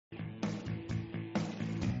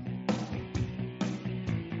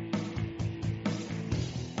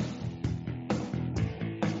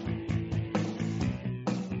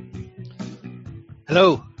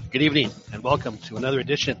Hello, good evening, and welcome to another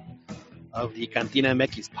edition of the Cantina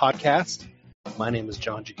MX podcast. My name is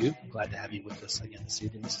John Jagu. Glad to have you with us again this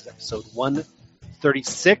evening. This is episode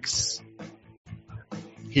 136.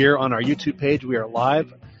 Here on our YouTube page, we are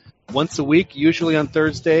live once a week, usually on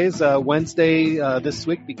Thursdays. Wednesday this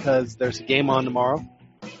week because there's a game on tomorrow.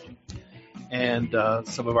 And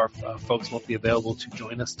some of our folks won't be available to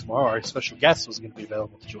join us tomorrow. Our special guest was going to be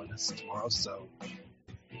available to join us tomorrow, so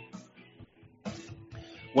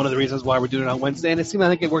one of the reasons why we're doing it on Wednesday, and I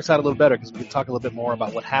think it works out a little better because we can talk a little bit more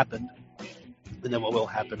about what happened and then what will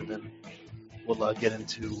happen, and then we'll get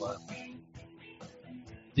into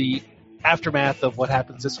the aftermath of what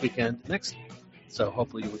happens this weekend next week. So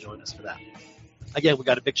hopefully you will join us for that. Again, we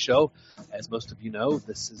got a big show. As most of you know,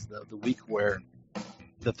 this is the week where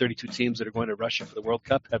the 32 teams that are going to Russia for the World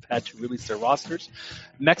Cup have had to release their rosters.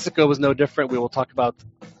 Mexico was no different. We will talk about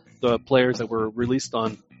the players that were released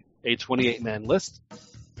on a 28-man list.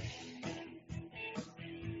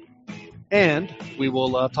 And we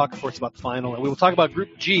will talk, of course, about the final. And we will talk about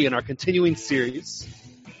Group G in our continuing series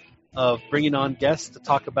of bringing on guests to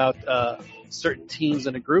talk about certain teams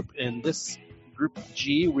in a group. In this Group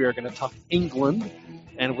G, we are going to talk England.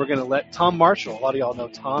 And we're going to let Tom Marshall, a lot of y'all know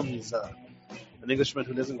Tom. He's an Englishman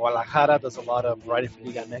who lives in Guadalajara, does a lot of writing for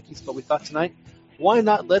Liga MX. But we thought tonight, why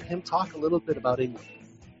not let him talk a little bit about England?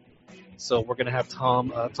 So we're going to have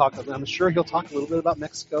Tom talk. I'm sure he'll talk a little bit about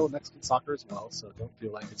Mexico and Mexican soccer as well. So don't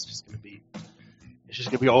feel like it's just going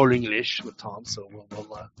to be all English with Tom. So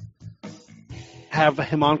we'll have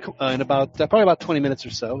him on in probably about 20 minutes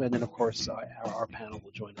or so, and then of course our panel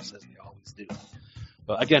will join us as they always do.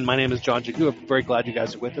 But again, my name is John Jagu. I'm very glad you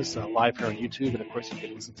guys are with us live here on YouTube, and of course you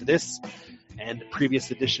can listen to this and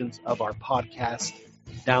previous editions of our podcast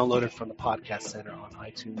downloaded from the Podcast Center on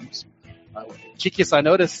iTunes. Chiquis, I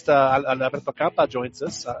noticed Alberto Campa joins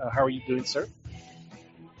us. How are you doing, sir?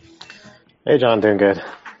 Hey, John, doing good.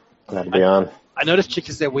 Glad to be on. I noticed,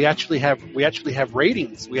 Chiquis, that we actually have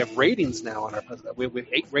ratings. We have ratings now on our. We have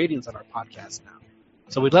 8 ratings on our podcast now.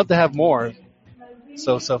 So we'd love to have more.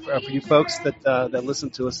 So for you folks that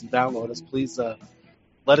listen to us and download us, please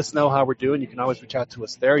let us know how we're doing. You can always reach out to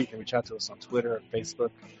us there. You can reach out to us on Twitter or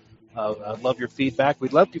Facebook. I'd love your feedback.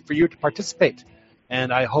 We'd love for you to participate.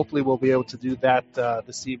 And I hopefully will be able to do that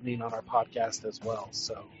this evening on our podcast as well.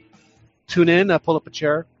 So tune in, pull up a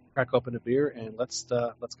chair, crack open a beer, and let's go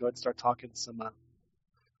ahead and start talking some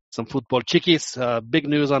football. Chiquis, big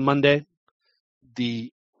news on Monday.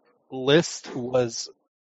 The list was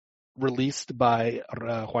released by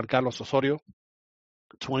Juan Carlos Osorio.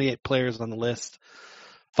 28 players on the list.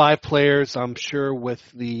 5 players, I'm sure, with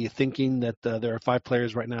the thinking that there are 5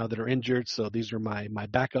 players right now that are injured. So these are my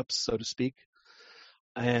backups, so to speak.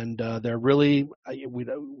 And they're really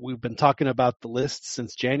we've been talking about the list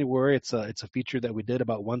since January. It's a feature that we did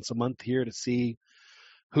about once a month here to see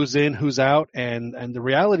who's in, who's out, and the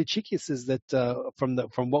reality, Chiquis, is that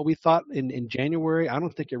from what we thought in January, I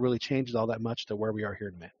don't think it really changed all that much to where we are here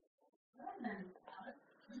in May.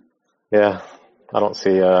 Yeah, I don't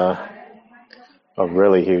see a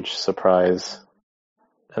really huge surprise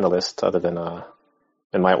in the list other than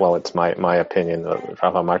it's my opinion of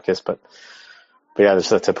Rafa Marquez, but yeah, there's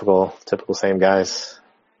the typical same guys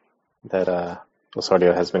that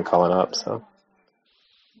Osorio has been calling up. So,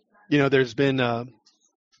 there's been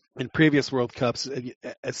in previous World Cups,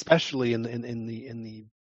 especially in the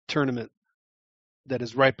tournament that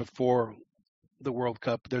is right before the World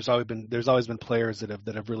Cup. There's always been players that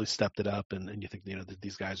have really stepped it up, and you think that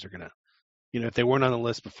these guys are gonna, if they weren't on the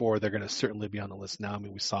list before, they're gonna certainly be on the list now. I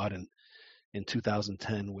mean, we saw it in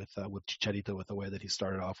 2010 with Chicharito, with the way that he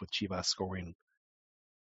started off with Chivas scoring.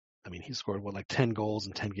 I mean, he scored 10 goals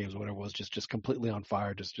in 10 games or whatever it was, just completely on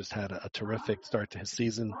fire. Just had a terrific start to his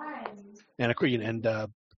season, and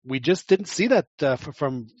we just didn't see that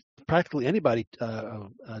from practically anybody.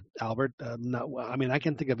 Albert, I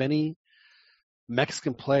can't think of any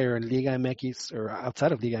Mexican player in Liga MX or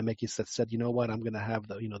outside of Liga MX that said, you know what, I'm going to have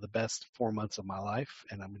the best 4 months of my life,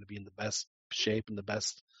 and I'm going to be in the best shape and the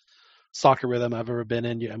best soccer rhythm I've ever been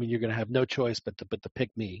in. You're going to have no choice but to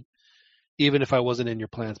pick me, even if I wasn't in your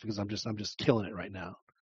plans, because I'm just killing it right now.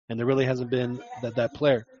 And there really hasn't been that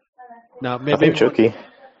player. Now, maybe I think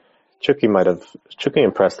Chucky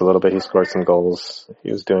impressed a little bit. He scored some goals.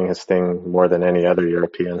 He was doing his thing more than any other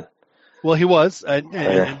European. Well, he was, and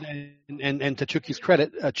to Chucky's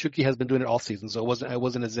credit, Chucky has been doing it all season. So it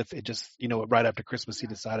wasn't as if it just right after Christmas he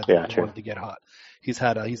decided he wanted to get hot. He's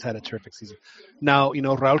had a terrific season. Now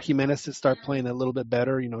Raúl Jiménez to start playing a little bit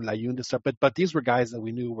better. Layún to start, but these were guys that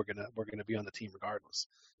we knew were gonna be on the team regardless.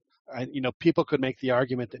 people could make the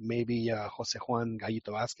argument that maybe Jose Juan Gallito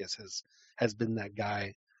Vázquez has been that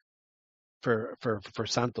guy for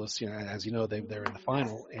Santos. As you know, they're in the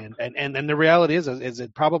final, and the reality is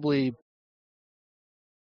it probably.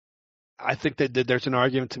 I think that there's an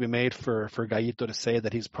argument to be made for Gallito to say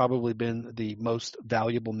that he's probably been the most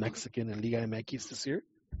valuable Mexican in Liga MX this year,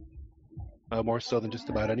 more so than just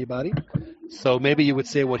about anybody. So maybe you would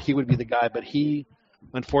say he would be the guy, but he,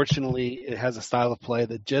 unfortunately, has a style of play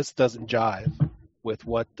that just doesn't jive with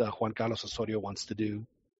what Juan Carlos Osorio wants to do.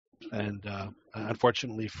 And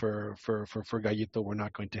unfortunately for Gallito, we're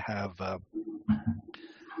not going to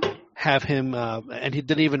have him, and he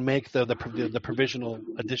didn't even make the provisional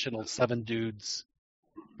additional 7 dudes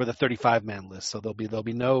for the 35-man list. So there'll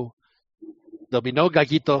be no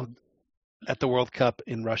Gallito at the World Cup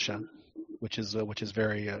in Russia, which is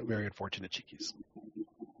very very unfortunate, Chiquis.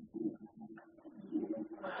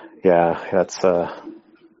 Yeah,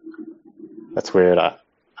 that's weird.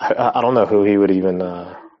 I don't know who he would even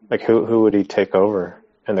who would he take over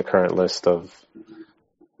in the current list of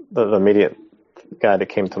the immediate guy that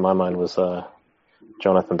came to my mind was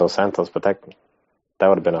Jonathan Dos Santos, but that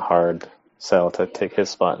would have been a hard sell to take his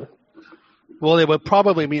spot. Well, it would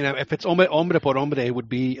probably mean if it's hombre por hombre, it would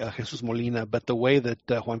be Jesus Molina. But the way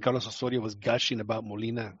that Juan Carlos Osorio was gushing about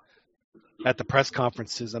Molina at the press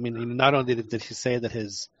conferences, I mean, not only did he say that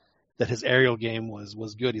his aerial game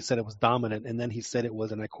was good, he said it was dominant, and then he said it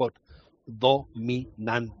was, and I quote,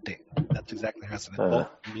 dominante. That's exactly how I said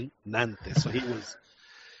it. Dominante. So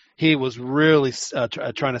he was really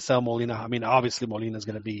trying to sell Molina. I mean, obviously Molina's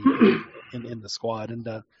going to be in the squad, and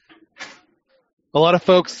a lot of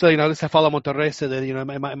folks, this follow Monterrey said that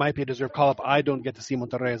it might be a deserved call up. I don't get to see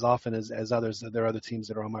Monterrey as often as others. There are other teams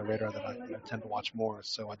that are on my radar that I tend to watch more,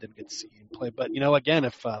 so I didn't get to see him play. But again,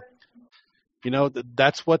 if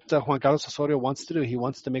that's what Juan Carlos Osorio wants to do. He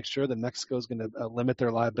wants to make sure that Mexico is going to limit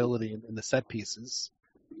their liability in the set pieces.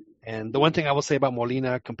 And the one thing I will say about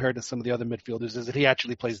Molina compared to some of the other midfielders is that he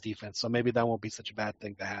actually plays defense. So maybe that won't be such a bad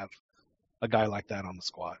thing to have a guy like that on the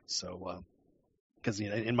squad. So, because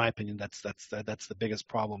in my opinion, that's the biggest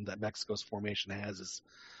problem that Mexico's formation has is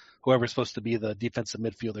whoever's supposed to be the defensive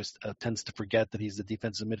midfielder tends to forget that he's the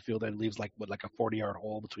defensive midfielder and leaves like a 40-yard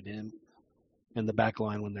hole between him and the back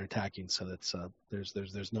line when they're attacking. So that's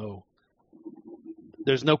there's no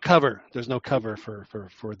cover. There's no cover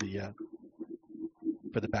for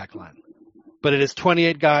the back line. But it is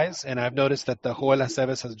 28 guys, and I've noticed that the Joel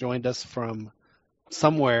Aceves has joined us from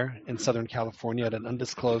somewhere in Southern California at an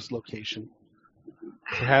undisclosed location.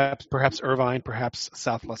 Perhaps Irvine, perhaps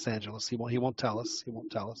South Los Angeles. He won't tell us.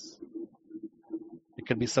 It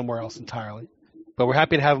could be somewhere else entirely. But we're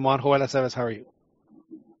happy to have him on. Joel Aceves, how are you?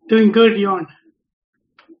 Doing good, Yon.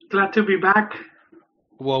 Glad to be back.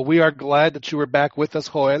 Well, we are glad that you were back with us,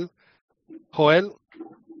 Joel. Joel,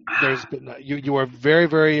 there's been you are very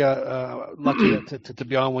very lucky to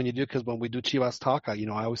be on when you do, because when we do Chivas Talk, I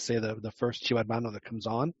always say the first Chivadmano that comes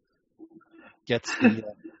on gets the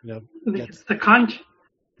gets the conch.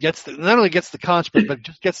 Not only gets the conch, but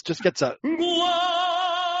just gets a.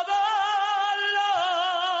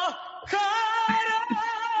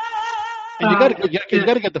 And you got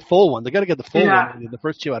to get the full one. They got to get the full one. The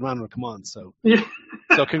first Chivadmano to come on. So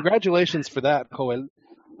congratulations for that, Joel.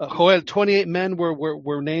 Joel, 28 men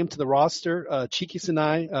were named to the roster. Chiquis and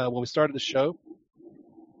I, when we started the show,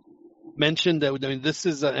 mentioned that this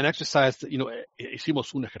is an exercise that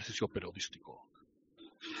hicimos un ejercicio periodístico.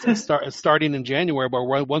 Starting in January,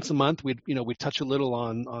 where once a month we touch a little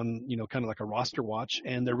on kind of like a roster watch,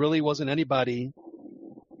 and there really wasn't anybody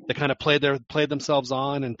that kind of played themselves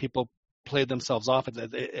on, and people played themselves off.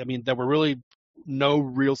 I mean, there were really no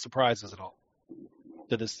real surprises at all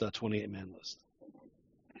to this 28-man list.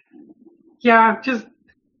 Yeah, just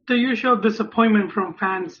the usual disappointment from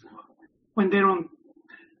fans when they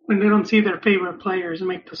don't see their favorite players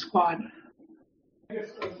make the squad.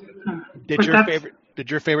 Did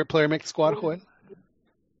your favorite player make the squad, Joel?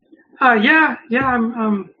 Yeah.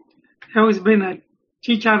 I've always been a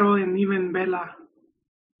Chicharo and even Vela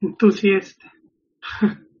enthusiast.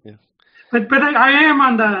 Yeah. But I am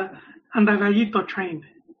on the Gallito train.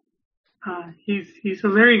 He's a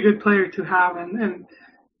very good player to have, and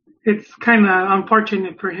it's kind of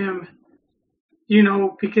unfortunate for him,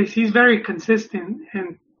 because he's very consistent,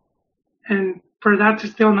 and for that to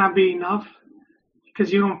still not be enough,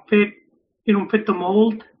 because you don't fit the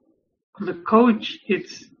mold of the coach. It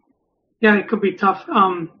could be tough.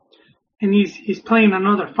 And he's playing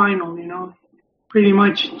another final, pretty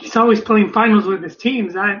much. He's always playing finals with his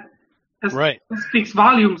teams. That speaks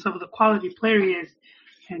volumes of the quality player he is.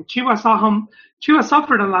 And Chivas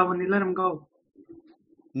suffered a lot when they let him go.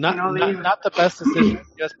 Not You know, not the best decision,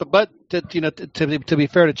 yes, but to be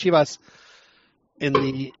fair to Chivas, in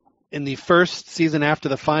the first season after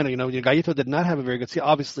the final, Gallito did not have a very good season.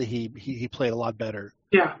 Obviously, he played a lot better.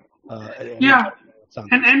 yeah, And yeah,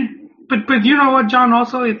 but you know what, John?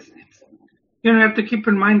 Also, it's you have to keep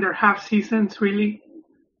in mind they're half seasons really.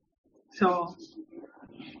 So,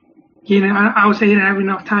 I would say he didn't have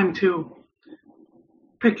enough time to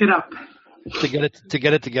pick it up. To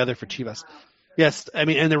get it together for Chivas. Yes, I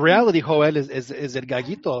mean, and the reality, Joel, is that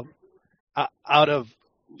Gallito, out of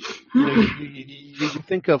you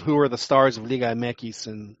think of who are the stars of Liga MX,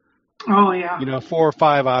 and oh yeah, 4 or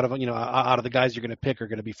 5 out of the guys you're going to pick are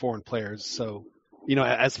going to be foreign players. So,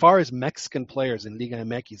 as far as Mexican players in Liga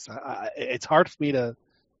MX, it's hard for me to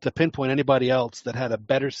pinpoint anybody else that had a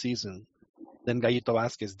better season than Gallito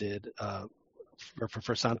Vázquez did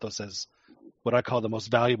for Santos as what I call the most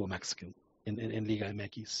valuable Mexican in Liga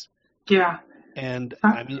MX. Yeah. And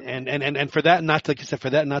I mean, and for that not to, like you said,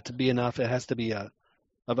 for that not to be enough, it has to be a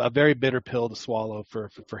very bitter pill to swallow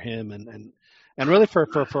for him and really for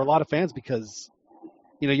a lot of fans, because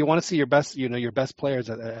you want to see your best players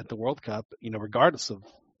at the World Cup, regardless of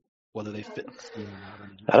whether they fit the scheme or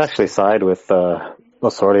not. I'd actually side with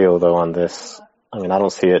Osorio though on this. I mean, I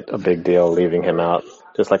don't see it a big deal leaving him out,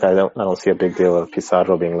 just like I don't see a big deal of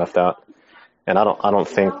Pizarro being left out. And I don't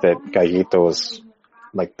think that Gallito was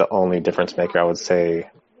like the only difference maker. I would say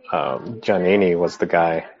Giannini was the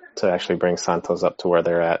guy to actually bring Santos up to where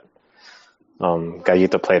they're at.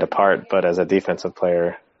 Gallito played a part, but as a defensive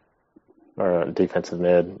player or a defensive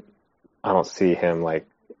mid, I don't see him like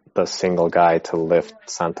the single guy to lift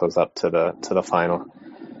Santos up to the final.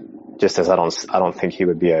 Just as I don't think he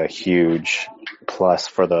would be a huge plus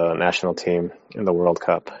for the national team in the World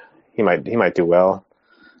Cup. He might do well,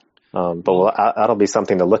 but that'll be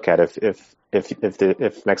something to look at if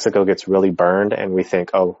Mexico gets really burned and we think,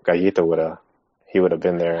 oh, Gallito would have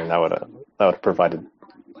been there, and that would have provided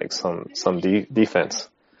like some defense.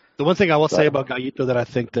 The one thing I will say about Gallito that I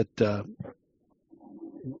think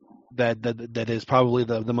that is probably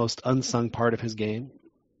the most unsung part of his game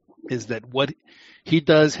is that what he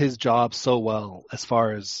does his job so well as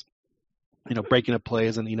far as breaking up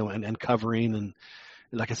plays and covering, and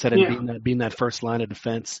like I said, and being that first line of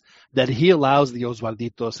defense, that he allows the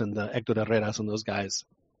Osvalditos and the Hector Herreras and those guys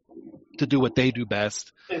to do what they do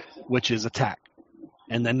best, which is attack,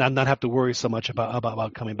 and then not have to worry so much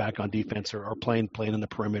about coming back on defense or playing in the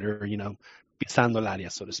perimeter, pisando el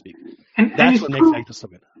área, so to speak. And that's what makes Hector so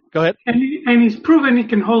good. Go ahead. And he's proven he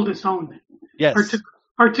can hold his own. Yes.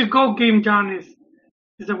 Our to-go game, John,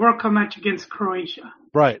 is a World Cup match against Croatia.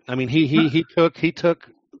 Right. I mean, he took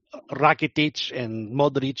Rakitic and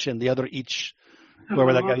Modric and the other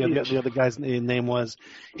whoever that guy, the other guy's name was,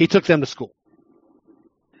 he took them to school.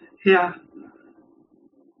 Yeah.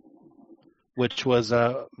 Which was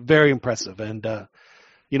very impressive, and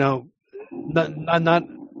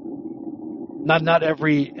not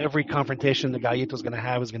every confrontation the Gallito's going to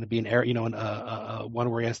have is going to be an air,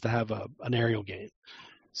 one where he has to have an aerial game.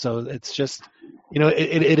 So it's just,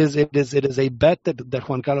 it is a bet that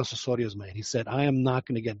Juan Carlos Osorio's made. He said, I am not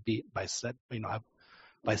going to get beat by set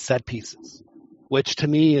pieces, which to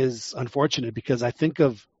me is unfortunate, because I think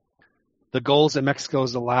of the goals that Mexico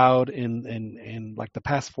has allowed in like the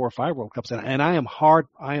past 4 or 5 World Cups, and I am hard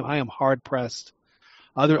pressed,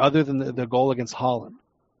 other than the goal against Holland,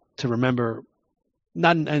 to remember.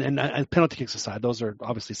 Not and penalty kicks aside, those are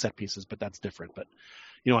obviously set pieces, but that's different. But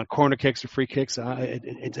on corner kicks or free kicks,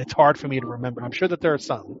 it's hard for me to remember. I'm sure that there are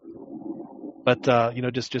some, but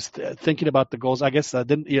just thinking about the goals. I guess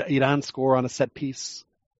didn't Iran score on a set piece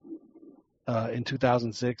in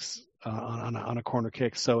 2006 on a corner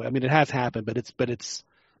kick? So I mean, it has happened, but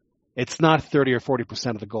it's not 30 or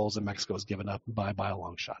 40% of the goals that Mexico has given up by a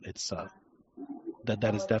long shot. It's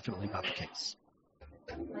that is definitely not the case.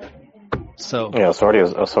 So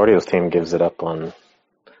Osorio's team gives it up on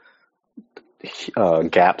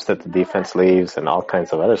gaps that the defense leaves and all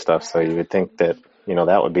kinds of other stuff. So you would think that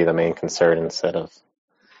that would be the main concern instead of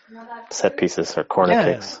set pieces or corner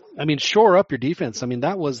kicks. I mean, shore up your defense. I mean,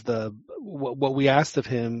 that was what we asked of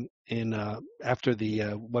him in after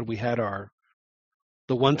when we had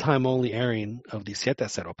the one time only airing of the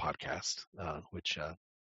 7-0 podcast, which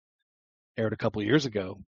aired a couple of years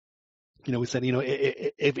ago. We said,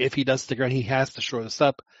 if he does stick around, he has to shore this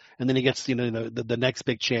up. And then he gets, the next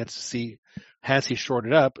big chance to see, has he shored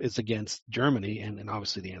it up, is against Germany. And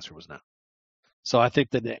obviously the answer was no. So I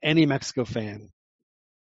think that any Mexico fan,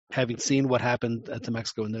 having seen what happened to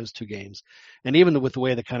Mexico in those 2 games, and even with the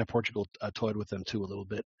way that kind of Portugal toyed with them too a little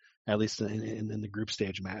bit, at least in the group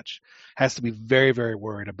stage match, has to be very, very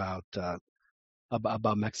worried about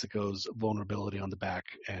about Mexico's vulnerability on the back,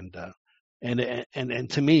 and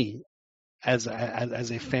to me, as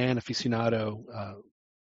a fan, aficionado,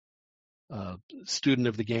 student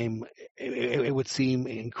of the game, it would seem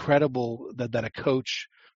incredible that a coach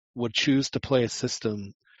would choose to play a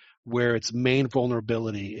system where its main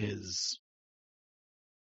vulnerability is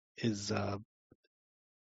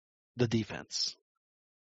the defense.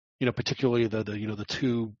 Particularly the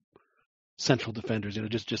two central defenders.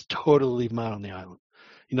 Just totally leave them out on the island.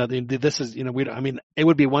 This is it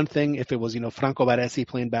would be one thing if it was Franco Baresi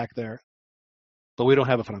playing back there, but we don't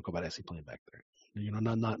have a Franco Baresi playing back there.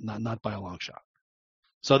 Not by a long shot.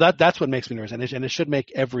 So that's what makes me nervous, and it should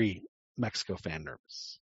make every Mexico fan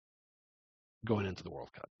nervous going into the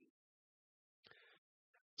World Cup.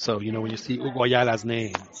 So when you see Hugo Ayala's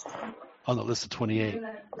name on the list of 28,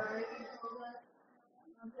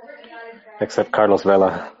 except Carlos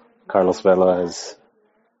Vela. Carlos Vela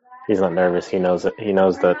he's not nervous. He knows that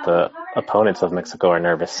the opponents of Mexico are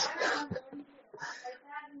nervous.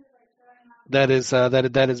 That is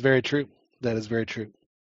very true. That is very true.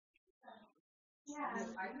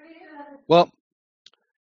 Well,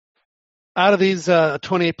 out of these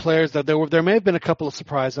 28 players, there may have been a couple of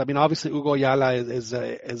surprises. I mean, obviously Hugo Ayala is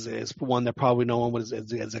one that probably no one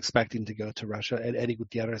is expecting to go to Russia. And Eddie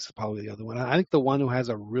Gutierrez is probably the other one. I think the one who has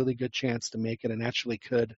a really good chance to make it and actually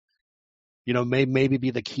could, maybe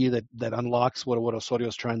be the key that unlocks what Osorio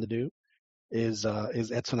is trying to do is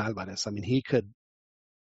Edson Alvarez. I mean, he could.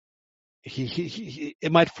 He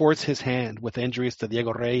it might force his hand with injuries to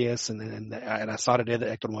Diego Reyes and I saw today that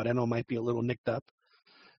Hector Moreno might be a little nicked up,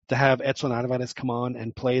 to have Edson Alvarez come on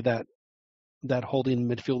and play that holding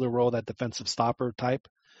midfielder role, that defensive stopper type,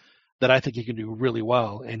 that I think he can do really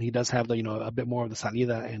well. And he does have a bit more of the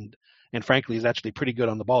salida, and frankly, he's actually pretty good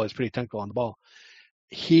on the ball. He's pretty technical on the ball.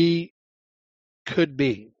 He could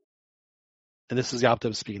be, and this is the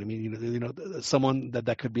optimist speaking. I mean, someone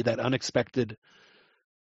that could be that unexpected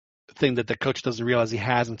thing that the coach doesn't realize he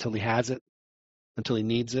has until he has it, until he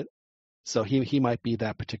needs it. So he might be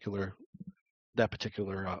that particular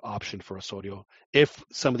option for Osorio if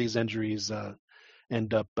some of these injuries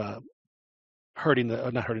end up not hurting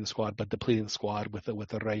the squad, but depleting the squad with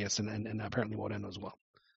the Reyes and apparently Moreno as well.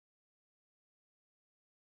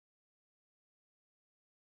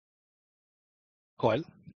 Joel?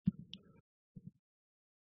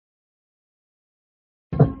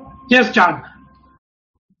 Yes, John.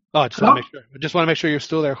 Oh, I just want to make sure you're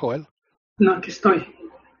still there, Joel. No, que estoy.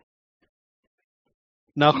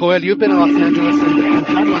 Now, Joel, you've been in Los Angeles and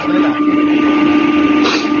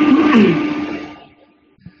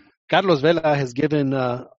Carlos Vela has given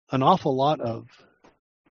an awful lot of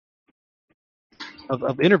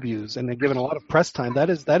interviews and given a lot of press time. That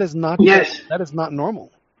is not yes. That is not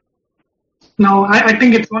normal. No, I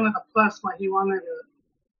think it's one of the plus why he wanted to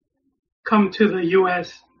come to the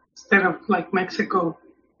U.S. instead of like Mexico.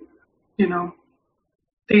 I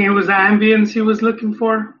think it was the ambience he was looking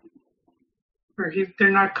for, where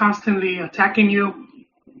they're not constantly attacking you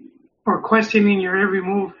or questioning your every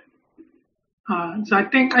move. So I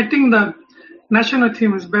think the national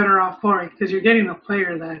team is better off for it because you're getting a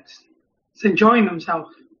player that's enjoying himself.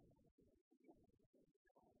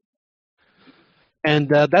 And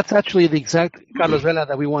that's actually the exact Carlos Vela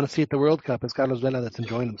that we want to see at the World Cup, is Carlos Vela that's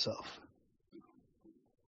enjoying himself.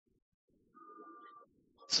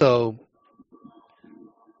 So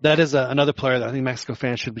that is another player that I think Mexico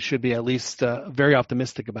fans should be at least very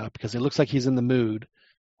optimistic about, because it looks like he's in the mood.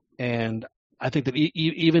 And I think that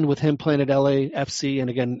even with him playing at LAFC, and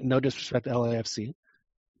again, no disrespect to LAFC,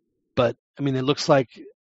 but I mean, it looks like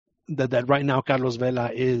that right now Carlos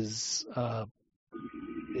Vela is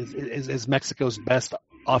Mexico's best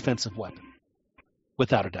offensive weapon,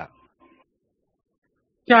 without a doubt.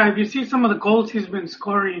 Yeah, if you see some of the goals he's been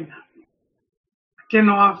scoring, again,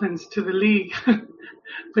 no offense to the league,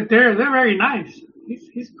 but they're very nice.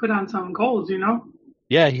 He's put on some goals,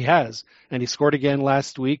 Yeah, he has, and he scored again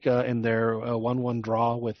last week in their 1-1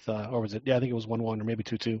 draw with, or was it? Yeah, I think it was 1-1 or maybe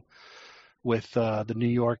 2-2 with the New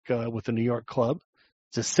York club.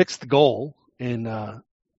 It's his sixth goal in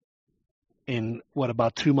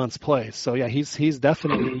about 2 months play. So yeah, he's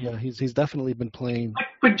definitely been playing.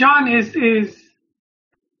 But John is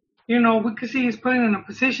because he's playing in a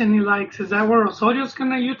position he likes. Is that where Osorio's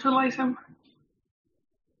going to utilize him?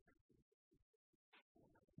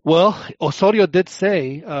 Well, Osorio did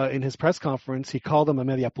say in his press conference, he called him a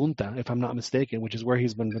media punta, if I'm not mistaken, which is where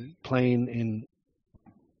he's been playing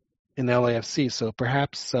in LAFC. So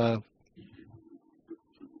perhaps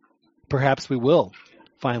we will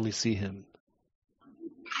finally see him.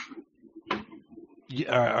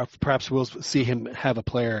 Or perhaps we'll see him have a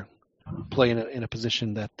player play in a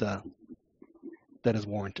position that is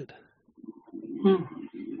warranted.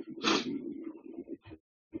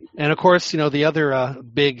 And of course, the other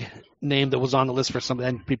big name that was on the list for some,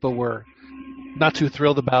 and people were not too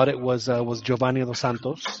thrilled about it, was Giovanni Dos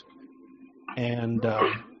Santos, and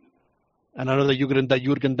I know that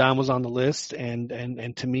Jurgen Damm was on the list,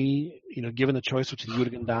 and to me, given the choice between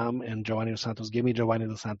Jurgen Damm and Giovanni Dos Santos, give me Giovanni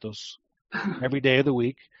Dos Santos every day of the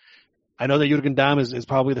week. I know that Jurgen Damm is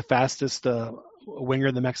probably the fastest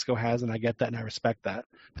winger that Mexico has, and I get that and I respect that,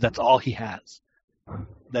 but that's all he has.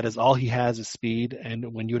 That is all he has is speed,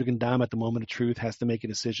 and when Jurgen Damm at the moment of truth has to make a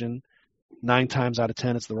decision, 9 times out of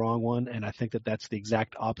 10 it's the wrong one, and I think that that's the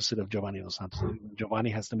exact opposite of Giovanni Dos Santos.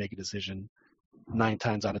 Giovanni has to make a decision, 9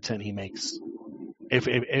 times out of 10 he makes,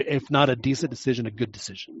 if not a decent decision, a good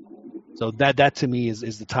decision. So that to me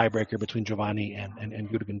is the tiebreaker between Giovanni and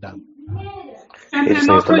Jurgen Damm. He just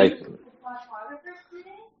needs to make.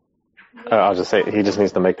 I'll just say he just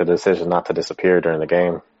needs to make the decision not to disappear during the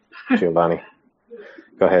game. Giovanni,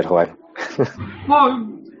 go ahead, Hawaii.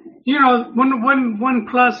 Well, one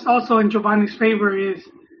plus also in Giovanni's favor is,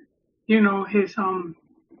 his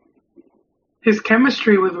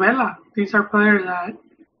chemistry with Vela. These are players that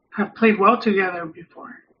have played well together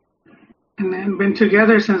before, and then been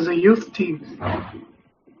together since the youth teams.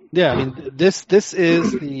 Yeah, I mean, this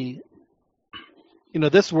is the.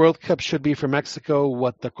 This World Cup should be for Mexico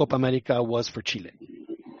what the Copa America was for Chile.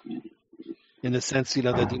 In the sense,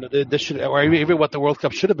 that this should, or even what the World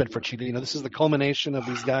Cup should have been for Chile. This is the culmination of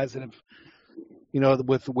these guys that have,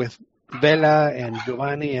 with Vela and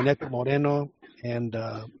Giovanni and Héctor Moreno and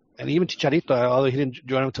even Chicharito, although he didn't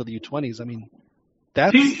join them until the U20s. I mean,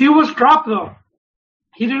 he was dropped though.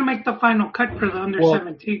 He didn't make the final cut for the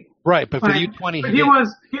under-17. Right, but for the U20, but he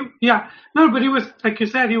was, but he was, like you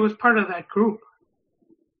said, he was part of that group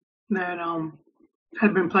that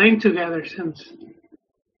had been playing together since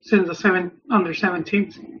the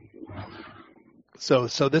under-17s. So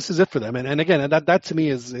this is it for them, and again, that to me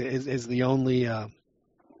is the only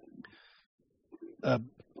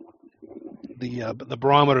the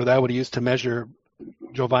barometer that I would use to measure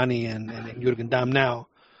Giovanni and Jurgen Damm now.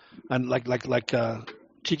 And like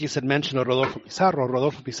Chiquis had mentioned, Rodolfo Pizarro.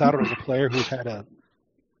 Rodolfo Pizarro is a player who's had a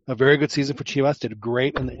very good season for Chivas. Did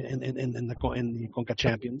great in the Conca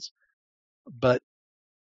Champions, but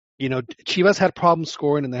Chivas had problems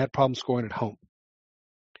scoring, and they had problems scoring at home.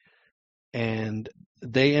 And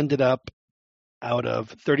they ended up, out of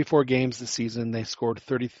 34 games this season, they scored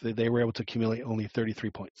 30. They were able to accumulate only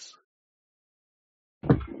 33 points.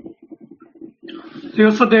 They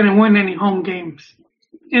also didn't win any home games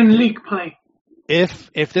in league play.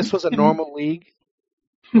 If this was a normal league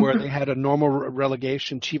where they had a normal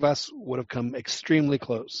relegation, Chivas would have come extremely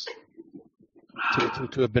close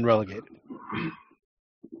to have been relegated.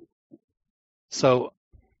 So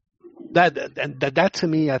that to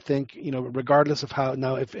me, I think, regardless of how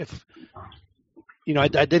now, if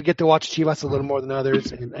I did get to watch Chivas a little more than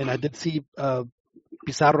others, and I did see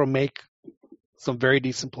Pizarro make some very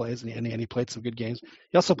decent plays, and he played some good games.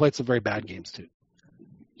 He also played some very bad games too.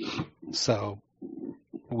 So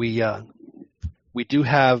we do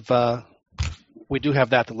have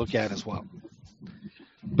that to look at as well.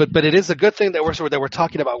 But it is a good thing that we're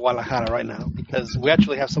talking about Guadalajara right now, because we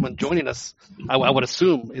actually have someone joining us. I would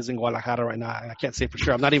assume is in Guadalajara right now. I can't say for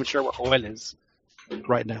sure. I'm not even sure where Joel is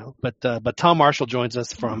right now. But Tom Marshall joins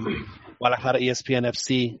us from Guadalajara ESPN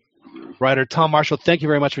FC writer. Tom Marshall, thank you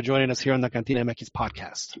very much for joining us here on the Cantina MX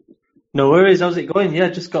podcast. No worries. How's it going? Yeah,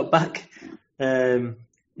 just got back. I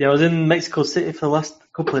was in Mexico City for the last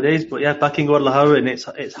couple of days, but back in Guadalajara, and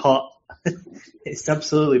it's hot. It's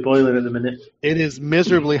absolutely boiling at the minute. It is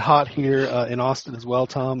miserably hot here in Austin as well,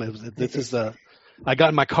 Tom. I got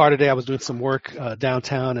in my car today. I was doing some work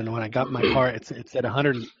downtown, and when I got in my car, it's at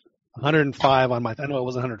 105 on my. I know it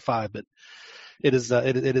wasn't 105, but it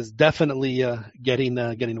is definitely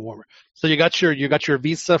getting warmer. So you got your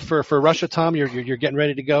visa for Russia, Tom. You're getting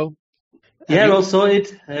ready to go. Yeah, all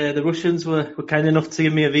sorted. The Russians were kind enough to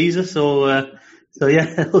give me a visa, so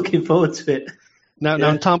looking forward to it. Now,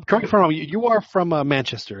 Tom, correct me if I'm wrong. You are from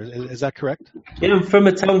Manchester, is that correct? Yeah, I'm from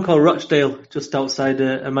a town called Rochdale, just outside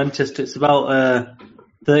of Manchester. It's about a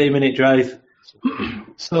 30-minute drive.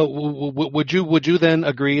 So, would you then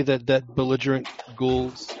agree that belligerent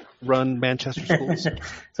ghouls run Manchester schools?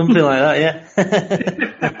 Something like that, yeah.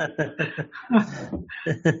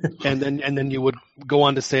 and then you would go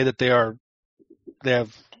on to say that they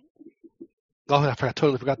have. Oh, I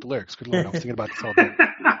totally forgot the lyrics. Good Lord, I was thinking about this all day.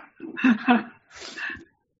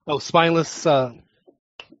 Oh, spineless.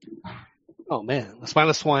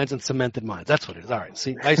 Spineless swines and cemented minds. That's what it is. All right.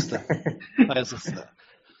 See, nice stuff.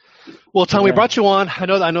 Well, Tom, we brought you on.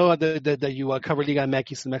 I know that you cover Liga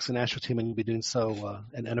MX, the Mexican national team, and you'll be doing so.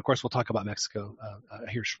 And of course, we'll talk about Mexico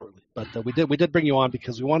here shortly. But we did bring you on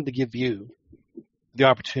because we wanted to give you the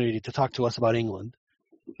opportunity to talk to us about England.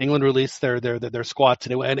 England released their squad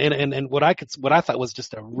today, and what I thought was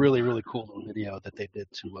just a really, really cool little video that they did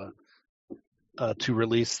to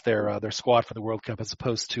release their squad for the World Cup, as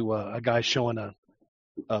opposed to a guy showing a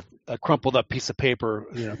crumpled up piece of paper,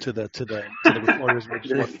 to the reporters,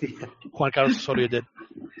 which Juan Carlos Osorio did.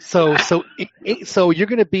 So you're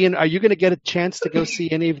going to be in. Are you going to get a chance to go see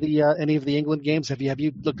any of the England games? Have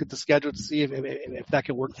you looked at the schedule to see if that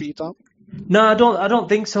can work for you, Tom? No, I don't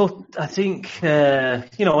think so. I think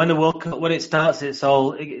when the World Cup, when it starts, I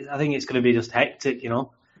think it's going to be just hectic.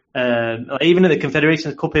 Even in the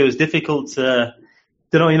Confederations Cup, it was difficult to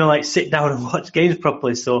sit down and watch games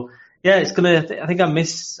properly. So. Yeah, it's gonna. I think I'll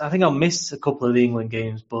miss a couple of the England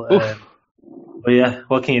games, but yeah,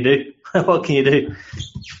 what can you do? What can you do?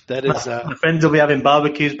 That is. My friends will be having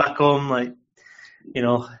barbecues back home,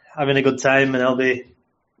 having a good time, and I'll be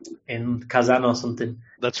in Kazan or something.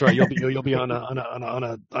 That's right. You'll be on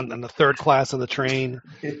a third class on the train,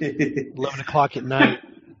 11:00 at night,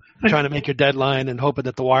 trying to make your deadline and hoping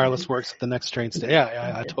that the wireless works at the next train station.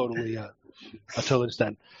 Yeah, I totally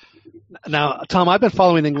understand. Now, Tom, I've been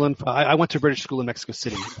following England. I went to British school in Mexico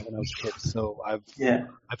City when I was a kid, so I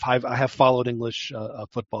have followed English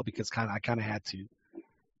football because I kind of had to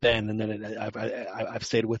then, and then I've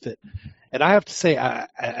stayed with it. And I have to say,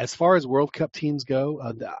 as far as World Cup teams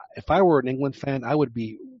go, if I were an England fan, I would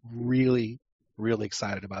be really, really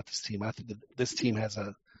excited about this team. I think that this team has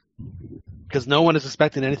because no one is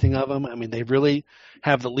expecting anything of them. I mean, they really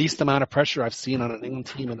have the least amount of pressure I've seen on an England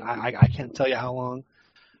team, and I can't tell you how long.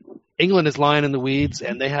 England is lying in the weeds,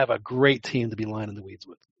 and they have a great team to be lying in the weeds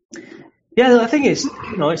with. Yeah, I think it's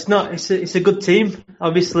a good team.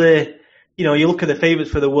 Obviously, you look at the favourites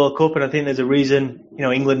for the World Cup, and I think there's a reason,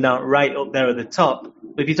 England aren't right up there at the top.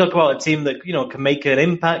 But if you talk about a team that, can make an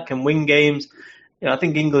impact, can win games, I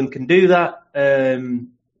think England can do that.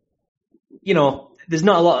 There's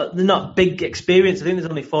not big experience. I think there's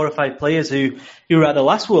only 4 or 5 players who were at the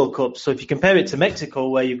last World Cup. So if you compare it to Mexico,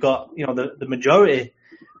 where you've got, the majority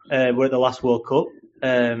were at the last World Cup.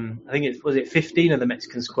 I think was 15 of the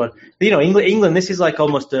Mexican squad. England, this is like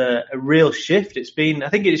almost a real shift. It's been, I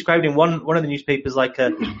think it described in one of the newspapers like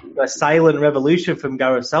a silent revolution from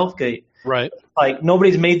Gareth Southgate. Right. Like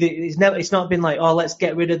nobody's made it's not been like, oh, let's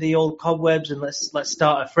get rid of the old cobwebs and let's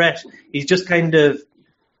start afresh. He's just kind of,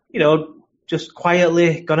 just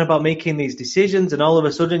quietly gone about making these decisions, and all of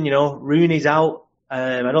a sudden, Rooney's out.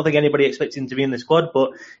 I don't think anybody expected him to be in the squad,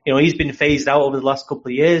 but he's been phased out over the last couple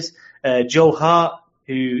of years. Joe Hart,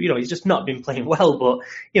 who he's just not been playing well, but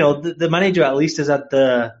the manager at least has had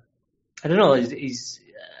the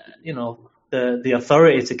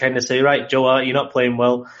authority to kind of say, right, Joe Hart, you're not playing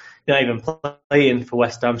well, you're not even playing for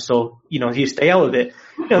West Ham, so you stay out of it.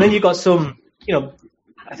 Then you've got some,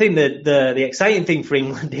 I think the exciting thing for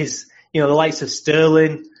England is the likes of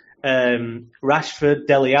Sterling, Rashford,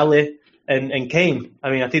 Dele Alli, and Kane. I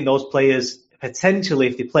mean, I think those players potentially,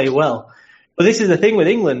 if they play well. But this is the thing with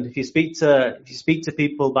England. If you speak to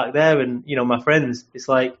people back there, and my friends, it's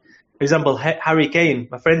like, for example, Harry Kane.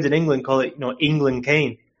 My friends in England call it England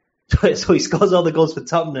Kane. So he scores all the goals for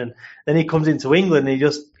Tottenham. Then he comes into England, and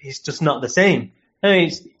he's just not the same. I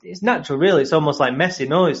mean, it's natural, really. It's almost like Messi.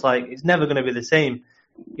 No, it's like it's never going to be the same.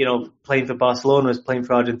 Playing for Barcelona as playing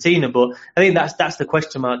for Argentina. But I think that's the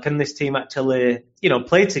question mark. Can this team actually,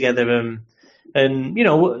 play together? And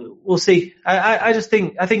we'll see. I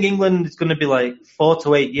think England is going to be like 4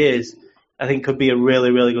 to 8 years. I think could be a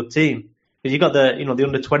really, really good team. Because you got the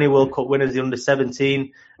under 20 World Cup winners, the under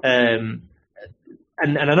 17, and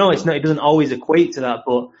I know it doesn't always equate to that,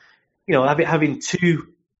 but having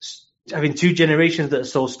two generations that are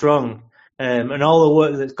so strong, and all the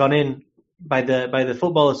work that's gone in by the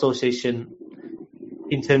Football Association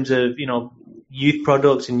in terms of youth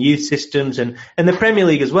products and youth systems and the Premier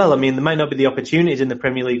League as well. I mean, there might not be the opportunities in the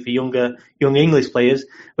Premier League for young English players,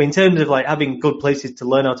 but in terms of like having good places to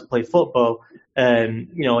learn how to play football,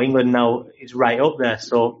 England now is right up there.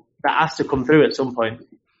 So that has to come through at some point.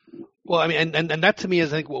 Well, I mean, and that to me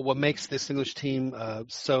is, I think, what makes this English team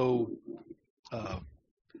so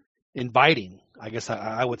inviting, I guess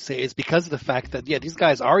I would say, is because of the fact that, these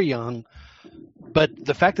guys are young, but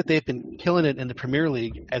the fact that they've been killing it in the Premier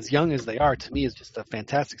League as young as they are, to me, is just a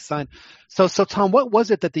fantastic sign. So Tom, what was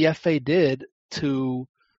it that the FA did to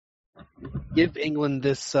give England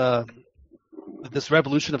this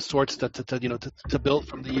revolution of sorts to build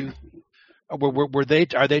from the youth?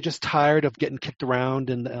 Are they just tired of getting kicked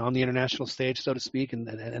around on the international stage, so to speak, and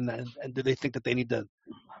do they think that they need to,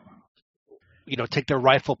 take their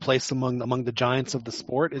rightful place among the giants of the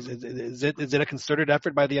sport? Is it a concerted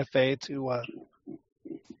effort by the FA to do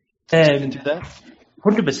that?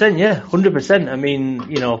 100%, yeah, 100%. I mean,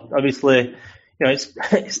 obviously,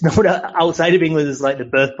 it's known outside of England as like the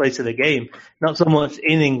birthplace of the game. Not so much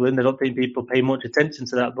in England. I don't think people pay much attention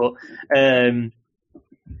to that, but.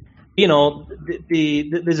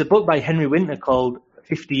 There's a book by Henry Winter called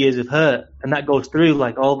 50 Years of Hurt, and that goes through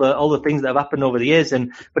like all the things that have happened over the years,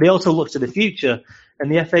 but he also looks to the future.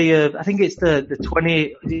 And the FA, I think it's the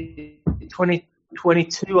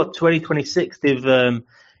 2022 or 2026. They've, the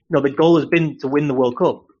goal has been to win the World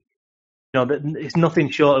Cup. It's nothing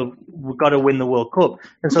short of we've got to win the World Cup,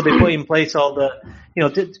 and so they put in place all the,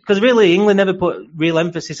 because really England never put real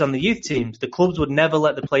emphasis on the youth teams. The clubs would never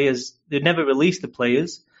let the players, they'd never release the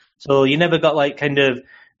players. So you never got like kind of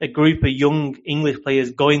a group of young English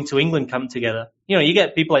players going to England camp together. You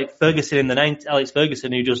get people like Ferguson in the 90s, Alex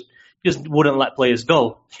Ferguson, who just wouldn't let players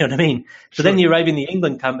go. You know what I mean? So Then you arrive in the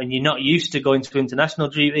England camp and you're not used to going to international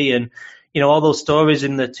duty and, all those stories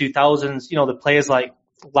in the 2000s, the players like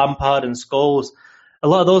Lampard and Scholes, a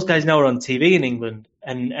lot of those guys now are on TV in England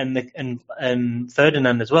and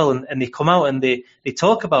Ferdinand as well. And they come out and they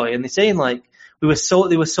talk about it and they're saying like, they were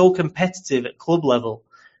so competitive at club level.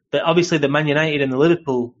 But obviously the Man United and the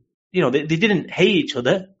Liverpool, they didn't hate each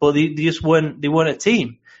other, but they just weren't a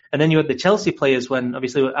team. And then you had the Chelsea players when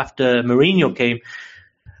obviously after Mourinho came.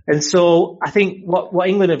 And so I think what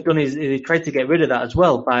England have done is they tried to get rid of that as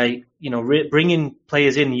well by, bringing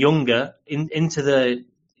players in younger into the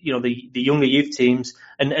younger youth teams.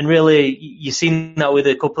 And really you've seen that with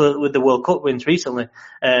with the World Cup wins recently.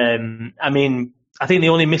 I think the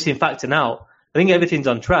only missing factor now, I think everything's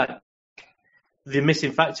on track. The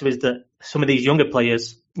missing factor is that some of these younger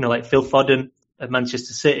players, like Phil Foden at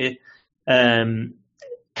Manchester City, can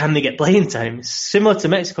they get playing time? It's similar to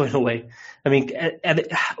Mexico in a way. I mean,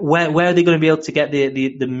 where are they going to be able to get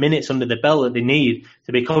the minutes under the belt that they need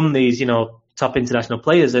to become these, top international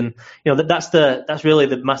players? And that's really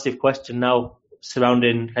the massive question now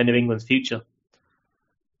surrounding kind of England's future.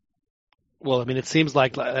 Well, I mean, it seems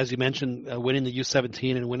like, as you mentioned, winning the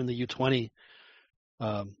U17 and winning the U20.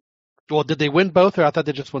 Well, did they win both, or I thought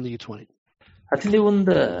they just won the U20? I think they won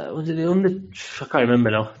I can't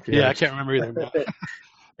remember now. Yeah, I can't remember either.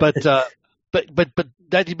 But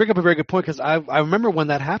that you bring up a very good point, because I remember when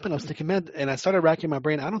that happened, I was thinking, man, and I started racking my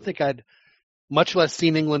brain. I don't think I'd much less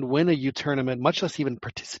seen England win a U tournament, much less even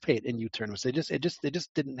participate in U tournaments. It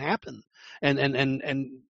just didn't happen.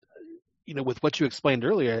 And with what you explained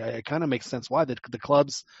earlier, it kind of makes sense why the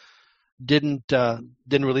clubs didn't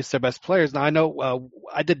release their best players. Now I know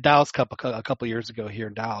I did Dallas Cup a couple years ago here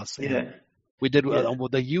in Dallas. Yeah. We did the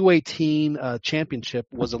U18 championship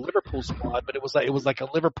was a Liverpool squad, but it was like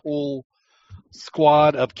a Liverpool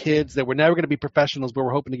squad of kids that were never going to be professionals, but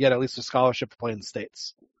were hoping to get at least a scholarship to play in the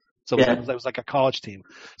States. So it was like a college team.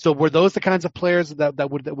 So were those the kinds of players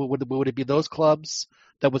that would it be those clubs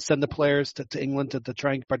that would send the players to England to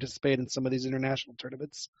try and participate in some of these international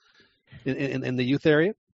tournaments in the youth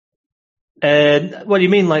area? What do you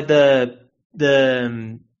mean, like the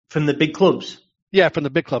from the big clubs? Yeah, from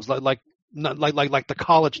the big clubs, like the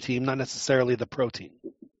college team, not necessarily the pro team.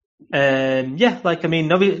 In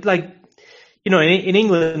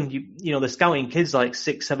England, they're scouting kids like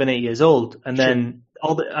 6, 7, 8 years old, and then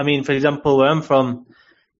for example, where I'm from,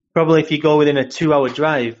 probably if you go within a 2-hour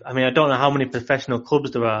drive, I don't know how many professional clubs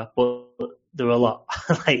there are, but there are a lot.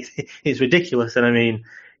 It's ridiculous, and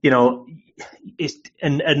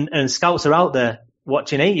and scouts are out there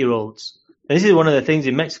watching 8-year-olds. This is one of the things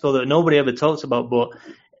in Mexico that nobody ever talks about, but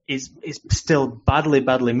is still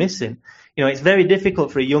badly missing. It's very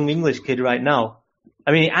difficult for a young English kid right now.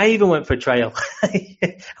 I even went for a trial.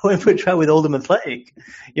 I went for a trial with Oldham Athletic.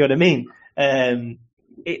 You know what I mean?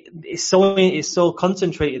 It's so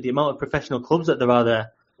concentrated, the amount of professional clubs that there are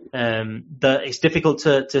there, that it's difficult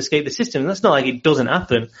to escape the system. And that's not like it doesn't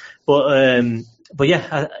happen, but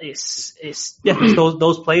yeah, it's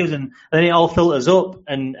those players, and then it all filters up,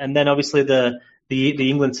 and then obviously the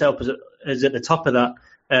England setup is at the top of that.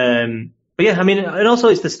 But yeah, and also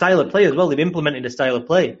it's the style of play as well. They've implemented a style of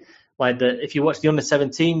play. Like if you watch the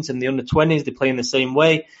under-17s and the under-20s, they play in the same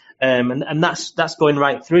way, and that's going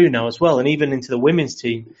right through now as well. And even into the women's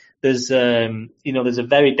team, there's there's a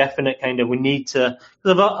very definite kind of, we need to,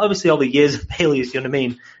 because obviously all the years of failures, you know what I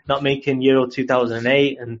mean, not making Euro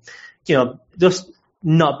 2008, and just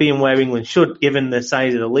not being where England should, given the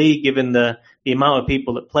size of the league, given the amount of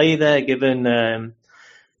people that play there, given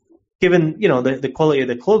given the quality of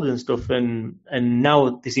the clubs and stuff, and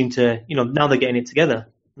now they seem to now they're getting it together,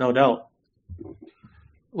 no doubt.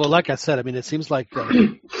 Well, like I said, I mean, it seems like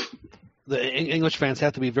the English fans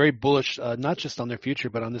have to be very bullish, not just on their future,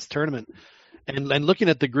 but on this tournament. And looking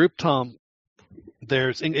at the group, Tom,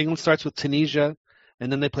 England starts with Tunisia,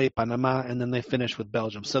 and then they play Panama, and then they finish with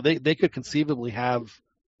Belgium. So they could conceivably have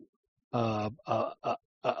a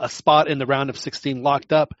spot in the round of 16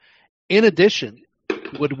 locked up. In addition,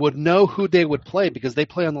 would know who they would play because they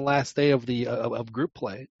play on the last day of the of group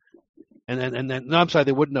play, and then no, I'm sorry,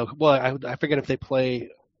 they would know. Well, I forget if they play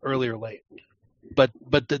early or late, but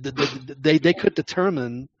they could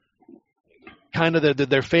determine kind of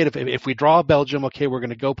their fate. If we draw Belgium, okay, we're going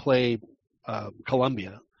to go play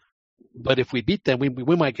Colombia, but if we beat them,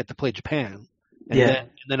 we might get to play Japan, and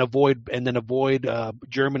then avoid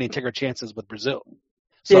Germany and take our chances with Brazil.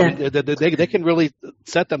 So I mean, they can really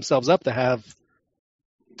set themselves up to have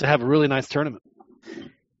a really nice tournament.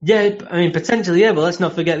 Yeah, I mean potentially, yeah, but let's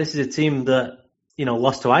not forget this is a team that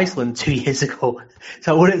lost to Iceland 2 years ago.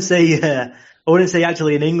 So I wouldn't say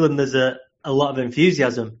actually in England there's a lot of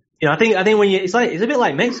enthusiasm. I think when it's a bit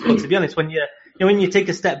like Mexico, to be honest. When you take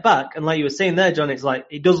a step back and like you were saying there, John, it's like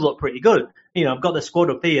it does look pretty good. I've got the squad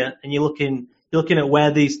up here, and you're looking at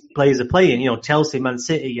where these players are playing. Chelsea, Man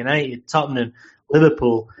City, United, Tottenham,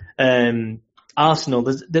 Liverpool,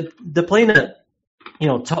 Arsenal. They're playing at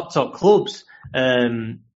top clubs.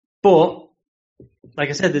 But like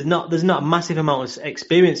I said, there's not a massive amount of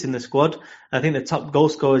experience in the squad. I think the top goal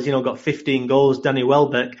scorers, got 15 goals, Danny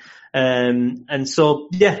Welbeck. And so,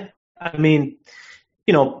 yeah, I mean,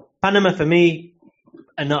 Panama for me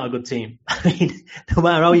are not a good team. I mean, no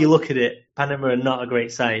matter how you look at it, Panama are not a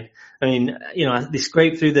great side. I mean, they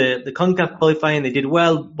scraped through the CONCACAF qualifying. They did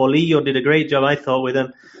well. Bolillo did a great job, I thought, with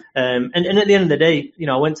them. And at the end of the day,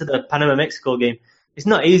 I went to the Panama-Mexico game. It's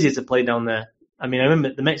not easy to play down there. I mean, I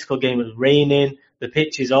remember the Mexico game was raining. The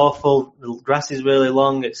pitch is awful. The grass is really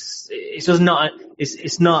long. It's just not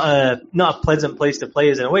a pleasant place to play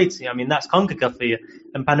as an away team. I mean, that's CONCACAF for you,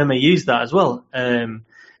 and Panama used that as well.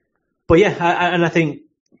 But yeah, I think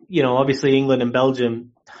obviously England and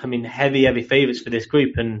Belgium. I mean, heavy favourites for this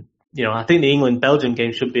group, and I think the England-Belgium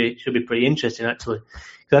game should be pretty interesting actually,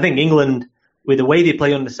 because I think England, with the way they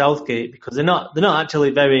play under Southgate, because they're not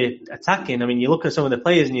actually very attacking. I mean, you look at some of the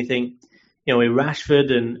players and you think, with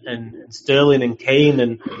Rashford and Sterling and Kane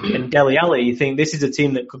and Dele Alli, you think this is a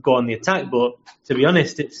team that could go on the attack. But to be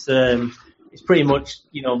honest, it's pretty much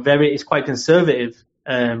it's quite conservative.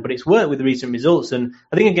 But it's worked with the recent results, and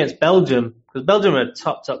I think against Belgium, because Belgium are a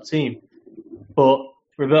top team, but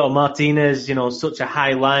Roberto Martinez, such a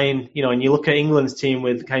high line, and you look at England's team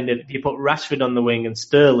with you put Rashford on the wing and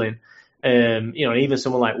Sterling. Even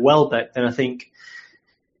someone like Welbeck, then I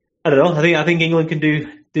don't know. I think England can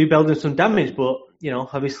do Belgium some damage, but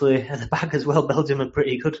obviously at the back as well, Belgium are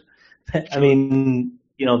pretty good. I mean,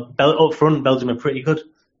 up front, Belgium are pretty good.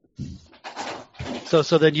 So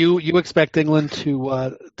then you expect England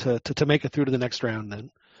to make it through to the next round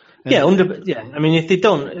then? And I mean, if they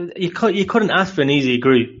don't, you couldn't ask for an easy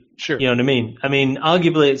group. Sure. You know what I mean? I mean,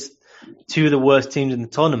 arguably it's two of the worst teams in the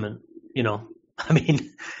tournament. I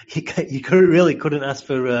mean, you couldn't ask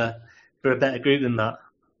for a better group than that.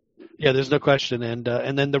 Yeah, there's no question, and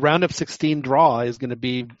then the round of 16 draw is going to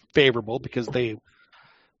be favorable because the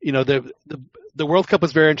World Cup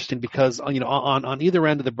was very interesting because on either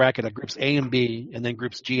end of the bracket, groups A and B, and then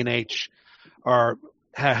groups G and H all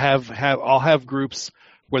have groups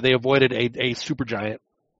where they avoided a supergiant,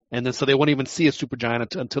 and then so they won't even see a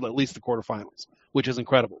supergiant until at least the quarterfinals, which is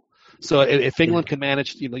incredible. So if England can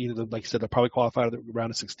manage, like you said, they'll probably qualify to the round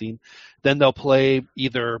of 16. Then they'll play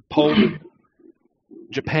either Poland,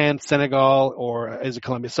 Japan, Senegal, or is it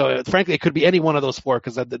Colombia? So frankly, it could be any one of those four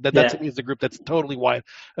because that to me is the group that's totally wide,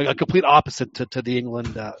 a complete opposite to the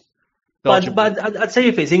England. Belgium. But I'd say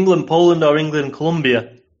if it's England, Poland, or England,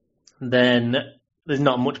 Colombia, then there's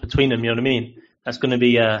not much between them. You know what I mean? That's going to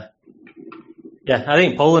be. I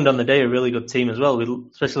think Poland on the day are a really good team as well,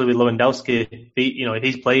 especially with Lewandowski. If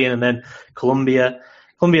he's playing, and then Colombia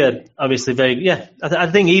obviously very. Yeah, I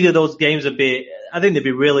think either of those games would be. I think they'd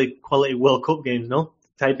be really quality World Cup games. No,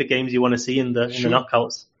 type of games you want to see in the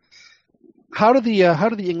knockouts. How do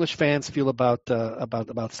the English fans feel about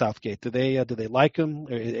Southgate? Do they like him?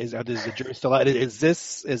 Is the jury still out? Is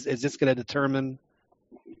this going to determine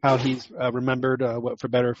how he's remembered, for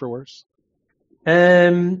better or for worse?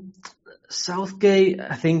 Southgate,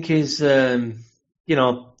 I think, is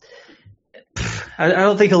I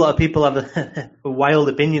don't think a lot of people have a wild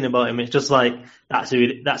opinion about him. It's just like that's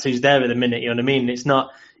who's there at the minute. You know what I mean? He's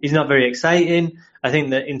not very exciting. I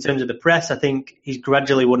think that in terms of the press, I think he's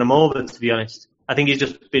gradually won them over. To be honest, I think he's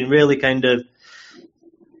just been really kind of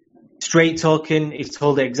straight talking. He's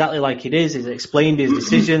told it exactly like it is. He's explained his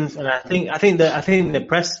decisions, and I think the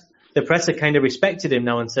press have kind of respected him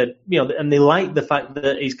now and said, and they like the fact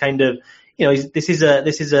that he's kind of, this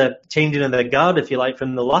is a changing of the guard, if you like,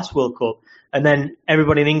 from the last World Cup. And then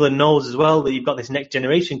everybody in England knows as well that you've got this next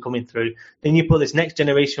generation coming through. Then you put this next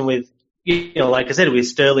generation with, like I said, with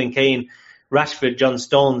Sterling, Kane, Rashford, John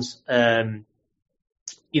Stones,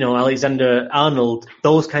 Alexander Arnold,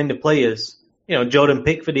 those kind of players. Jordan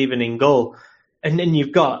Pickford even in goal, and then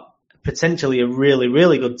you've got potentially a really,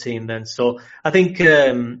 really good team then. So I think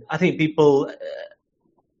people,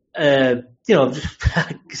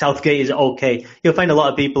 Southgate is okay. You'll find a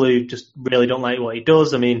lot of people who just really don't like what he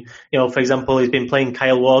does. I mean, for example, he's been playing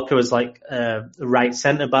Kyle Walker as like right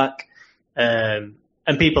centre back, and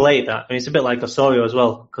people hate that. I mean, it's a bit like Osorio as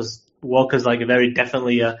well, because Walker's like very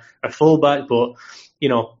definitely a full back, but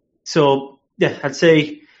so yeah, I'd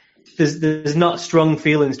say. There's not strong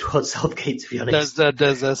feelings towards Southgate, to be honest.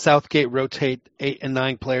 Does Southgate rotate 8 and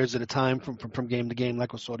 9 players at a time from game to game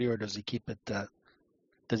like Osorio, or does he keep it?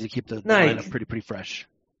 Does he keep the lineup pretty fresh?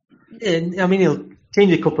 Yeah, I mean, he'll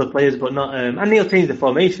change a couple of players, but not. And he'll change the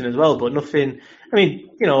formation as well, but nothing. I mean,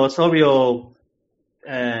 Osorio,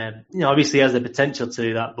 obviously has the potential to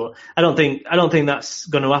do that, but I don't think that's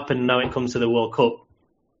going to happen now. It comes to the World Cup.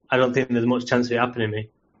 I don't think there's much chance of it happening,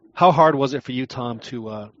 mate. How hard was it for you, Tom,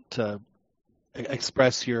 to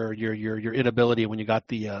express your inability when you got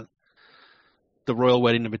the royal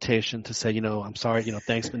wedding invitation to say, I'm sorry,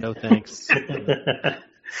 thanks but no thanks. I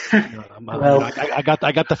got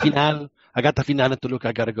the final in Toluca.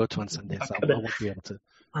 I got to go to on Sunday, so I won't be able to.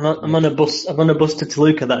 I'm on a bus to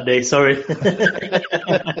Toluca that day. Sorry.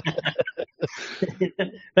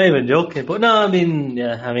 Not even joking, but no, I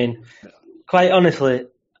mean, quite honestly.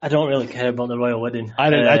 I don't really care about the royal wedding.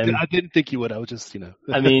 I didn't think you would. I was just,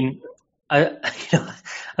 I mean,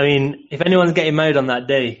 if anyone's getting married on that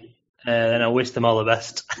day, then I wish them all the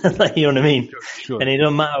best. You know what I mean? Sure. And it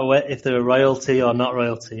don't matter if they're royalty or not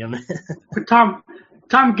royalty. But Tom,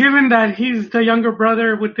 given that he's the younger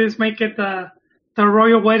brother, would this make it the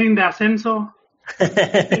royal wedding de Ascenso?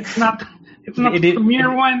 It's not the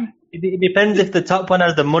premier one. It depends if the top one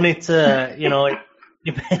has the money to,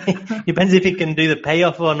 Depends if he can do the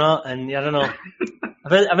payoff or not, and I don't know.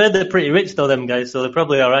 I've heard they're pretty rich though, them guys, so they're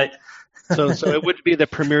probably all right. So it wouldn't be the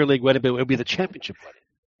Premier League wedding, but it would be the Championship wedding.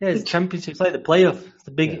 Yeah, it's Championship. It's like the playoff. It's the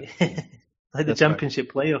big, like the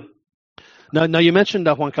Championship playoff. Now you mentioned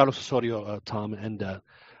Juan Carlos Osorio, Tom, and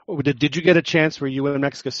did you get a chance? Were you in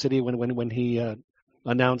Mexico City when he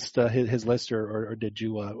announced his list, or did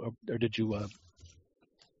you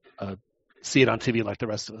see it on TV like the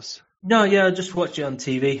rest of us? No, yeah, I just watched it on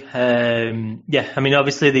TV. I mean,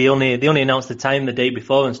 obviously they only announced the time the day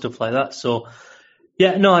before and stuff like that. So,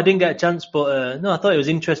 yeah, no, I didn't get a chance, but no, I thought it was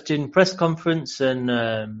interesting press conference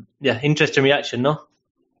and interesting reaction. No.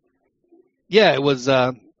 Yeah, it was.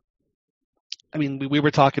 I mean, we were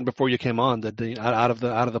talking before you came on that out of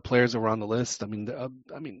the players that were on the list. I mean,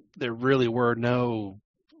 there really were no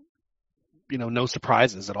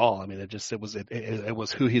surprises at all. I mean, it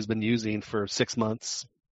was who he's been using for 6 months.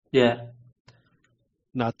 Yeah.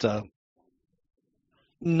 Not a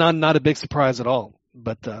big surprise at all.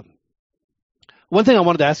 But one thing I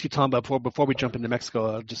wanted to ask you, Tom, before we jump into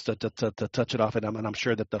Mexico, just to touch it off, and I'm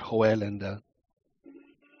sure that Joel and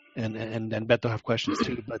Beto have questions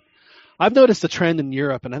too. But I've noticed a trend in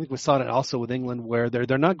Europe, and I think we saw it also with England, where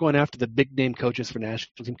they're not going after the big name coaches for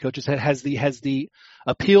national team coaches. Has the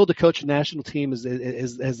appeal to coach a national team has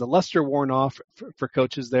the luster worn off for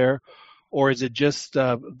coaches there? Or is it just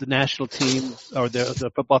the national team or the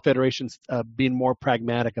football federations being more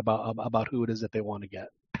pragmatic about who it is that they want to get?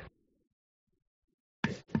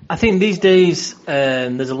 I think these days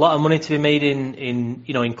there's a lot of money to be made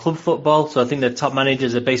in club football. So I think the top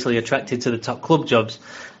managers are basically attracted to the top club jobs,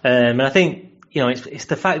 and I think it's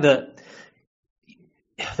the fact that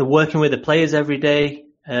they're working with the players every day.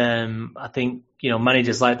 I think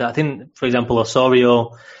managers like that. I think, for example,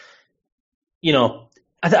 Osorio,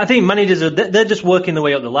 I think managers they're just working their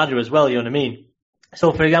way up the ladder as well, you know what I mean?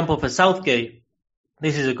 So, for example, for Southgate,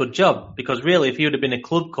 this is a good job because really, if he would have been a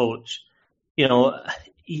club coach,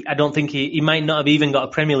 I don't think he might not have even got a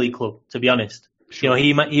Premier League club, to be honest. Sure.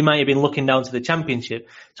 He might have been looking down to the Championship.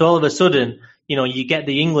 So all of a sudden, you get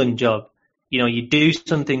the England job. You do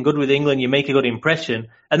something good with England, you make a good impression,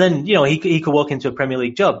 and then he could walk into a Premier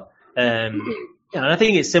League job. Yeah, and I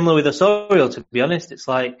think it's similar with Osorio, to be honest. It's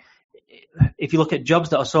like, if you look at jobs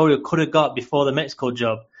that Osorio could have got before the Mexico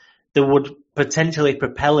job, that would potentially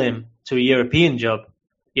propel him to a European job,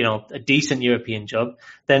 a decent European job,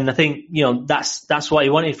 then I think, that's what he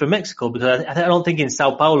wanted from Mexico, because I don't think in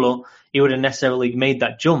Sao Paulo he would have necessarily made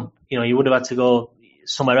that jump. He would have had to go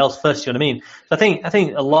somewhere else first, you know what I mean? So I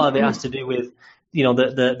think a lot of it has to do with,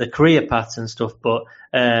 the career paths and stuff, but,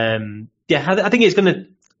 I think it's going to,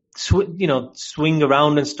 swing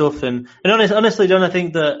around and stuff. And honestly, John, I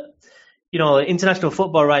think that, international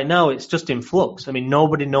football right now, it's just in flux. I mean,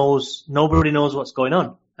 nobody knows what's going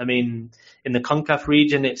on. I mean, in the CONCACAF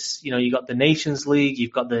region, it's, you got the Nations League,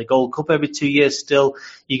 you've got the Gold Cup every 2 years still,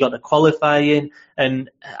 you got the qualifying, and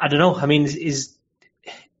I don't know. I mean, is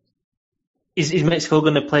Mexico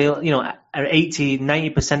going to play,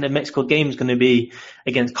 80-90% of Mexico games going to be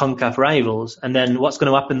against CONCACAF rivals? And then what's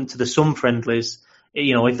going to happen to the some friendlies?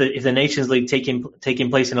 If the Nations League taking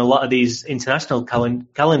place in a lot of these international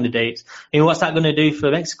calendar dates, what's that going to do for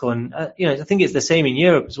Mexico? And I think it's the same in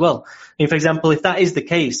Europe as well. For example, if that is the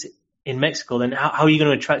case in Mexico, then how are you going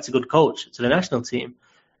to attract a good coach to the national team?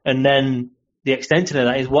 And then the extension of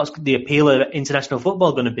that is, what's the appeal of international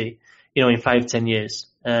football going to be, in 5-10 years?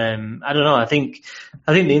 I don't know. I think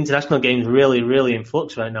the international game is really, really in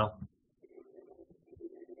flux right now.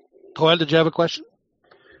 Joel, did you have a question?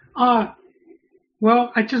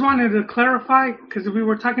 Well, I just wanted to clarify, because we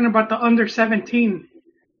were talking about the under 17.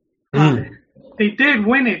 They did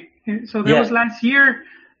win it. So that was last year.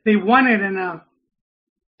 They won it, and I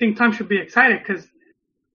think Tom should be excited because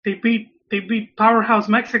they beat Powerhouse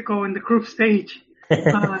Mexico in the group stage.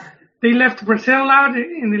 They left Brazil out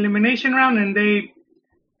in the elimination round, and they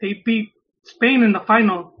beat Spain in the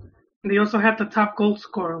final. And they also had the top goal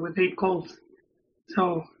scorer with 8 goals.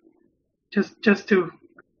 So just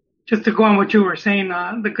to go on what you were saying,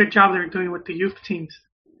 the good job they're doing with the youth teams.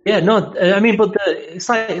 Yeah, no, I mean, but it's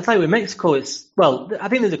like with Mexico. I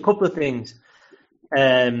think there's a couple of things.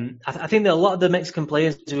 I think that a lot of the Mexican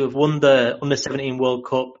players who have won the Under-17 World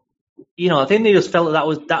Cup, I think they just felt that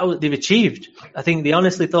was they've achieved. I think they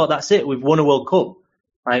honestly thought, that's it, we've won a World Cup.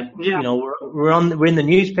 Right? Yeah. We're in the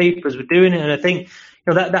newspapers, we're doing it, and I think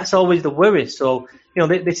that's always the worry. So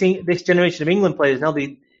they see this generation of England players now,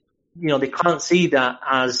 they can't see that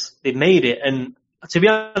as they've made it. And to be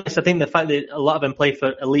honest, I think the fact that a lot of them play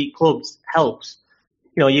for elite clubs helps.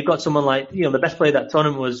 You've got someone like, the best player of that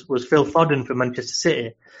tournament was Phil Foden from Manchester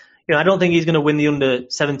City. I don't think he's going to win the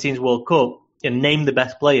Under-17s World Cup and name the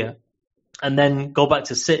best player and then go back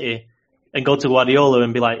to City and go to Guardiola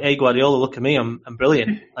and be like, hey, Guardiola, look at me, I'm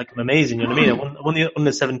brilliant. Like, I'm amazing. You know what I mean? I won the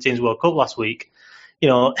Under-17s World Cup last week.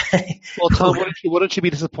 Well, Tom, wouldn't you be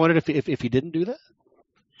disappointed if he didn't do that?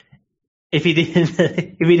 If he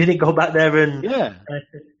didn't go back there and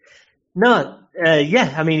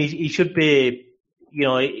I mean, he should be.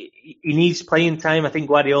 He needs playing time. I think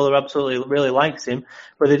Guardiola absolutely really likes him,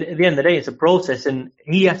 but at the end of the day, it's a process, and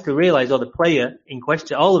he has to realise, or the player in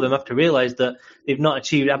question, all of them have to realise that they've not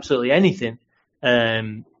achieved absolutely anything,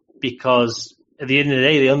 because at the end of the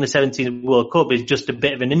day, the Under-17 World Cup is just a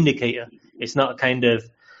bit of an indicator. It's not a kind of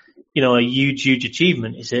a huge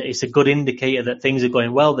achievement. It's a good indicator that things are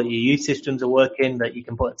going well, that your youth systems are working, that you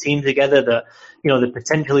can put a team together, that, the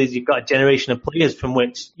potential is you've got a generation of players from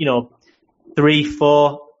which, 3,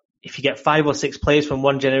 4, if you get 5 or 6 players from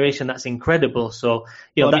one generation, that's incredible. So,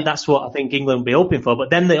 that's what I think England will be hoping for. But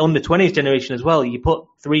then the under-20s generation as well, you put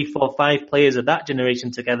 3, 4, 5 players of that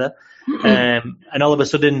generation together, and all of a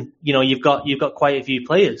sudden, you've got quite a few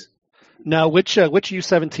players. Now, which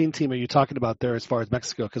U17 team are you talking about there as far as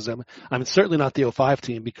Mexico? Because I'm certainly not the 05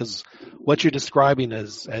 team, because what you're describing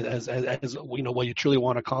as what you truly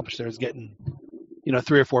want to accomplish there is getting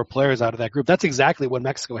 3 or 4 players out of that group. That's exactly what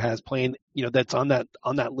Mexico has playing. That's on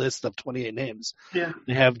that list of 28 names. Yeah,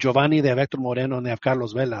 they have Giovanni, they have Hector Moreno, and they have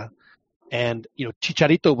Carlos Vela, and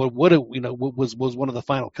Chicharito was one of the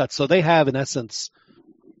final cuts. So they have in essence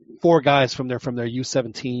 4 guys from their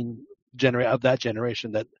U17 of that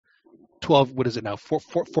generation that 12, what is it now?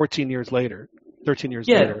 14 years later, 13 years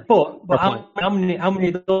later. Yeah, but how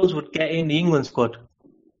many of those would get in the England squad?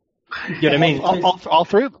 You know what I mean? All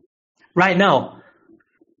 3 of them. Right now.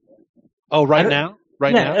 Oh, right now?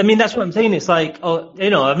 Now? I mean, that's what I'm saying. It's like, you're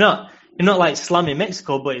not like slamming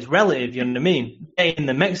Mexico, but it's relative, you know what I mean? In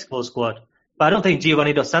the Mexico squad. But I don't think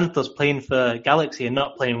Giovanni Dos Santos playing for Galaxy and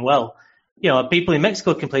not playing well. People in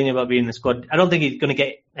Mexico complaining about being in the squad. I don't think he's going to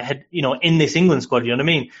get ahead, in this England squad, you know what I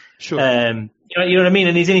mean? Sure. You know what I mean?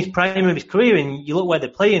 And he's in his prime of his career, and you look where they're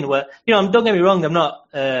playing, don't get me wrong, I'm not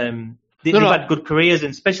they've had good careers,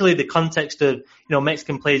 and especially the context of,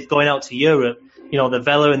 Mexican players going out to Europe, the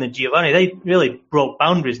Vela and the Giovanni, they really broke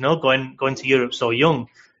boundaries, going to Europe so young.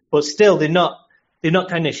 But still, they've not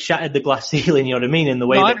kind of shattered the glass ceiling, you know what I mean, in the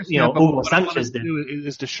way that, Hugo Sanchez did.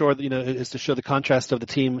 Is to show the contrast of the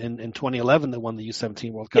team in 2011 that won the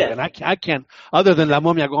U17 World Cup. Yeah. And I can't, other than La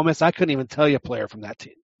Momia Gomez, I couldn't even tell you a player from that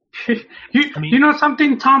team. You know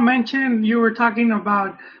something Tom mentioned, you were talking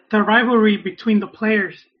about the rivalry between the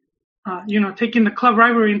players, taking the club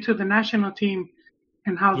rivalry into the national team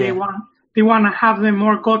and how they want to have them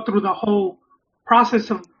more go through the whole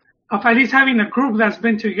process of at least having a group that's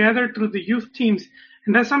been together through the youth teams.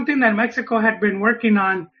 And that's something that Mexico had been working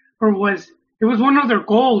on, it was one of their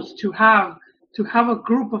goals to have a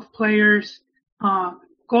group of players,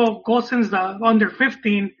 go since the under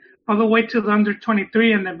 15 all the way to the under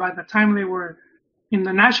 23. And then by the time they were in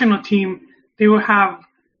the national team, they would have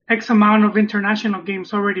X amount of international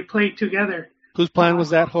games already played together. Whose plan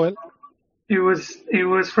was that, Joel? It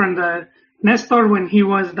was from the Nestor when he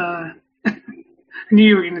was I knew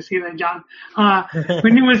you were going to see that, John.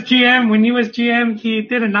 When he was GM, he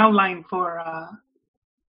did an outline for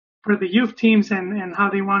the youth teams and how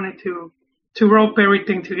they wanted to rope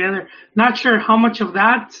everything together. Not sure how much of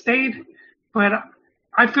that stayed, but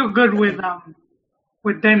I feel good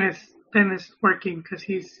with Dennis working because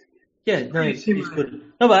he's good.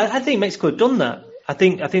 No, but I think Mexico have done that. I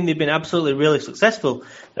think they've been absolutely really successful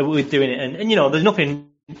with doing it, and there's nothing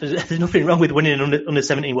wrong with winning under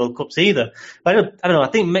 17 World Cups either. But I don't know. I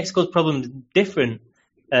think Mexico's problem is different.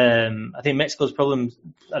 I think Mexico's problem,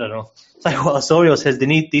 I don't know. It's like what Osorio says.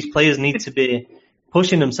 These players need to be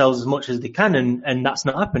pushing themselves as much as they can, and that's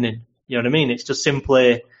not happening. You know what I mean? It's just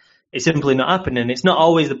simply not happening. It's not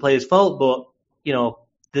always the players' fault, but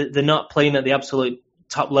they're not playing at the absolute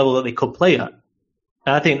top level that they could play at.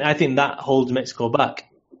 And I think that holds Mexico back.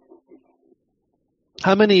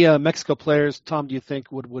 How many Mexico players, Tom, do you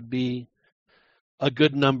think would be a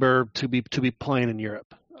good number to be playing in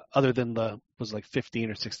Europe, other than was like 15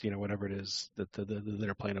 or 16 or whatever it is that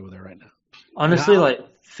are playing over there right now? Honestly, like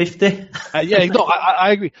 50. I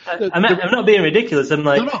agree. I'm not being ridiculous. I'm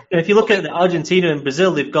like, if you look at Argentina and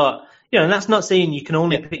Brazil, they've got, and that's not saying you can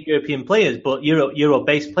only pick European players, but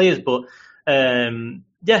Euro-based players. But and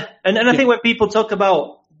I think when people talk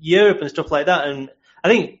about Europe and stuff like that, and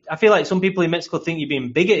I feel like some people in Mexico think you're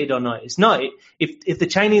being bigoted or not. It's not. If the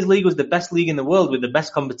Chinese league was the best league in the world with the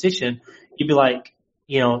best competition, you'd be like,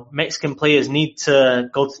 Mexican players need to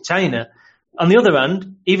go to China. On the other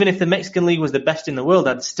hand, even if the Mexican league was the best in the world,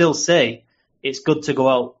 I'd still say it's good to go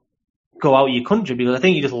out of your country, because I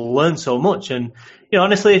think you just learn so much. And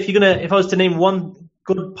honestly, if I was to name one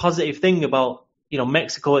good positive thing about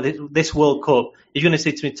Mexico this World Cup, you're going to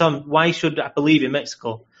say to me, Tom, why should I believe in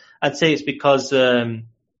Mexico? I'd say it's because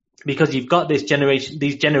you've got these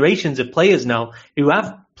generations of players now who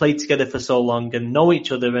have played together for so long and know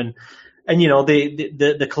each other, and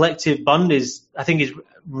the collective bond is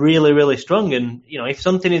really, really strong. And if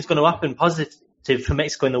something is going to happen positive for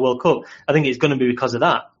Mexico in the World Cup, I think it's going to be because of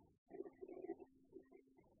that.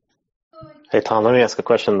 Hey Tom, let me ask a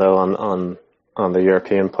question though on the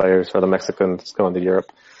European players or the Mexicans going to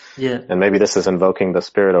Europe. Yeah. And maybe this is invoking the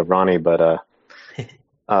spirit of Ronnie, but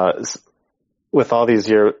with all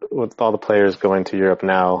the players going to Europe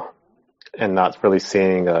now and not really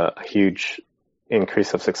seeing a huge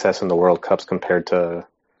increase of success in the World Cups compared to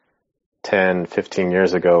 10, 15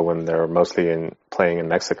 years ago when they were mostly playing in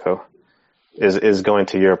Mexico, is going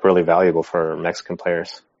to Europe really valuable for Mexican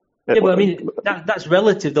players? Yeah, but I mean, that's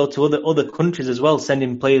relative though to other countries as well,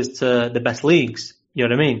 sending players to the best leagues. You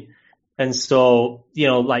know what I mean? And so,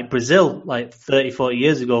 like Brazil, like 30, 40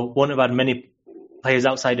 years ago, wouldn't have had many players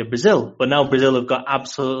outside of Brazil, but now Brazil have got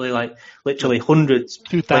absolutely literally hundreds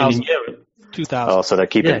playing in Europe. 2,000. Oh, so they're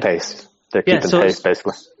keeping pace. They're keeping pace,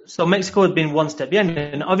 basically. So Mexico had been one step behind,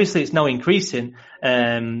 and obviously it's now increasing.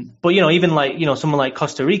 But even someone like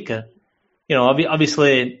Costa Rica,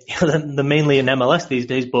 obviously they're mainly in MLS these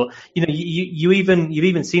days. But you've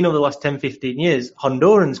even seen over the last 10, 15 years,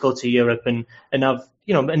 Hondurans go to Europe and have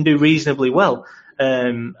and do reasonably well.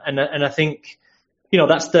 And I think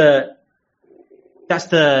that's the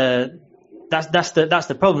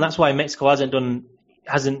problem. That's why Mexico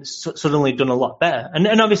hasn't suddenly done a lot better.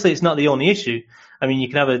 And obviously it's not the only issue. I mean, you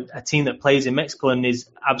can have a team that plays in Mexico and is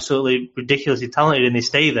absolutely ridiculously talented and they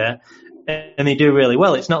stay there and they do really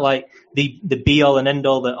well. It's not like the be all and end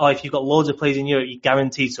all that, if you've got loads of players in Europe, you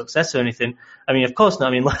guarantee success or anything. I mean, of course not.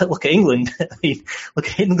 I mean, look at England. Look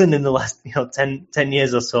at England in the last 10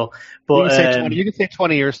 years or so. But you can say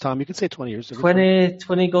 20 years, Tom. You can say 20 years.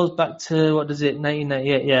 20 goes back to, what is it,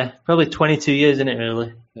 1998? Yeah, probably 22 years, isn't it,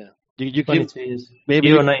 really? Yeah. You 22 years. Maybe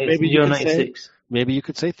Euro Euro 96. Maybe you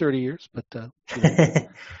could say 30 years, but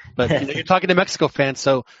but you're talking to Mexico fans,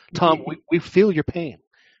 so Tom, we feel your pain.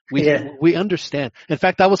 We understand. In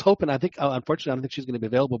fact, I was hoping. I think, unfortunately, I don't think she's going to be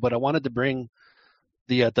available. But I wanted to bring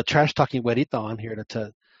the trash talking Güerita on here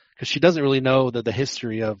to because she doesn't really know the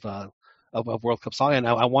history of World Cup soccer, and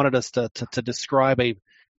I wanted us to describe an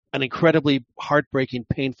incredibly heartbreaking,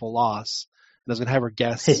 painful loss. And I was going to have her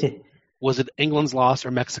guess. Was it England's loss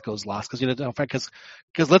or Mexico's loss? Because in fact,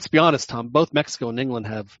 because let's be honest, Tom, both Mexico and England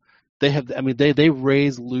they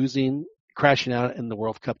raised losing, crashing out in the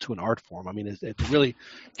World Cup to an art form. I mean, it really.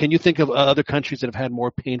 Can you think of other countries that have had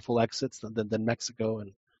more painful exits than Mexico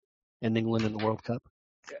and England in the World Cup?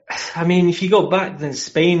 I mean, if you go back, then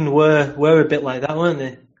Spain were a bit like that, weren't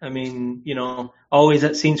they? I mean, always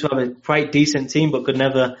that seemed to have a quite decent team, but could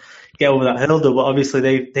never get over that hurdle. But obviously,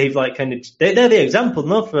 they're the example,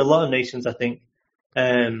 no, for a lot of nations, I think,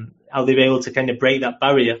 how they've been able to kind of break that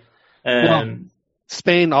barrier.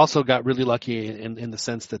 Spain also got really lucky in the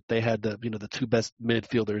sense that they had the two best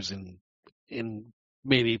midfielders in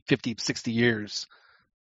maybe 50, 60 years.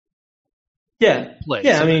 Yeah, play.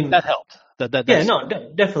 Yeah, so I mean that helped.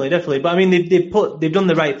 Definitely. But I mean, they've done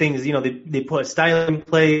the right things. They put a style in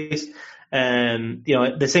place.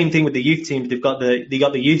 The same thing with the youth teams. They got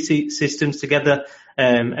the youth systems together,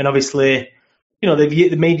 and obviously,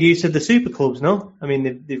 they've made use of the super clubs. No, I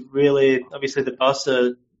mean they've really obviously the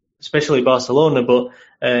Barca, especially Barcelona, but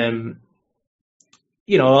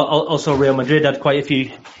also Real Madrid had quite a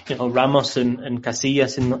few, Ramos and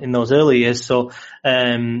Casillas in those early years.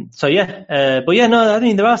 I mean,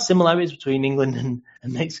 there are similarities between England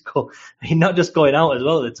and Mexico. I mean, not just going out as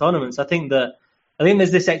well at the tournaments. I think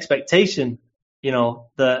there's this expectation,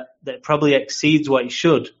 that probably exceeds what it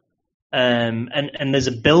should. And there's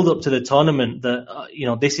a build up to the tournament that,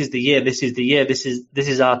 this is the year, this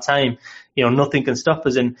is our time. Nothing can stop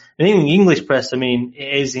us. And in the English press, I mean,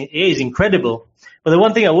 it is incredible. But the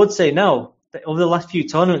one thing I would say now, that over the last few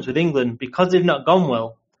tournaments with England, because they've not gone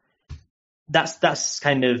well, that's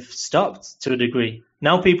kind of stopped to a degree.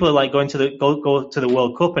 Now people are like going to go to the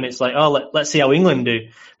World Cup, and it's like, oh, let's see how England do.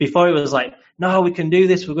 Before it was like, no, we can do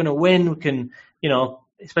this, we're going to win, we can,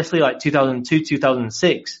 especially like 2002,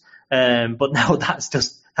 2006. But now that's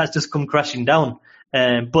just come crashing down.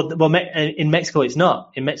 But in Mexico, it's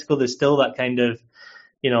not. In Mexico, there's still that kind of,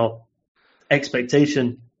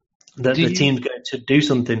 expectation that the team's going to do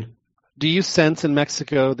something. Do you sense in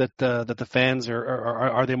Mexico that the fans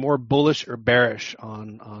are they more bullish or bearish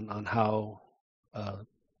on how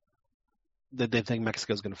that they think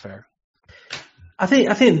Mexico's going to fare? I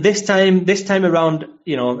think this time around,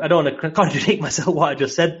 I don't want to contradict myself what I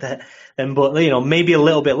just said there, but maybe a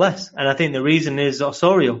little bit less. And I think the reason is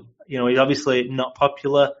Osorio. He's obviously not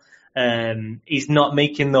popular. He's not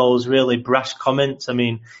making those really brash comments. I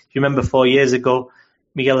mean, if you remember 4 years ago,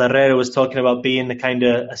 Miguel Herrera was talking about being the kind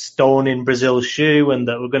of a stone in Brazil's shoe, and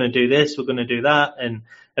that we're going to do this, we're going to do that, and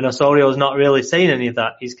Osorio's not really saying any of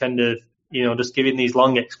that. He's kind of just giving these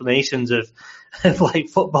long explanations of like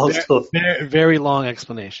football stuff. Very, very long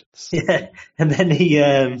explanations. Yeah, and then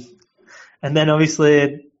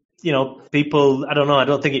obviously people. I don't know. I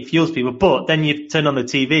don't think it fuels people. But then you turn on the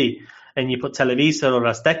TV and you put Televisa or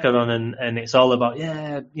Azteca on, and it's all about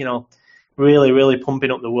really, really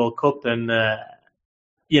pumping up the World Cup. And I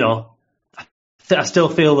still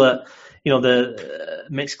feel that the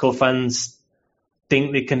Mexico fans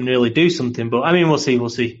think they can really do something. But I mean, we'll see.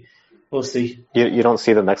 You don't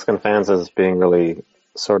see the Mexican fans as being really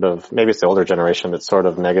sort of, maybe it's the older generation that's sort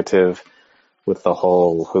of negative with the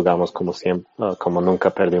whole jugamos como siempre, como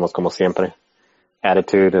nunca perdimos como siempre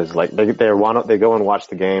attitude. Is like they go and watch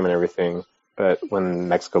the game and everything, but when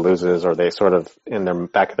Mexico loses, or they sort of in their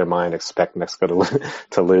back of their mind expect Mexico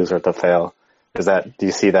to lose or to fail. Do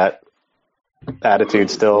you see that attitude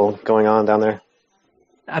still going on down there?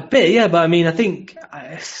 A bit, yeah, but I mean, I think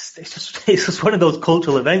it's just one of those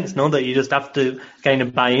cultural events, no, that you just have to kind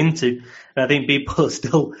of buy into. And I think people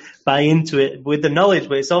still buy into it with the knowledge,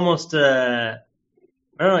 but it's almost,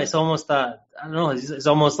 it's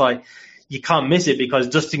almost like you can't miss it, because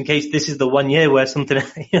just in case this is the 1 year where something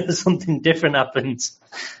different happens,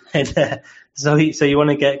 and so you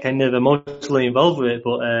want to get kind of emotionally involved with it,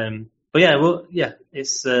 but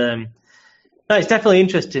it's definitely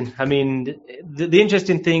interesting. I mean, the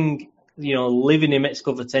interesting thing, living in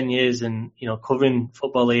Mexico for 10 years and, covering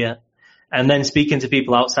football here and then speaking to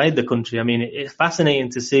people outside the country. I mean, it's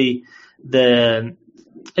fascinating to see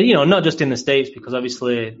not just in the States, because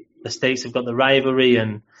obviously the States have got the rivalry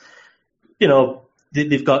and,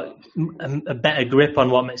 they've got a better grip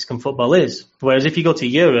on what Mexican football is. Whereas if you go to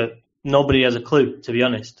Europe, nobody has a clue, to be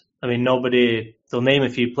honest. I mean, they'll name a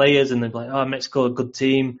few players and they'll be like, oh, Mexico, a good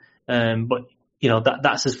team. But,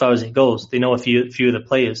 that's as far as it goes. They know a few of the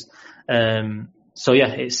players. So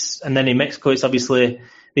yeah, and then in Mexico, it's obviously,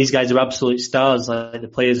 these guys are absolute stars. Like the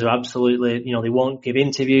players are absolutely, they won't give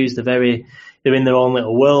interviews. They're in their own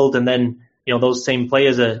little world. And then, those same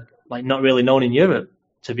players are like not really known in Europe,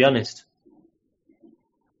 to be honest.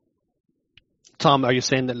 Tom, are you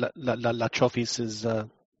saying that La Chofis is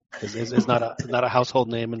not a household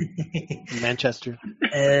name in Manchester?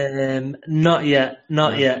 Not yet,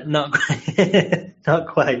 not quite, not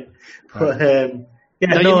quite. But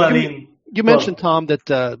you mentioned, Tom,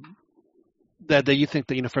 that you think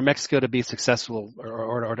that for Mexico to be successful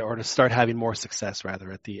or to start having more success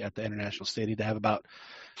rather at the international stage, to have about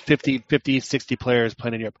 50, 60 players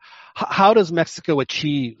playing in Europe. How does Mexico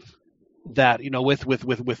achieve that?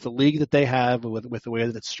 With the league that they have, with the way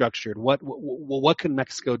that it's structured, what can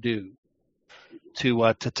Mexico do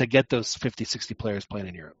to get those 50, 60 players playing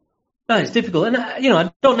in Europe? No, it's difficult, and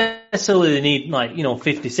I don't necessarily need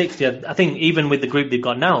 50, 60. I think even with the group they've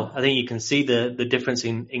got now, I think you can see the difference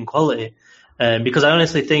in quality. Because I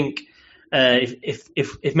honestly think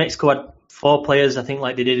if Mexico had 4 players, I think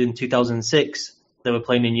like they did in 2006, they were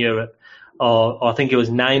playing in Europe, or I think it was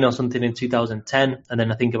 9 or something in 2010, and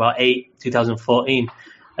then I think about 8 2014,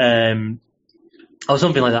 or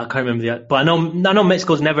something like that. I can't remember but I know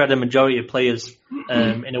Mexico's never had a majority of players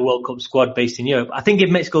in a World Cup squad based in Europe. I think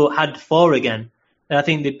if Mexico had 4 again, then I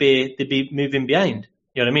think they'd be moving behind.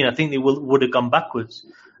 You know what I mean? I think they would have gone backwards.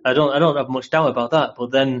 I don't have much doubt about that.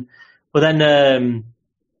 But then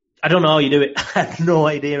I don't know how you do it. I have no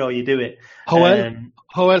idea how you do it.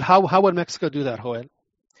 Joel, how would Mexico do that, Joel?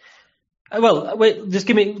 Well, wait, just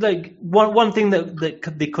give me one thing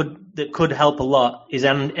that could help a lot is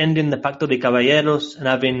ending the Pacto de Caballeros and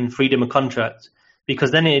having freedom of contract,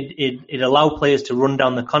 because then it allow players to run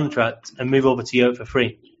down the contract and move over to Europe for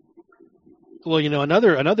free. Well,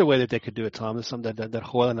 another way that they could do it, Tom, is something that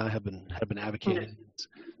Joel and I have been advocating. Okay.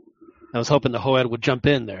 I was hoping the Joel would jump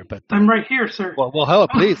in there, but I'm right here, sir. Well, Joel,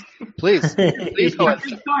 please, Joel,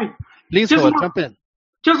 Joel, jump in.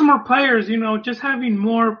 Just more players, just having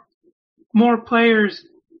more players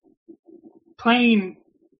playing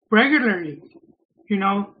regularly,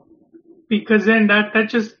 because then that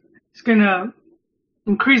just is gonna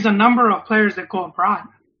increase the number of players that go abroad.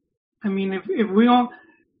 I mean, if we don't,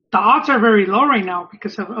 the odds are very low right now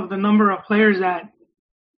because of the number of players that.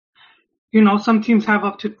 Some teams have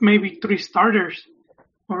up to maybe 3 starters,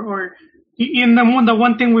 or in the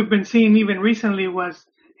one thing we've been seeing even recently was,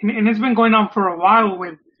 and it's been going on for a while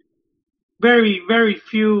with very, very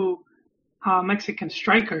few Mexican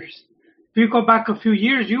strikers. If you go back a few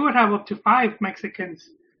years, you would have up to 5 Mexicans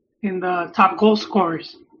in the top goal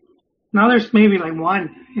scorers. Now there's maybe like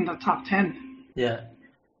 1 in the top 10. Yeah.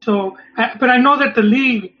 So, but I know that the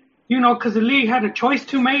league, because the league had a choice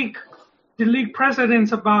to make, the league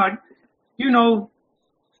presidents about,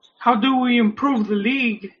 how do we improve the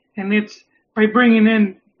league? And it's by bringing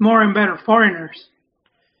in more and better foreigners.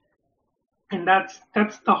 And that's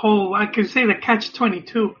the whole, I could say the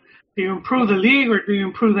catch-22. Do you improve the league or do you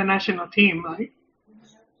improve the national team?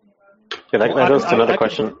 Yeah, that goes to another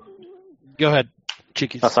question. Go ahead,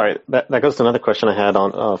 Chiquis. Sorry, that goes to another question I had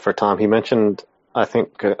on for Tom. He mentioned, I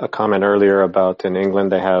think, a comment earlier about in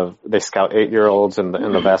England they scout 8-year-olds in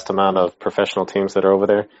the vast amount of professional teams that are over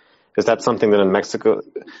there. Is that something that in Mexico,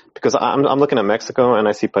 because I'm looking at Mexico and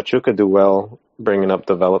I see Pachuca do well bringing up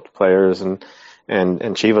developed players, and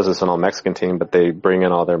Chivas is an all Mexican team, but they bring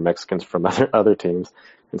in all their Mexicans from other teams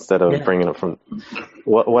instead of bringing it from.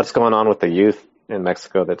 What's going on with the youth in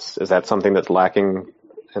Mexico? Is that something that's lacking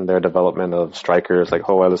in their development of strikers like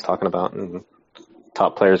Joel is talking about and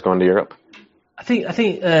top players going to Europe? I think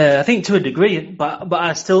to a degree, but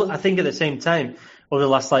I think at the same time, over the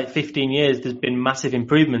last 15 years, there's been massive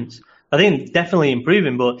improvements. I think definitely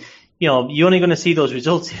improving, but you're only going to see those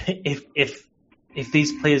results if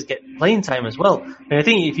these players get playing time as well. And I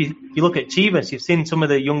think if you look at Chivas, you've seen some of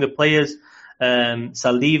the younger players,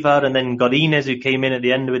 Saldívar and then Godínez, who came in at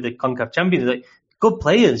the end with the CONCACAF champions, good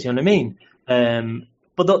players, you know what I mean?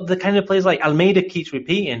 But the kind of players like Almeida keeps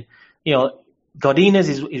repeating, Godínez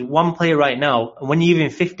is one player right now, and when you give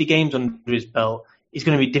him 50 games under his belt, he's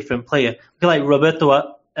going to be a different player. Like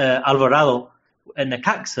Roberto Alvarado at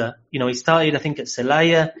Necaxa, he started, I think, at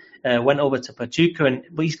Celaya, went over to Pachuca,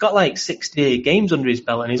 but he's got 60 games under his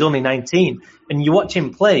belt, and he's only 19. And you watch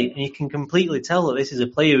him play, and you can completely tell that this is a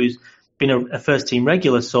player who's been a first team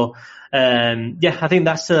regular. So, I think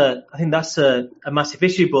that's a massive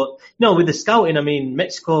issue. But with the scouting, I mean,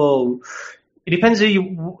 Mexico. It depends who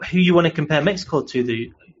you want to compare Mexico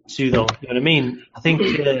to. though. You know what I mean? I think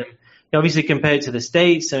obviously compared to the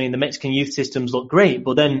States, I mean, the Mexican youth systems look great,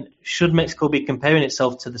 but then should Mexico be comparing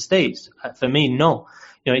itself to the States? For me, no.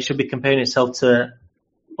 You know, it should be comparing itself to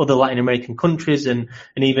other Latin American countries and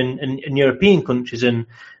even in European countries. And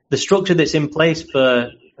the structure that's in place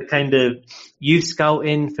for the kind of youth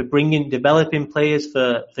scouting, for developing players,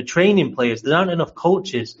 for training players, there aren't enough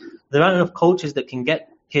coaches. There aren't enough coaches that can get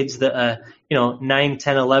kids that are, 9,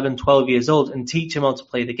 10, 11, 12 years old and teach them how to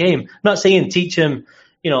play the game. I'm not saying teach them,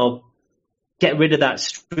 get rid of that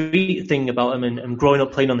street thing about them and growing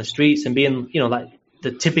up playing on the streets and being, like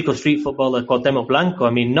the typical street footballer, Cuauhtémoc Blanco. I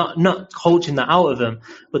mean, not coaching that out of them,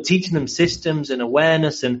 but teaching them systems and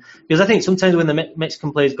awareness. And because I think sometimes when the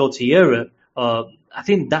Mexican players go to Europe, I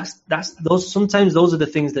think sometimes those are the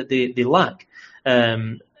things that they lack.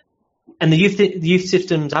 And the youth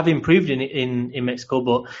systems have improved in Mexico,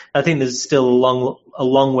 but I think there's still a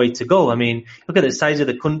long way to go. I mean, look at the size of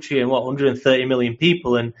the country and 130 million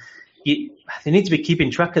people, and they need to be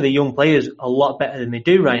keeping track of the young players a lot better than they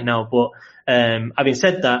do right now. But having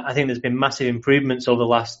said that, I think there's been massive improvements over the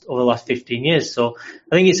last 15 years. So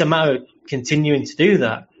I think it's a matter of continuing to do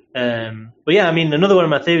that. But yeah, I mean, another one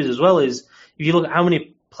of my theories as well is if you look at how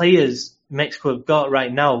many players Mexico have got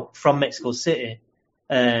right now from Mexico City,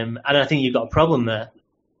 and I think you've got a problem there.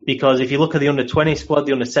 Because if you look at the under-20 squad,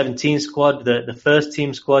 the under-17 squad, the first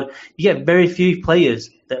team squad, you get very few players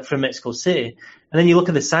that are from Mexico City. And then you look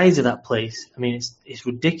at the size of that place. I mean, it's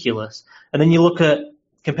ridiculous. And then you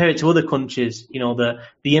compare it to other countries, the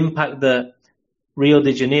impact that Rio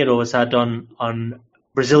de Janeiro has had on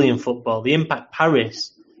Brazilian football, the impact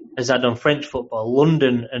Paris has had on French football,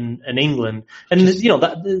 London and England. And, there's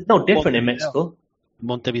no different in Mexico.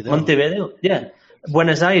 Montevideo, yeah.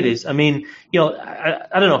 Buenos Aires. I mean,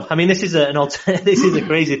 I don't know. I mean, this is this is a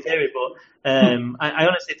crazy theory, but I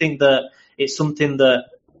honestly think that it's something that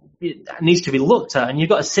needs to be looked at. And you've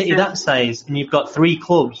got a city that size, and you've got 3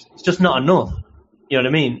 clubs. It's just not enough. You know what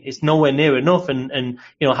I mean? It's nowhere near enough. And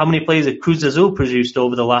how many players have Cruz Azul produced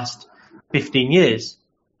over the last 15 years?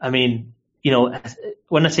 I mean,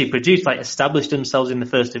 when I say produced, like established themselves in the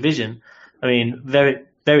first division. I mean, very,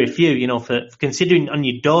 very few. For considering on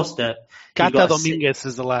your doorstep. Cata Dominguez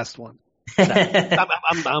is the last one.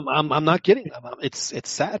 I'm not kidding. It's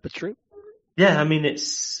sad but true. Yeah, I mean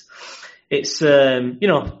it's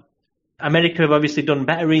America have obviously done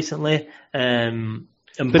better recently. And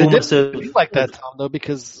but it didn't be like that, Tom, though,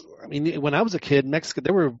 because I mean when I was a kid, Mexico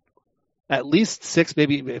there were at least 6,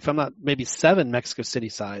 maybe 7 Mexico City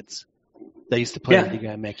sides that used to play in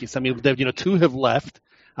Liga MX. I mean, 2 have left.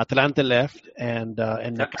 Atlante left and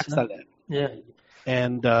Necaxa left. Yeah.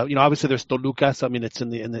 And obviously there's Toluca. So I mean, it's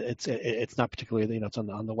it's not particularly it's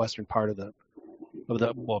on the western part of the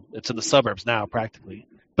it's in the suburbs now practically.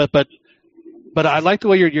 But I like the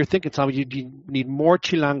way you're thinking, Tom. You need more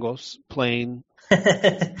Chilangos playing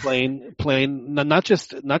not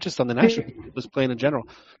just on the national team, just playing in general.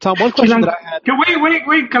 Tom, one question that I had.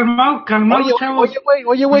 Wait, calmado, chavos.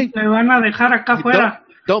 Wait. Me van a dejar acá afuera.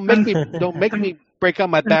 Don't make me break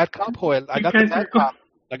out my bad cop, Joel. I got the bad cop.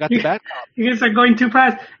 You guys are going too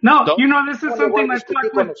fast. No, this is something I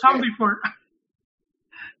talked with Tom before.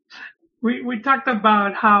 We talked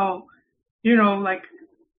about how,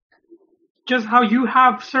 just how you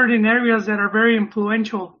have certain areas that are very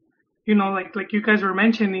influential, like you guys were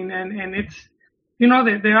mentioning, and it's,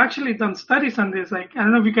 they actually done studies on this. Like, I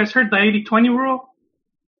don't know if you guys heard the 80-20 rule,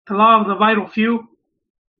 the law of the vital few.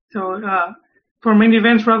 So, for many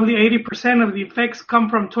events, roughly 80% of the effects come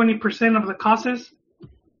from 20% of the causes.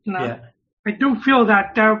 I do feel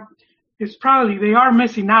that is probably they are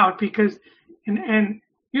missing out because, and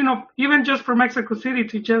even just for Mexico City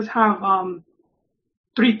to just have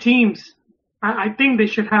 3 teams, I think they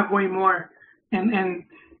should have way more. And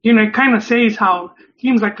it kind of says how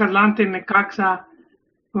teams like Atlante and Necaxa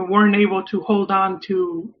weren't able to hold on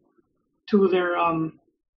to their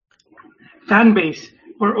fan base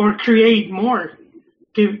or create more,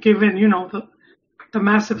 given the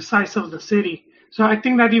massive size of the city. So I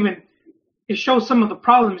think that even it shows some of the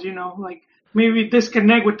problems, like maybe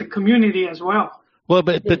disconnect with the community as well. Well,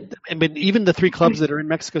 but even the 3 clubs that are in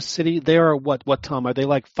Mexico City, they are what Tom? Are they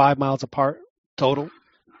like 5 miles apart total?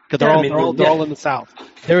 Because they're all in the south.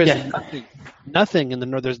 There is nothing in the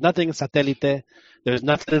north. There's nothing in Satélite. There's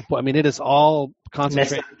nothing. I mean, it is all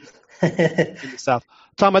concentrated in the south.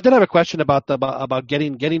 Tom, I did have a question about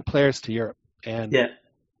getting players to Europe, and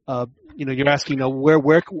you're asking,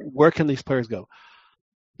 where can these players go?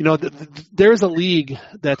 There's a league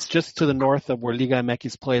that's just to the north of where Liga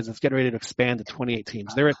MX plays. It's getting ready to expand to 28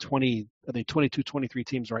 teams. They're at 22, 23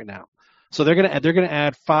 teams right now. So they're gonna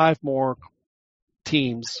add 5 more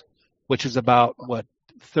teams, which is about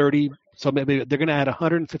 30. So maybe they're going to add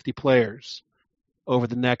 150 players over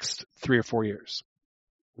the next 3 or 4 years,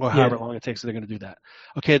 or however long it takes. So they're going to do that.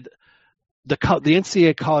 Okay, the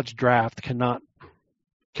NCAA college draft cannot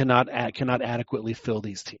adequately fill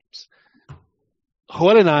these teams.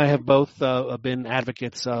 Joel and I have both been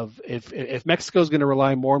advocates of if Mexico is going to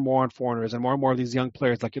rely more and more on foreigners and more of these young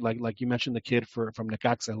players, like you mentioned, the kid from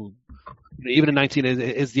Necaxa, who even at 19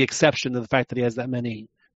 is the exception to the fact that he has that many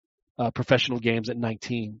professional games at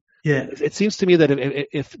 19. Yeah, it seems to me that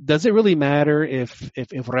if does it really matter if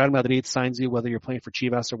Real Madrid signs you, whether you're playing for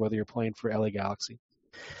Chivas or whether you're playing for LA Galaxy?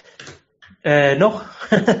 No,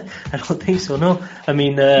 I don't think so. No, I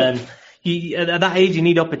mean. At that age, you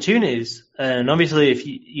need opportunities, and obviously, if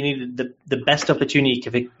you need the best opportunity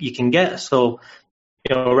you can get. So,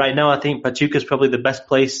 right now, I think Pachuca is probably the best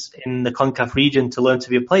place in the CONCACAF region to learn to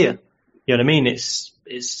be a player. You know what I mean?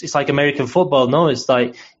 It's like American football. No, it's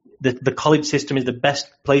like the college system is the best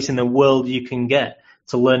place in the world you can get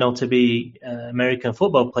to learn how to be an American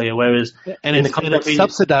football player. Whereas, it's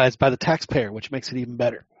subsidized by the taxpayer, which makes it even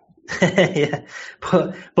better. Yeah,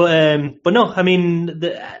 but no, I mean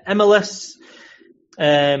the MLS.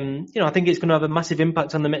 I think it's going to have a massive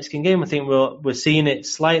impact on the Mexican game. I think we're seeing it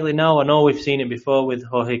slightly now. I know we've seen it before with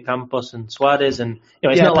Jorge Campos and Suarez, and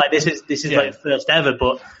it's not like this is like first ever.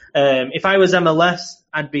 But if I was MLS,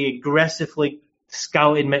 I'd be aggressively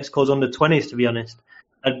scouting Mexico's under-20s. To be honest,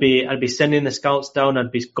 I'd be sending the scouts down.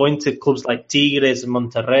 I'd be going to clubs like Tigres,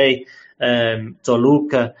 Monterrey,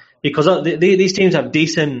 Toluca, because these teams have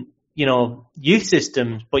decent, youth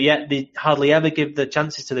systems, but yet they hardly ever give the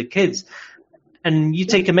chances to the kids. And you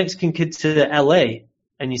take a Mexican kid to LA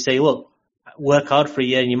and you say, look, work hard for a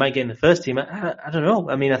year and you might get in the first team. I don't know.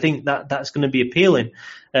 I mean, I think that's going to be appealing.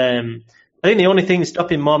 I think the only thing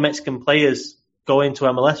stopping more Mexican players going to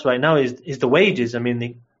MLS right now is the wages. I mean,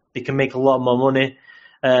 they can make a lot more money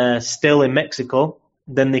still in Mexico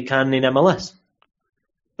than they can in MLS.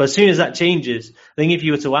 But as soon as that changes, I think if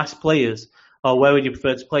you were to ask players, where would you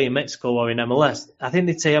prefer to play, in Mexico or in MLS? I think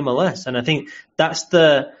they'd say MLS. And I think that's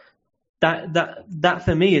that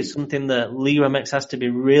for me is something that Liga MX has to be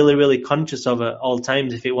really, really conscious of at all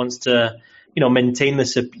times if it wants to, maintain the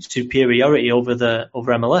superiority over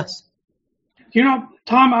MLS.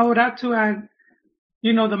 Tom, I would have to add,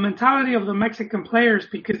 the mentality of the Mexican players,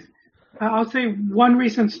 because I'll say one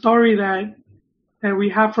recent story that we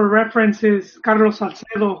have for reference is Carlos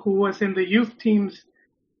Salcedo, who was in the youth teams,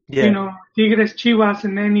 Tigres, Chivas,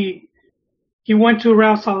 and then he went to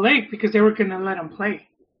Real Salt Lake because they were going to let him play,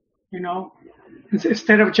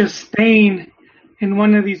 instead of just staying in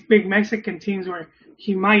one of these big Mexican teams where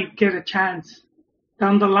he might get a chance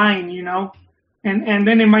down the line, and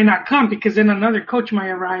then it might not come because then another coach might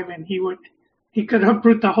arrive and he could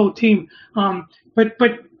uproot the whole team. But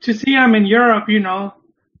to see him in Europe,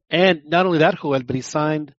 And not only that, Joel, but he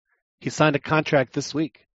signed a contract this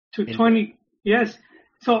week. To 20, yes.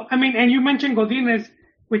 So, I mean, and you mentioned Godínez,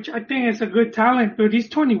 which I think is a good talent, but he's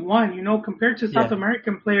 21, compared to South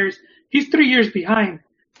American players. He's 3 years behind.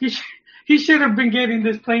 He should have been getting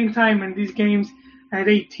this playing time in these games at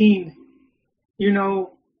 18,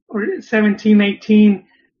 or 17, 18,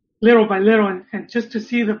 little by little. And just to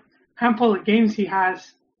see the handful of games he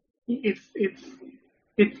has, it's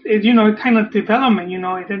kind of development,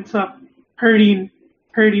 it ends up hurting.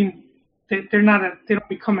 They don't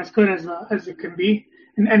become as good as it can be.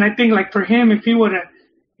 And I think like for him, if he would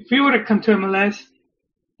have come to MLS,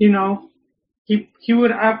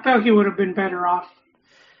 I felt he would have been better off.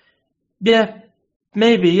 Yeah,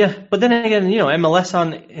 maybe, yeah. But then again, MLS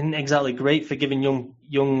aren't exactly great for giving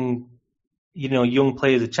young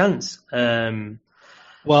players a chance.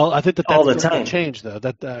 Well, I think that's all the going time. to change, though.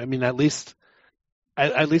 That at least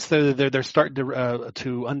they're starting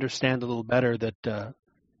to understand a little better that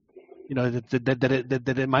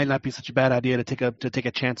that it might not be such a bad idea to take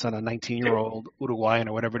a chance on a 19-year-old Uruguayan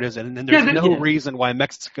or whatever it is, and there's no reason why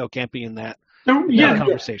Mexico can't be in that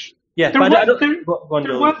conversation. Yeah, there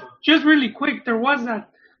was just really quick. There was that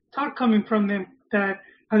thought coming from them that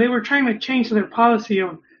they were trying to change their policy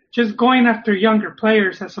of just going after younger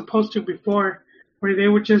players as opposed to before, where they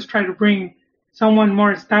would just try to bring someone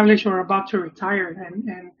more established or about to retire,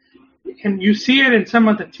 and you see it in some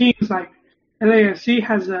of the teams like LAFC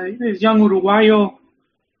has this young Uruguayo,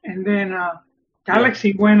 and then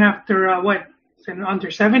Galaxy went after an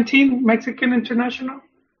under 17 Mexican international.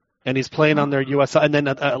 And he's playing on their U.S. And then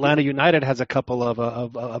Atlanta United has a couple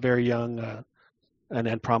of very young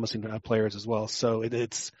and promising players as well. So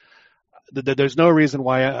there's no reason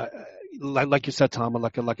why, like you said, Tom,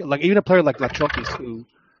 like even a player like Lachotis, who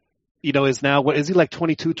is now, what is he, like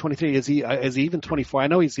 22, 23? Is he even 24? I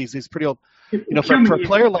know he's pretty old. For a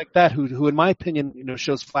player like that who in my opinion,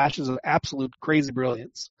 shows flashes of absolute crazy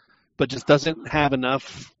brilliance, but just doesn't have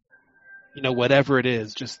enough, whatever it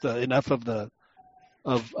is, just enough of the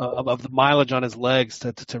mileage on his legs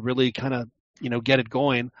to really kind of, get it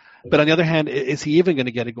going. But on the other hand, is he even going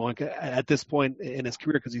to get it going at this point in his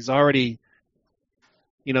career? Because he's already,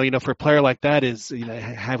 for a player like that,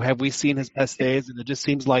 have we seen his best days? And it just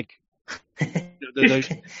seems like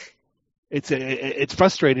it's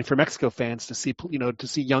frustrating for Mexico fans to see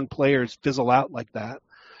young players fizzle out like that.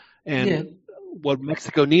 And what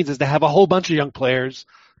Mexico needs is to have a whole bunch of young players,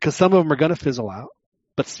 because some of them are going to fizzle out,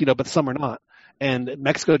 but some are not. And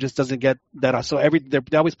Mexico just doesn't get that. So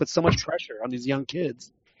they always put so much pressure on these young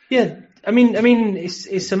kids. Yeah, I mean,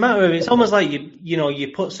 it's a matter of, it's almost like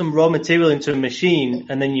you put some raw material into a machine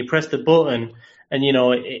and then you press the button and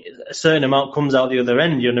a certain amount comes out the other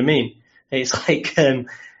end. You know what I mean? It's like, and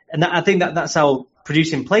I think that's how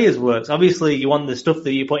producing players works. Obviously, you want the stuff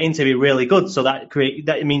that you put in to be really good. So that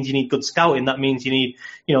means you need good scouting. That means you need,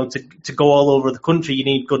 to go all over the country. You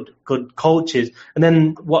need good coaches. And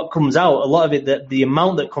then what comes out, a lot of it, the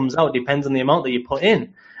amount that comes out depends on the amount that you put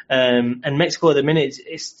in. And Mexico at the minute,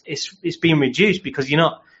 it's being reduced because you're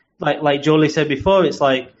not, like Jolie said before, it's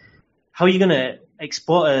like, how are you going to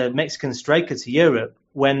export a Mexican striker to Europe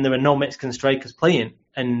when there are no Mexican strikers playing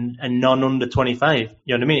and none under 25? You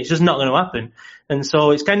know what I mean? It's just not going to happen. And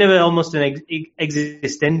so it's kind of almost an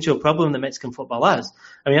existential problem that Mexican football has.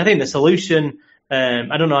 I mean, I think the solution,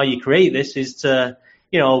 I don't know how you create this, is to,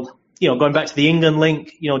 going back to the England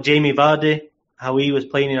link, Jamie Vardy, how he was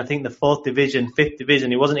playing in, I think, the 4th division, 5th division.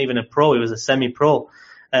 He wasn't even a pro. He was a semi-pro.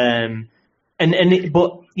 But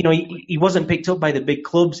he wasn't picked up by the big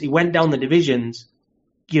clubs. He went down the divisions,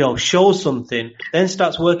 shows something, then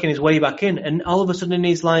starts working his way back in. And all of a sudden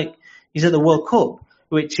he's at the World Cup,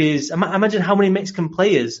 which is, imagine how many Mexican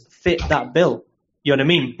players fit that bill. You know what I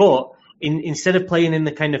mean? But instead of playing in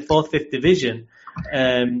the kind of 4th, 5th division,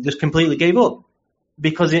 just completely gave up.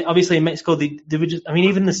 Because obviously in Mexico,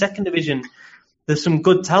 even the 2nd division, there's some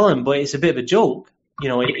good talent, but it's a bit of a joke.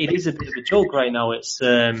 It is a bit of a joke right now.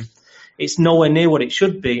 It's nowhere near what it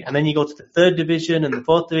should be. And then you go to the 3rd division and the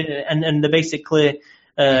 4th division, and they're basically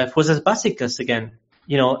Fuerzas Básicas again.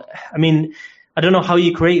 I don't know how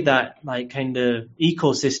you create that kind of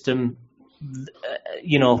ecosystem,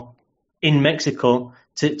 in Mexico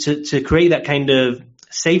to create that kind of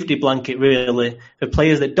safety blanket really for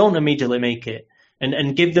players that don't immediately make it.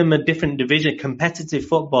 And give them a different division, competitive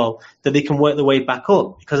football, that they can work their way back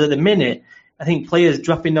up. Because at the minute, I think players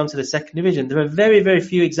dropping down to the 2nd division, there are very, very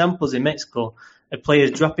few examples in Mexico of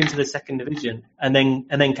players dropping to the 2nd division and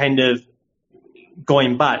then kind of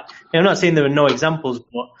going back. I'm not saying there are no examples,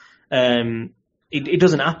 but it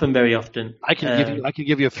doesn't happen very often. I can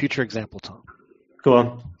give you a future example, Tom. Go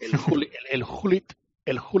on. El Hulit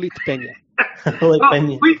Peña.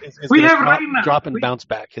 We have right now. Drop and bounce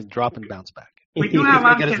back. His drop and bounce back. We do have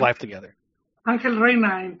Angel, get his life together. Angel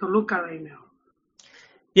Reyna in Toluca right now.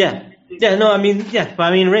 Yeah. But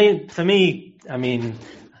for me, I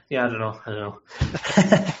don't know.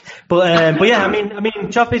 but yeah,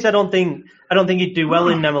 Chofis, I don't think he'd do well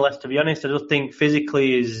in MLS, to be honest. I just think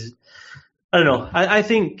physically is, I don't know. I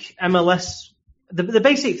think MLS, the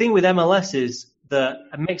basic thing with MLS is that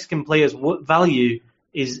a Mexican player's value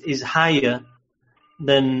is higher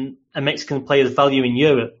than a Mexican player's value in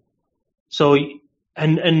Europe. So,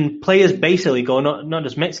 and players basically go, not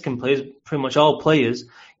just Mexican players, pretty much all players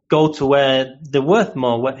go to where they're worth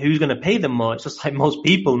more, who's going to pay them more. It's just like most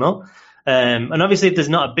people, no? And obviously if there's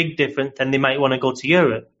not a big difference, then they might want to go to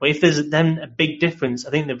Europe. But if there's then a big difference,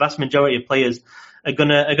 I think the vast majority of players are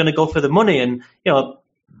gonna go for the money. And,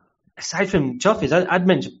 aside from Chofis, I'd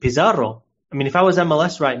mention Pizarro. If I was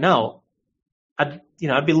MLS right now, I'd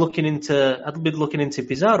be looking into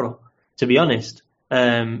Pizarro, to be honest.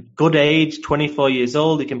 Good age, 24 years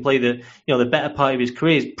old. He can play the better part of his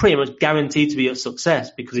career. He's pretty much guaranteed to be a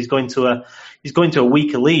success because he's going to a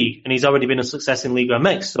weaker league and he's already been a success in Liga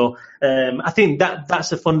MX. So, I think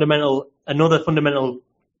that's another fundamental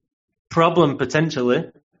problem potentially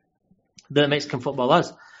that Mexican football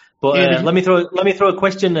has. But, let me throw a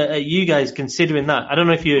question at you guys considering that. I don't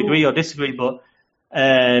know if you agree or disagree, but,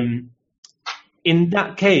 in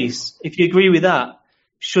that case, if you agree with that,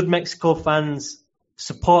 should Mexico fans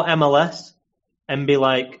support MLS and be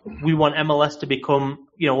like, we want MLS to become,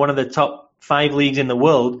 one of the top 5 leagues in the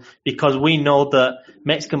world because we know that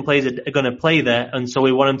Mexican players are going to play there, and so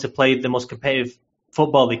we want them to play the most competitive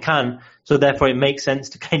football they can. So therefore, it makes sense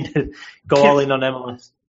to kind of go all in on MLS.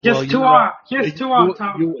 Just two out,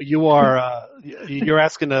 Tom. You're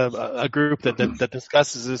asking a group that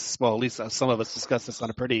discusses this. Well, at least some of us discuss this on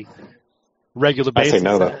a pretty regular basis. I say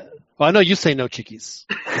no, though. Well, I know you say no, Chiquis.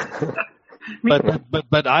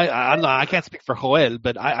 but I can't speak for Joel,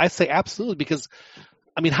 but I say absolutely, because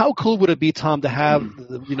I mean, how cool would it be, Tom, to have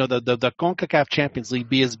the CONCACAF Champions League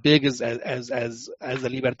be as big as the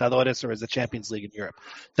Libertadores or as the Champions League in Europe?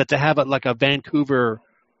 That to have a Vancouver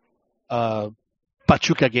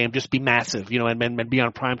Pachuca game just be massive, and be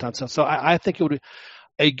on primetime stuff. So I think it would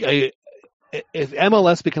if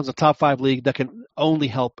MLS becomes a top 5 league, that can only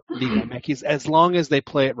help Liga MX as long as they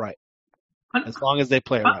play it right. As long as they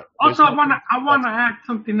play it right. Also, I want to add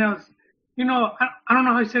something else. I don't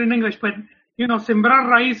know how you say it in English, but sembrar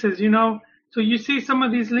raíces. So you see some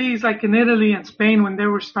of these leagues like in Italy and Spain when they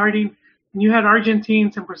were starting, and you had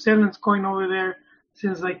Argentines and Brazilians going over there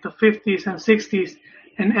since like the 50s and 60s,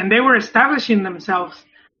 and they were establishing themselves.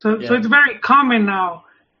 So it's very common now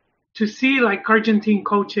to see like Argentine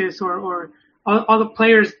coaches or all the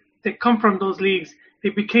players that come from those leagues. They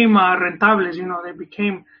became rentables. They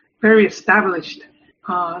became very established,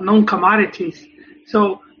 known commodities.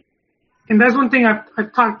 So, and that's one thing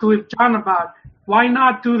I've talked with John about. Why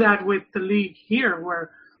not do that with the league here,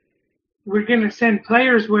 where we're going to send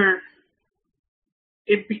players where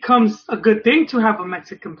it becomes a good thing to have a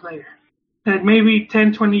Mexican player? That maybe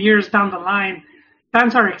 10, 20 years down the line,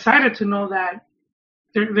 fans are excited to know that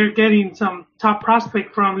they're getting some top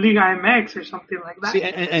prospect from Liga MX or something like that. See,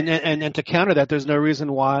 and to counter that, there's no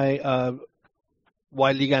reason why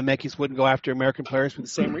Liga MX wouldn't go after American players for the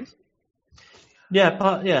same reason.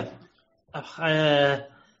 Yeah.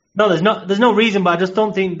 No, there's no reason, but I just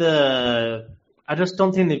don't think they've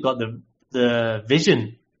got the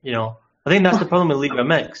vision. I think that's the problem with Liga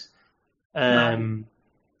MX.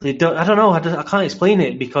 They don't. I don't know. I can't explain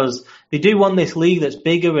it, because they do want this league that's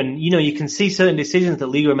bigger, and you can see certain decisions that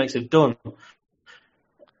Liga MX have done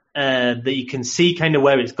that you can see kind of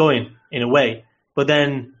where it's going in a way. But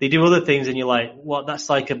then they do other things, and you're like, "What? That's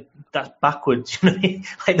backwards."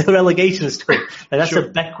 Like the relegation stuff. Like that's a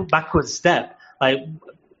backwards step. Like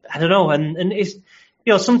I don't know, and it's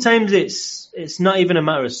sometimes it's not even a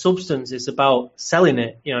matter of substance. It's about selling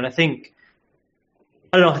it. And I think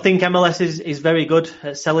MLS is very good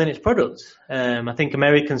at selling its products. I think North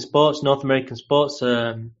American sports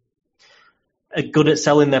are good at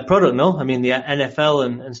selling their product. No, I mean the NFL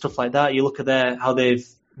and stuff like that. You look at how they've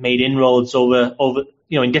made inroads over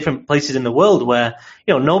in different places in the world where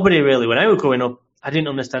nobody really, when I was growing up, I didn't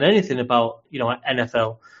understand anything about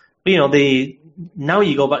NFL. But now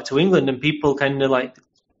you go back to England and people kind of like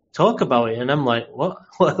talk about it, and I'm like,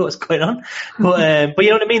 what's going on? But you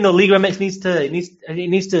know what I mean. The Liga MX needs to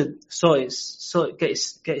get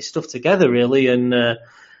its stuff together really, and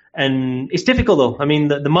it's difficult though. I mean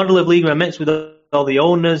the model of Liga MX with all the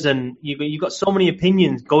owners, and you've got so many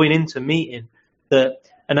opinions going into meeting that.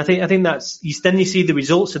 And I think that's then you see the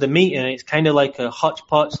results of the meeting, and it's kind of like a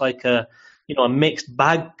hodgepodge, like a mixed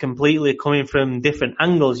bag completely coming from different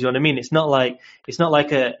angles. You know what I mean? It's not like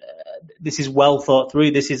this is well thought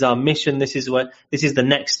through. This is our mission. This is the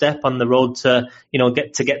next step on the road to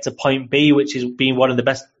get to point B, which is being one of the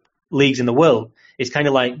best leagues in the world. It's kind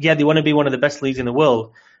of like they want to be one of the best leagues in the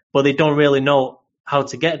world, but they don't really know how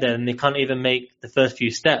to get there, and they can't even make the first few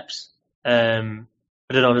steps.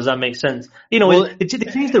 I don't know. Does that make sense? They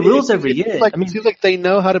change the rules every year. It seems like they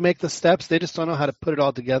know how to make the steps. They just don't know how to put it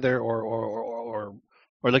all together, or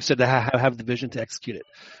like I said, to have the vision to execute it.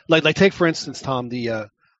 Like take for instance, Tom, the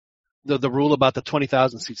rule about the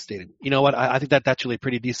 20,000 seat stadium. You know what? I think that's actually a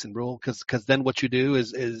pretty decent rule, because then what you do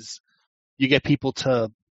is you get people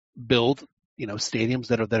to build stadiums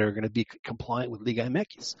that are going to be compliant with Liga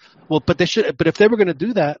MX. Well, but if they were going to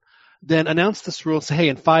do that, then announce this rule. Say, hey,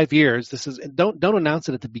 in 5 years, don't announce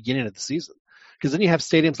it at the beginning of the season, because then you have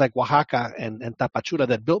stadiums like Oaxaca and Tapachula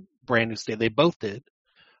that built brand new stadiums. They both did,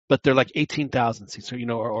 but they're like 18,000 seats,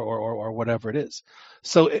 or whatever it is.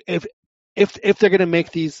 So if they're going to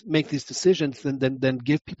make these decisions, then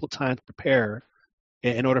give people time to prepare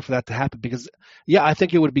in order for that to happen. Because I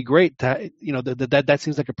think it would be great to that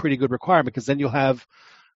seems like a pretty good requirement, because then you'll have.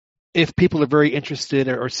 If people are very interested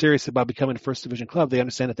or serious about becoming a first division club, they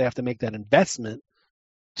understand that they have to make that investment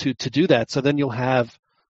to do that. So then you'll have,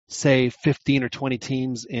 say, 15 or 20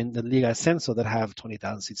 teams in the Liga Ascenso that have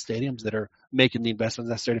 20,000 seat stadiums that are making the investments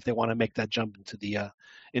necessary if they want to make that jump into the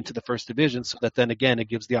first division. So that then again, it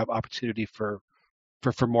gives the opportunity for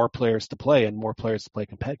more players to play and more players to play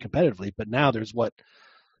competitively. But now there's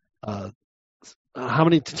how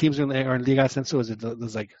many teams are in Liga Ascenso? Is it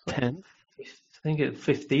there's like 10? I think it's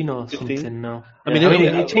 15 or 15? Something now. I mean,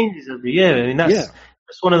 it changes every year. I mean, that's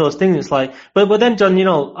It's one of those things. It's like, but then, John,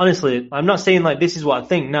 honestly, I'm not saying like this is what I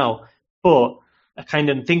think now, but I kind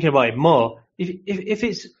of thinking about it more. If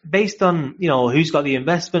it's based on who's got the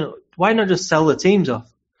investment, why not just sell the teams off?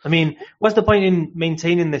 I mean, what's the point in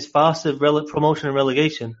maintaining this farce of promotion and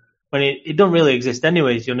relegation when it don't really exist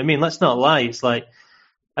anyways? You know what I mean? Let's not lie. It's like,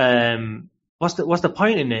 what's the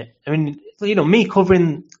point in it? I mean, me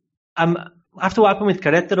covering, after what happened with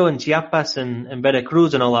Querétaro and Chiapas and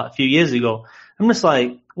Veracruz and all that a few years ago, I'm just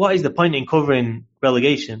like, what is the point in covering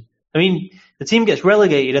relegation? I mean, the team gets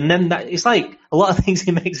relegated, and then it's like a lot of things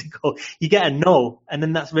in Mexico. You get a no, and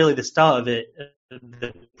then that's really the start of it,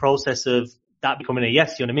 the process of that becoming a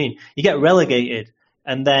yes. You know what I mean? You get relegated,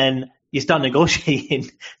 and then you start negotiating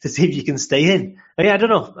to see if you can stay in. I don't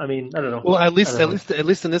know. I mean, I don't know. Well, at least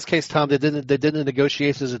in this case, Tom, they did the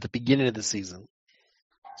negotiations at the beginning of the season,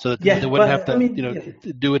 so that they wouldn't have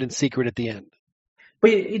to do it in secret at the end. But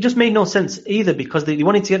it just made no sense either, because they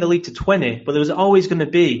wanted to get the league to 20, but there was always going to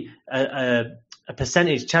be a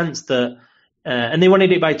percentage chance that, and they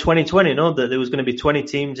wanted it by 2020, that there was going to be 20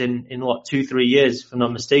 teams in 2-3 years, if I'm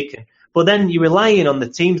not mistaken. But then you're relying on the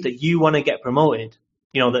teams that you want to get promoted,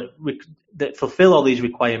 that fulfill all these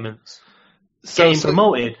requirements, getting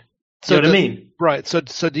promoted. You know what I mean? Right. So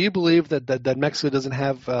do you believe that Mexico doesn't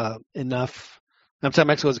have enough? I'm saying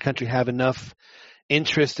Mexico as a country have enough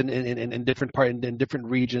interest in different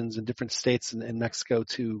regions and different states in Mexico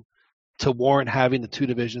to warrant having the two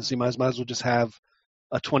divisions. So you might as well just have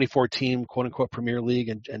a 24 team quote unquote Premier League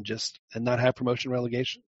and not have promotion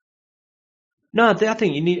relegation. No, I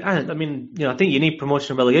think you need. I think you need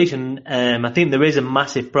promotion and relegation. I think there is a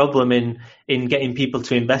massive problem in getting people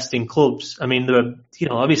to invest in clubs. I mean, there are,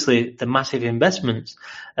 obviously the massive investments.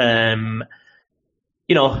 I'd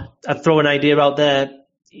throw an idea out there.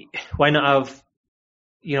 Why not have,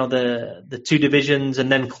 the two divisions and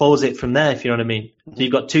then close it from there, if you know what I mean? Mm-hmm. So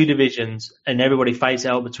you've got two divisions and everybody fights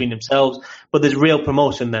it out between themselves, but there's real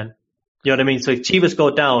promotion then. You know what I mean? So if Chivas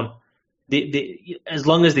go down, as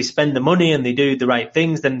long as they spend the money and they do the right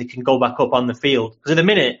things, then they can go back up on the field. Because at the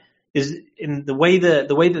minute, is in the way that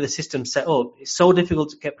the system's set up, it's so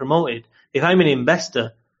difficult to get promoted. If I'm an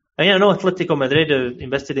investor, I know Atletico Madrid have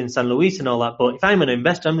invested in San Luis and all that, but if I'm an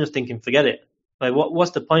investor, I'm just thinking, forget it. Like,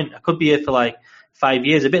 what's the point? I could be here for like 5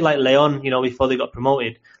 years, a bit like Leon, before they got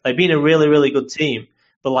promoted. Like being a really, really good team,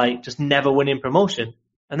 but like just never winning promotion.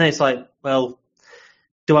 And then it's like, well,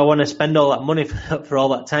 do I want to spend all that money for all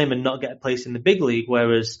that time and not get a place in the big league?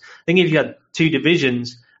 Whereas I think if you had two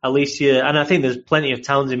divisions, at least and I think there's plenty of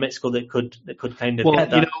towns in Mexico that could kind of get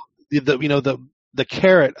that. The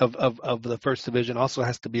carrot of the first division also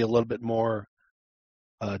has to be a little bit more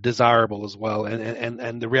desirable as well.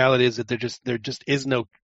 And the reality is that there just is no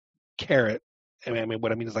carrot. I mean,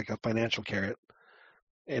 what I mean is like a financial carrot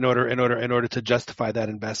in order to justify that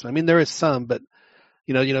investment. I mean, there is some, but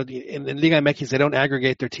in Liga MX, they don't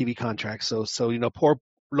aggregate their TV contracts. So poor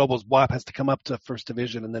Lobos WAP has to come up to first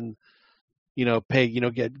division and then,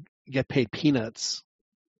 get paid peanuts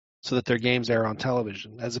so that their games air on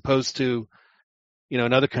television, as opposed to,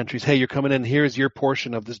 in other countries, hey, you're coming in, here's your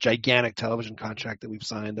portion of this gigantic television contract that we've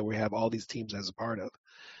signed that we have all these teams as a part of.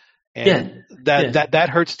 And that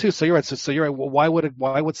hurts too. So you're right. So you're right. Well, why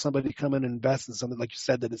would somebody come in and invest in something like you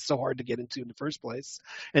said that it's so hard to get into in the first place?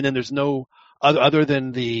 And then there's no other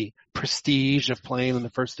than the prestige of playing in the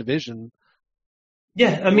first division.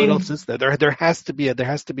 Yeah, I mean, what else is there? There has to be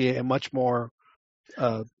a much more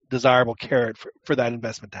desirable carrot for that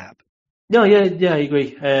investment to happen. No, yeah, I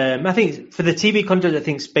agree. I think for the TV contract, I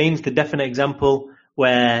think Spain's the definite example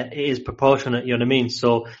where it is proportionate. You know what I mean?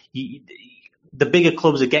 So the bigger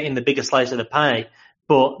clubs are getting the bigger slice of the pie,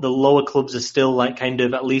 but the lower clubs are still like kind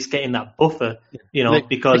of at least getting that buffer,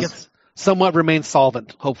 because somewhat remain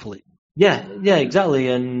solvent, hopefully. Yeah, exactly.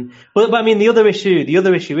 And but I mean, the other issue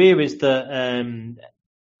here is that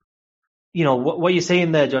what you're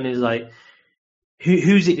saying there, John, is like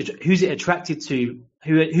who's it attracted to?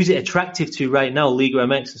 Who's it attractive to right now? Liga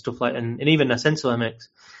MX and stuff like, and even Ascenso MX,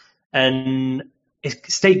 and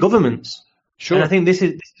it's state governments. Sure. And I think this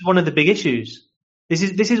is one of the big issues.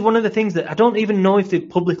 This is one of the things that I don't even know if they've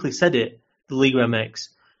publicly said it, the Liga MX.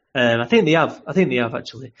 I think they have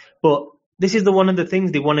actually. But this is one of the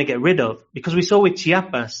things they want to get rid of, because we saw with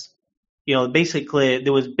Chiapas, basically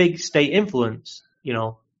there was big state influence,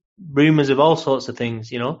 rumors of all sorts of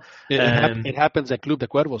things, It happens at Club de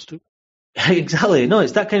Cuervos too. Exactly. No,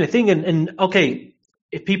 it's that kind of thing. And okay,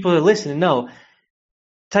 if people are listening now,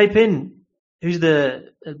 type in who's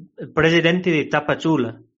the Presidente de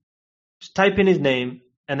Tapachula. Just type in his name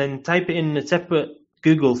and then type it in a separate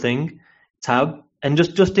Google tab and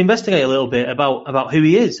just investigate a little bit about who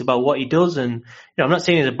he is, about what he does. And, I'm not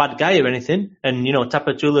saying he's a bad guy or anything. And,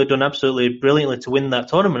 Tapachula done absolutely brilliantly to win that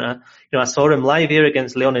tournament. I saw him live here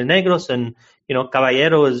against Leones Negros, and,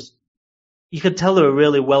 Caballero you could tell they're a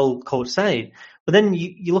really well coached side. But then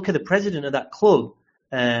you look at the president of that club,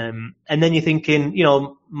 and then you're thinking,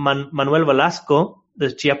 Manuel Velasco,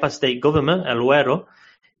 the Chiapas state governor, El Güero,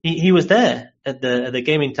 he was there at the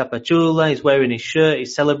game in Tapachula. He's wearing his shirt.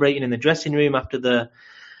 He's celebrating in the dressing room after they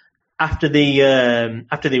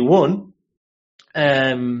won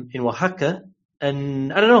in Oaxaca.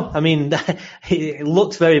 And I don't know. I mean, it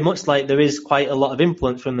looks very much like there is quite a lot of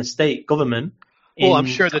influence from the state government. Well, I'm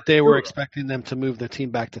sure that they were expecting them to move their team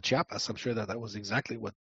back to Chiapas. I'm sure that was exactly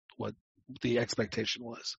what the expectation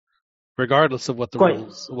was, regardless of what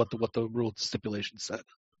the rules stipulation said.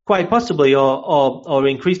 Quite possibly, or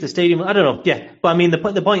increase the stadium. I don't know. Yeah, but I mean, the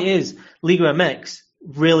point is, Liga MX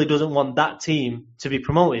really doesn't want that team to be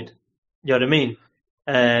promoted. You know what I mean?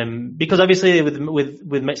 Because obviously,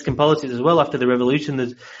 with Mexican politics as well, after the revolution,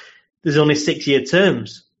 there's only 6-year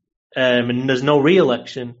terms, and there's no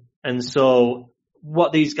re-election. And so,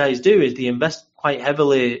 what these guys do is they invest quite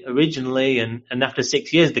heavily originally, and after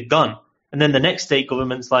 6 years, they're gone. And then the next state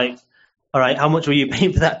government's like, all right, how much were you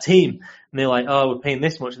paying for that team? And they're like, oh, we're paying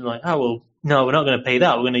this much. And they're like, oh, well, no, we're not going to pay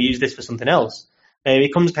that. We're going to use this for something else. It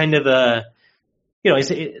becomes kind of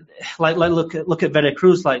like look at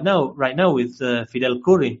Veracruz right now with Fidel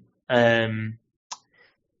Curry. I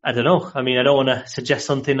don't know. I mean, I don't want to suggest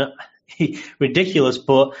something ridiculous,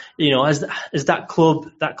 but as that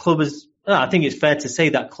club is, I think it's fair to say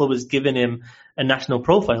that club has given him a national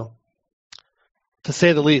profile, to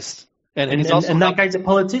say the least. And he's also that guy's a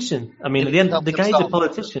politician. I mean, at the end, the guy's a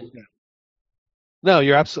politician. Yeah. No,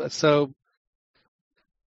 you're absolutely so.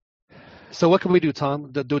 So what can we do,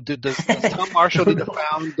 Tom? Does Tom Marshall need to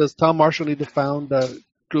found? Does Tom Marshall need to found Club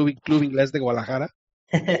Inglés de Guadalajara?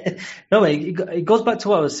 No, it goes back to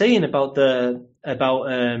what I was saying about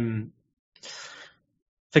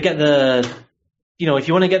forget the, if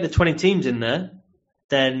you want to get the 20 teams in there,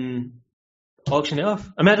 then auction it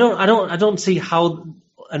off. I mean, I don't see how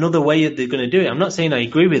another way they're going to do it. I'm not saying I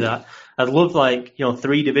agree with that. I'd love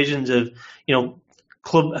 3 divisions of,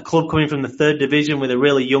 a club coming from the 3rd division with a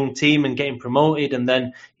really young team and getting promoted, and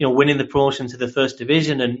then, winning the promotion to the 1st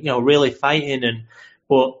division and, really fighting.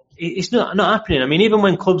 But it's not happening. I mean, even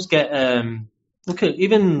when clubs get, look at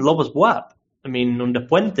even Lobos Buap. I mean, under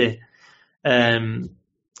Puente,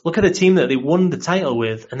 look at the team that they won the title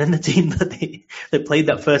with, and then the team that played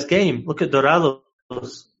that first game. Look at Dorados,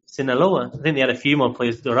 Sinaloa. I think they had a few more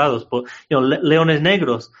players Dorados, but Leones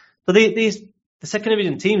Negros. So the 2nd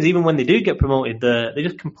division teams, even when they do get promoted, they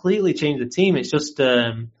just completely change the team. It's just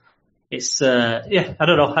I don't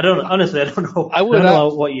know. Honestly, I don't know. I don't know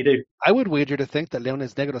what you do. I would wager to think that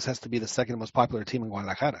Leones Negros has to be the 2nd most popular team in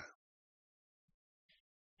Guadalajara.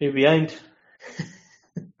 Maybe behind.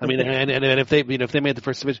 I mean, and if they made the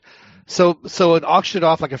 1st division, so it auctioned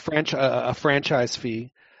off like a franchise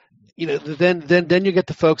fee. Then you get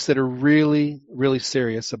the folks that are really, really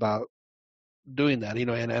serious about doing that.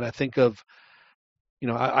 And I think of,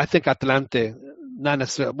 I think Atlante, not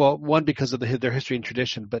necessarily, well, one because of their history and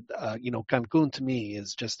tradition, but Cancun to me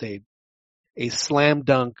is just a slam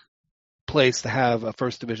dunk place to have a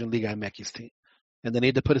 1st division Liga MX team, and they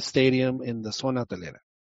need to put a stadium in the Zona Hotelera.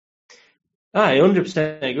 I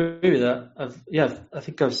 100% agree with that. I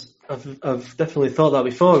think I've definitely thought that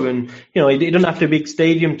before. And it doesn't have to be a big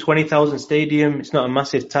stadium, 20,000 stadium. It's not a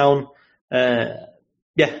massive town. I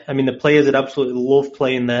mean the players would absolutely love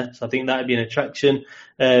playing there, so I think that'd be an attraction.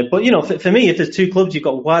 But for me, if there's 2 clubs, you've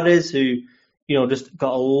got Juarez who just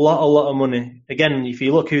got a lot of money. Again, if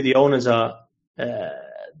you look who the owners are,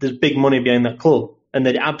 there's big money behind that club, and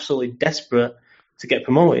they're absolutely desperate to get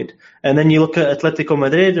promoted. And then you look at Atletico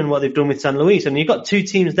Madrid and what they've done with San Luis, and you've got 2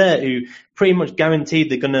 teams there who pretty much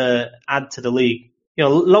guaranteed they're going to add to the league.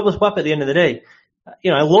 Lobos Buap at the end of the day,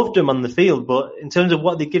 I loved them on the field, but in terms of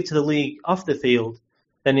what they give to the league off the field,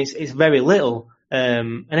 then it's very little.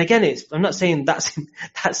 And again, I'm not saying that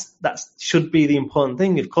should be the important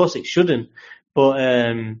thing. Of course it shouldn't.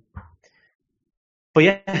 But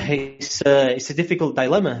yeah, it's a difficult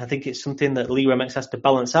dilemma. I think it's something that Liga MX has to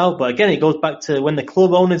balance out. But again, it goes back to when the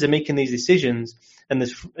club owners are making these decisions, and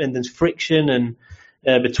there's friction and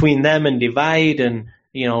between them and divide, and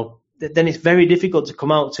then it's very difficult to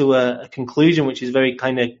come out to a conclusion which is very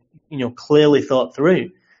kind of clearly thought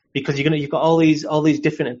through, because you've got all these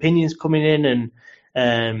different opinions coming in,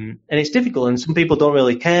 and it's difficult. And some people don't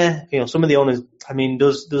really care. Some of the owners. I mean,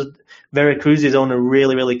 does Veracruz's owner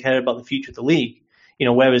really care about the future of the league?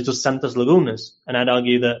 whereas does Santos Lagunas? And I'd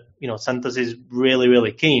argue that, Santos is really,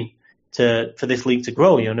 really keen for this league to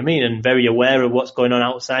grow, you know what I mean? And very aware of what's going on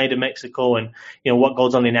outside of Mexico and, what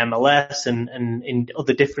goes on in MLS and in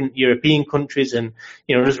other different European countries and,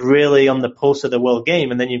 just really on the pulse of the world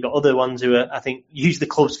game. And then you've got other ones who I think use the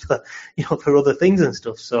clubs for, for other things and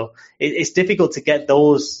stuff. So it's difficult to get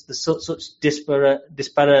such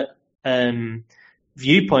disparate,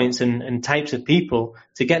 viewpoints and types of people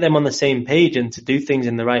to get them on the same page and to do things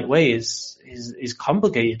in the right way is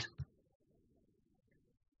complicated.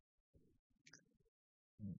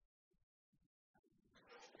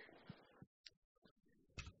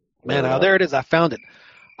 Man, there it is. I found it.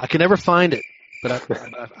 I can never find it, but I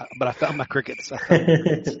found my crickets.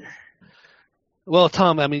 Well,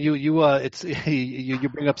 Tom, I mean, you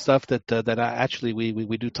bring up stuff that actually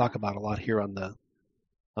we do talk about a lot here on the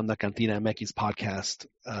Cantina MX podcast.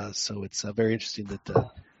 So it's very interesting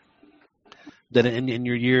that in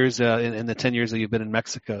your years, in the 10 years that you've been in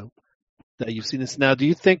Mexico, that you've seen this. Now, do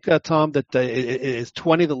you think, Tom, that is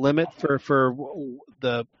 20 the limit for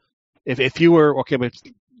the if you were okay, but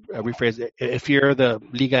rephrase it. If you're the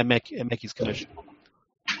Liga MX commissioner,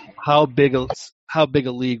 how big a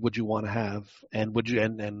league would you want to have, and what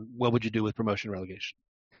would you do with promotion and relegation?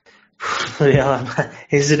 Yeah,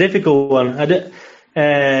 it's a difficult one.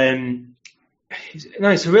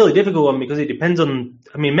 It's a really difficult one because it depends on.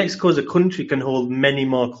 I mean, Mexico as a country can hold many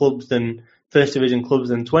more clubs than first division clubs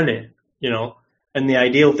than 20. And the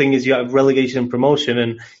ideal thing is you have relegation and promotion,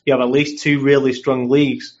 and you have at least 2 really strong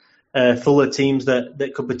leagues. Full of teams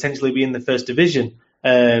that could potentially be in the first division.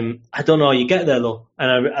 I don't know how you get there though,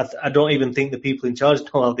 and I don't even think the people in charge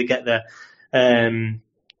know how they get there.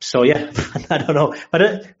 So yeah, I don't know. But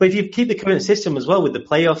if you keep the current system as well with the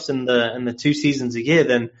playoffs and the 2 seasons a year,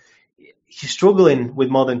 then you're struggling with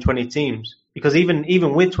more than 20 teams. Because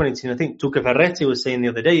even with 20 teams, I think Tuca Ferretti was saying the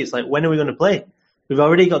other day, it's like, when are we going to play? We've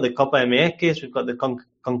already got the Copa MX, we've got the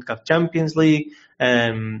CONCACAF Champions League.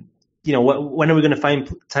 When are we going to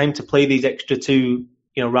find time to play these extra 2,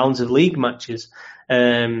 rounds of league matches?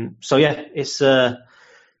 So yeah, it's a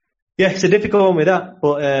difficult one with that,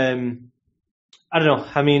 but I don't know.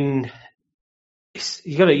 I mean,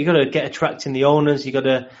 you gotta get attracting the owners. You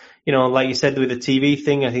gotta, like you said with the TV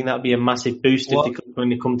thing, I think that'd be a massive boost when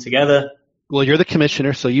they come together. Well, you're the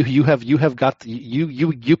commissioner, so you have got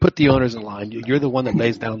you put the owners in line. You're the one that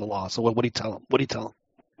lays down the law. So what do you tell them? What do you tell them?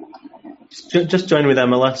 Just join with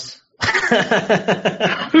MLS.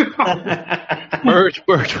 merge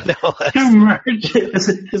with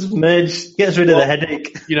MLS. Just merge. Gets rid of the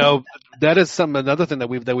headache. That is another thing that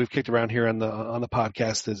we've kicked around here on the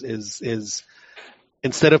podcast is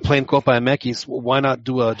instead of playing Copa MX, why not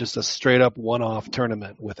do just a straight up one-off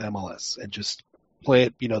tournament with MLS and just play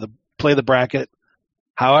it? Play the bracket,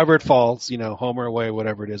 however it falls. Home or away,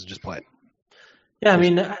 whatever it is, just play it. Yeah, I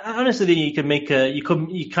mean, honestly, you can make a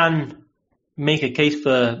case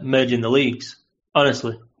for merging the leagues.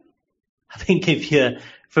 Honestly, I think if you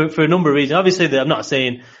for a number of reasons. Obviously, I'm not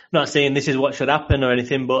saying this is what should happen or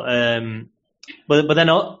anything, but then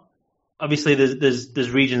obviously there's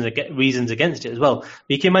reasons against it as well. But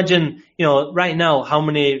you can imagine, right now, how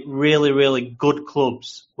many really, really good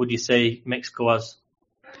clubs would you say Mexico has?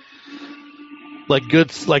 Like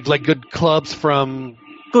good clubs from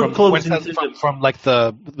clubs from like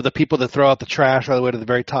the people that throw out the trash all the way to the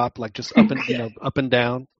very top, like just up and up and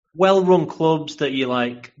down. Well-run clubs that you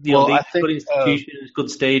like, I think, good institutions, good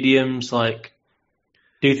stadiums, like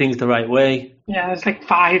do things the right way. Yeah, it's like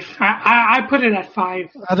 5. I put it at 5.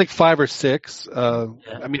 I think 5 or 6. I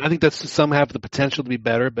mean, I think that some have the potential to be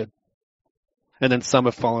better, and then some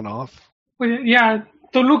have fallen off. Well, yeah,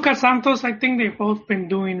 Toluca, Santos, I think they've both been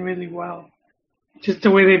doing really well. Just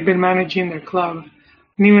the way they've been managing their club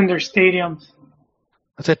and even their stadiums.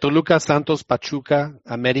 I said Toluca, Santos, Pachuca,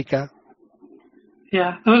 América.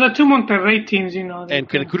 Yeah, those are 2 Monterrey teams, And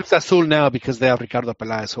Cruz Azul now because they have Ricardo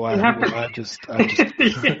Peláez, so I'm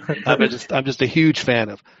just a huge fan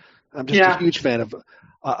of. A huge fan of.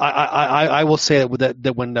 I will say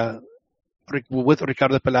that when with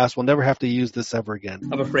Ricardo Peláez, we'll never have to use this ever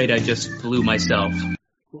again. I'm afraid I just blew myself.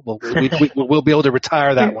 Well, we'll be able to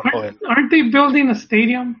retire that one. Aren't they building a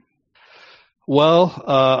stadium?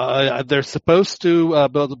 Well, they're supposed to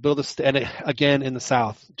build a again in the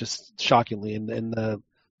south, just shockingly, in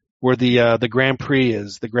where the Grand Prix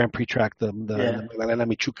is, the Grand Prix track, the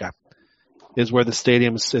Michuca, is where the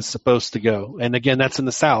stadium is supposed to go. And again, that's in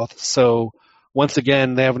the south. So once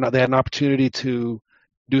again, they had an opportunity to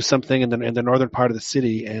do something in the northern part of the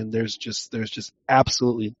city, and there's just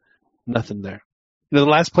absolutely nothing there. The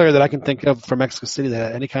last player that I can think of from Mexico City that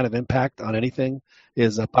had any kind of impact on anything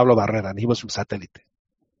is Pablo Barrera, and he was from Satélite.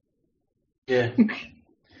 Yeah.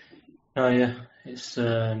 Oh yeah, it's.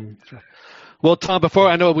 Well, Tom, before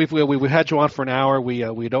I know we've had you on for an hour,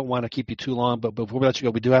 we don't want to keep you too long, but before we let you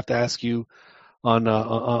go, we do have to ask you on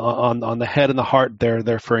the head and the heart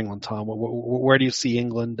there for England, Tom. Where do you see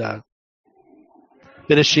England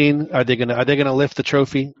finishing? Are they gonna lift the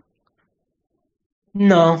trophy?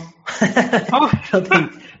 No, I don't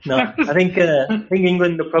think. No, I think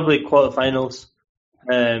England are probably quarterfinals.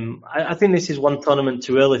 I think this is one tournament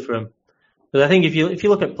too early for them. But I think if you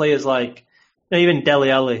look at players like even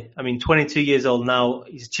Dele Alli, I mean, 22 years old now,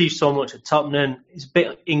 he's achieved so much at Tottenham. He's a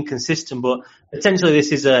bit inconsistent, but potentially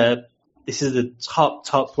this is the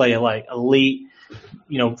top player, like elite,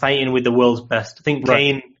 fighting with the world's best. I think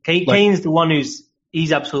Kane's the one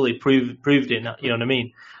he's absolutely proved it. You know what I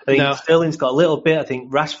mean? I think Sterling's got a little bit. I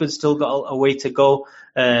think Rashford's still got a way to go.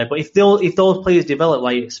 But if those players develop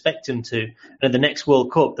like you expect them to, and at the next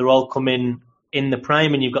World Cup they're all coming in the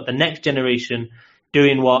prime, and you've got the next generation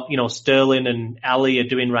doing what Sterling and Ali are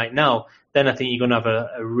doing right now, then I think you're going to have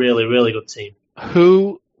a really, really good team.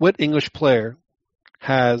 What English player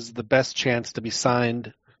has the best chance to be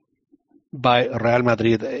signed by Real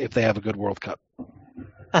Madrid if they have a good World Cup?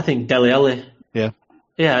 I think Dele Alli. Yeah.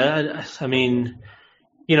 Yeah, I mean,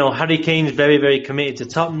 Harry Kane's very, very committed to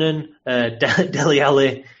Tottenham. Dele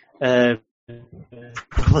Alli,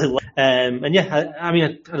 probably. And yeah, I mean,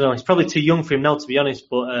 I don't know. He's probably too young for him now, to be honest.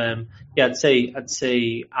 But yeah, I'd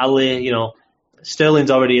say Ali. Sterling's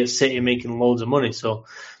already at City making loads of money, so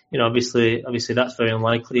obviously that's very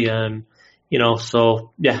unlikely.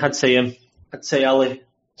 So yeah, I'd say him. I'd say Ali.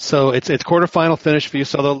 So it's quarterfinal finish for you.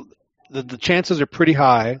 So the chances are pretty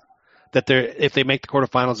high that if they make the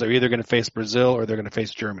quarterfinals, they're either going to face Brazil or they're going to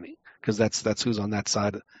face Germany, because that's who's on that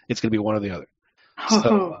side. It's going to be one or the other.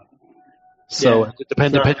 So yeah,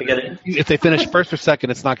 depending if they finish first or second,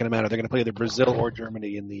 it's not going to matter. They're going to play either Brazil or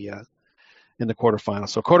Germany in the quarterfinal.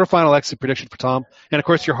 So quarterfinal exit prediction for Tom, and of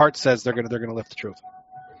course your heart says they're going to lift the trophy.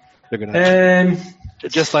 They're going to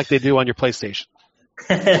just like they do on your PlayStation.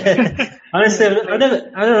 Honestly,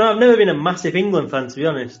 I've never been a massive England fan, to be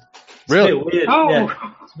honest. It's really? A bit weird. Oh. Yeah,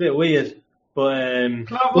 it's a bit weird. But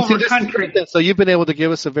country. So you've been able to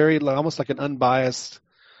give us a very almost like an unbiased.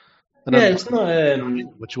 It's not.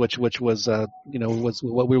 Which was was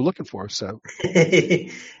what we were looking for. So.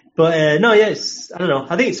 But no, yes, I don't know.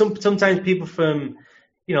 I think sometimes people from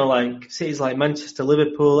like cities like Manchester,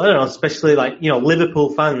 Liverpool, I don't know, especially like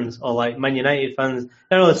Liverpool fans or like Man United fans.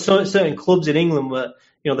 I don't know, there's certain clubs in England where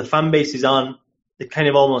the fan bases aren't, they're kind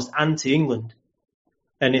of almost anti-England,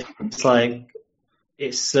 and it's like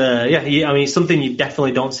it's I mean it's something you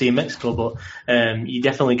definitely don't see in Mexico, but you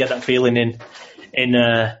definitely get that feeling in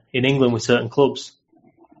England with certain clubs.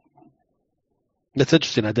 That's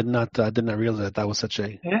interesting. I did not realize that was such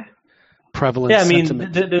a prevalent. Yeah, I mean,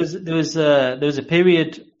 sentiment. there was a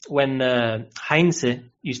period when Heinze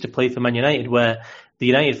used to play for Man United where the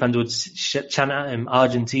United fans would chant at him,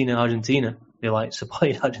 Argentina, Argentina. They like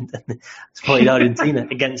supported Argentina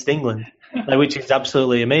against England, which is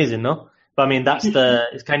absolutely amazing, no? But I mean,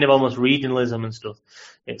 it's kind of almost regionalism and stuff.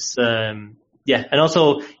 It's yeah, and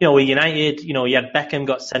also, with United, you had Beckham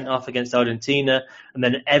got sent off against Argentina, and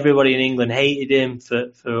then everybody in England hated him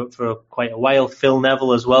for quite a while. Phil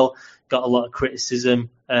Neville as well got a lot of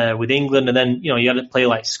criticism with England, and then you had a player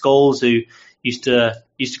like Scholes who used to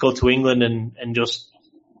go to England and just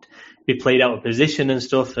be played out of position and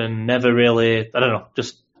stuff, and never really, I don't know,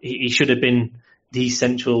 just he should have been the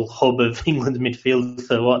central hub of England's midfield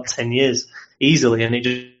for 10 years easily, and it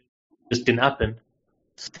just didn't happen.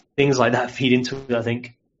 Things like that feed into it, I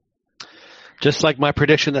think. Just like my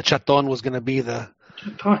prediction that Chaton was going to be the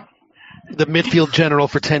midfield general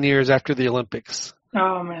for 10 years after the Olympics.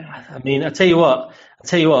 Oh man! I mean, I tell you what.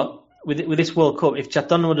 With this World Cup, if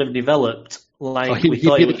Chaton would have developed like we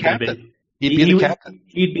thought he was going to be, he'd be the captain.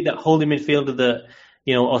 He'd be that holding midfielder that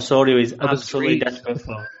Osorio is absolutely desperate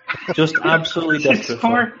for. Just absolutely desperate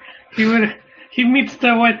for. He meets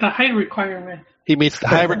the height requirement. He meets the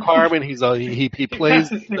high requirement. He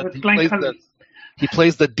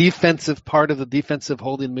plays the defensive part of the defensive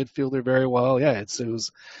holding midfielder very well. Yeah, it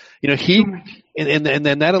was he and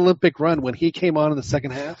then that Olympic run when he came on in the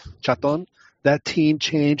second half, Chaton, that team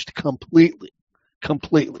changed completely.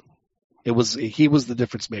 He was the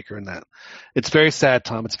difference maker in that. It's very sad,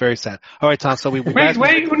 Tom. It's very sad. All right, Tom. So we wait,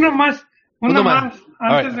 uno más. All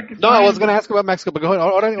right. No, I was going to ask about Mexico, but go ahead.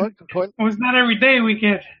 Go ahead. Well, it's not every day we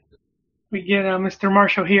get Mr.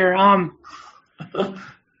 Marshall here.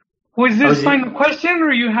 Was this final question,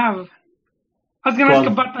 or you have? I was going to ask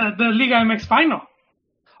about the Liga MX final.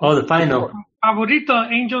 Oh, the final. Favorito,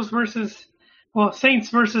 Angels versus Saints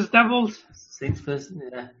versus Devils. Saints versus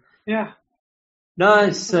Yeah. No,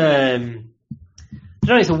 it's I don't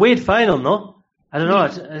know. It's a weird final, no? I don't know.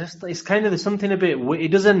 It's kind of there's something a bit. It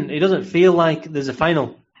doesn't feel like there's a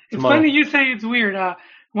final tomorrow. It's funny you say it's weird.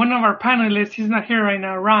 One of our panelists, he's not here right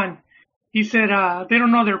now, Ron. He said they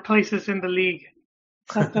don't know their places in the league.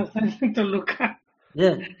 Toluca.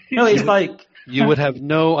 Yeah. No, it's like you would have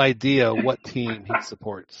no idea what team he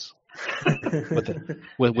supports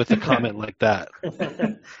with a comment like that.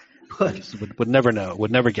 Just would never know.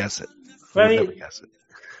 Would never guess it. Never guess it.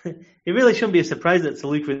 It really shouldn't be a surprise that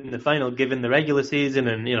Toluca in the final, given the regular season,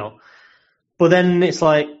 and But then it's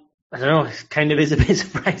like, I don't know, it kind of is a bit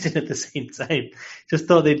surprising at the same time. Just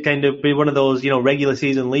thought they'd kind of be one of those, regular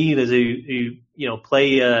season leaders who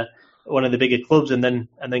play one of the bigger clubs and then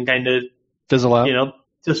kind of fizzle out.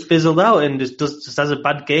 Just fizzled out and just has a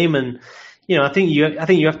bad game. And I think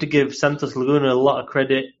you have to give Santos Laguna a lot of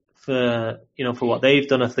credit for what they've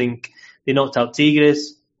done. I think they knocked out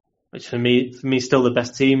Tigres, which for me is still the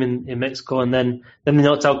best team in Mexico, and then they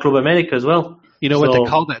knocked out Club America as well. You know what they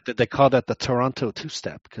call that? They call that the Toronto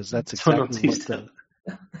two-step, because that's exactly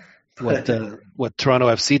what Toronto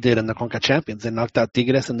FC did in the Conca Champions. They knocked out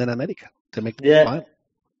Tigres and then America to make the final.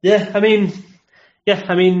 Yeah, I mean,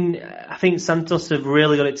 I think Santos have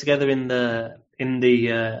really got it together in the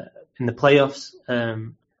playoffs.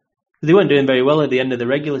 They weren't doing very well at the end of the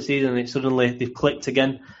regular season, and they've clicked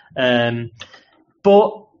again. But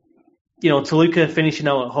Toluca finishing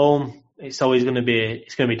out at home, it's always going to be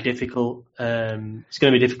difficult. It's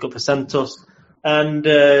going to be difficult for Santos, and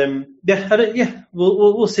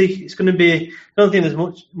we'll see. It's going to be. I don't think there's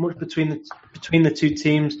much between the two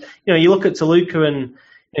teams. You look at Toluca, and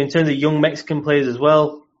in terms of young Mexican players as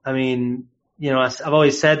well. I mean, I've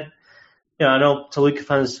always said, I know Toluca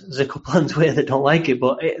fans, there's a couple on Twitter that don't like it,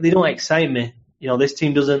 but they don't excite me. This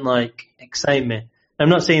team doesn't excite me. I'm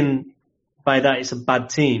not saying by that it's a bad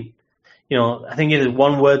team. I think if there's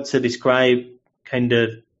one word to describe kind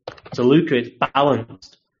of Toluca, it's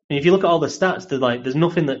balanced. And if you look at all the stats, there's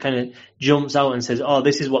nothing that kind of jumps out and says, oh,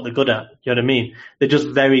 this is what they're good at. You know what I mean? They're just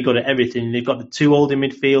very good at everything. They've got the two older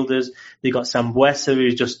midfielders. They've got Sambuesa,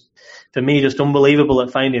 who's just, for me, just unbelievable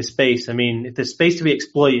at finding space. I mean, if there's space to be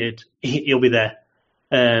exploited, he'll be there.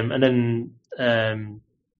 And then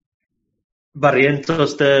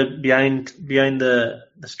Barrientos behind the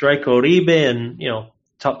striker Uribe, and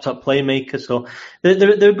top playmaker. So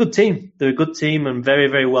they're a good team. They're a good team and very,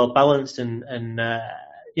 very well balanced and good.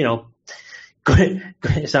 I know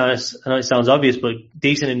it sounds obvious, but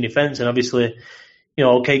decent in defence and obviously,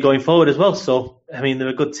 okay going forward as well. So I mean, they're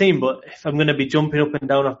a good team. But if I'm going to be jumping up and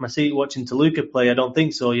down off my seat watching Toluca play, I don't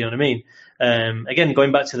think so. You know what I mean? Again,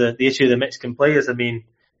 going back to the issue of the Mexican players, I mean,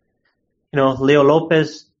 Leo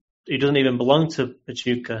Lopez, he doesn't even belong to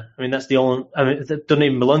Pachuca. I mean, that's the only. I mean, that doesn't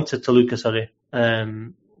even belong to Toluca. Sorry.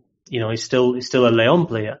 He's still a León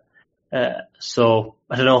player. So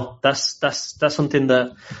I don't know. That's something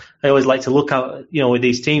that I always like to look at. With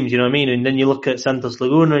these teams. You know what I mean? And then you look at Santos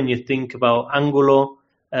Laguna and you think about Angulo,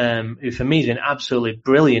 who for me has been absolutely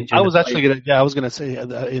brilliant. I was going to say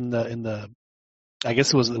in the I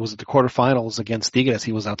guess it was the quarterfinals against Tigres.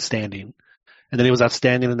 He was outstanding. And then he was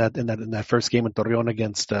outstanding in that first game in Torreón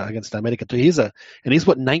against America. So he's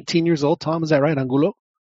what, 19 years old, Tom? Is that right, Angulo?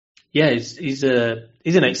 Yeah, he's an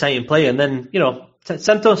exciting player. And then,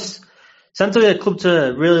 Santos is a club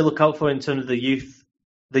to really look out for in terms of the youth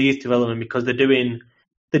development, because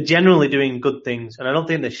they're generally doing good things. And I don't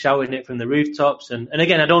think they're shouting it from the rooftops. And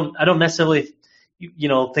again, I don't necessarily,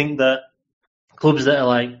 think that clubs that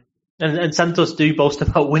are and Santos do boast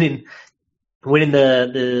about winning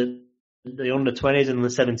the under 20s and the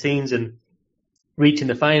 17s and reaching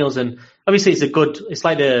the finals. And obviously it's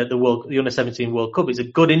like the under 17 World Cup. It's a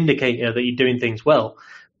good indicator that you're doing things well.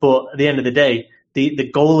 But at the end of the day, the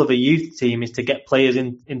goal of a youth team is to get players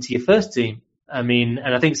into your first team. I mean,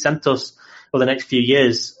 and I think Santos over the next few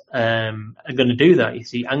years are going to do that. You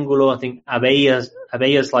see Angulo, I think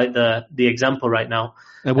Abella's like the example right now.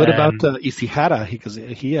 And what about Isihara? Because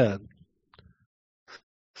he's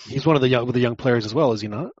one of the young players as well, is he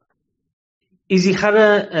not?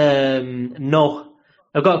 Isihara, no.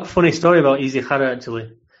 I've got a funny story about Isihara,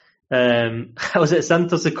 actually. I was at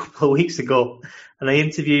Santos a couple of weeks ago, and I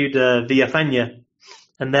interviewed Villafaña,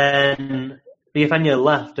 and then Villafaña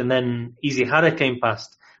left, and then Isihara came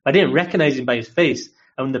past. I didn't recognize him by his face,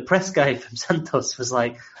 and the press guy from Santos was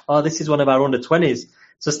like, oh, this is one of our under-20s.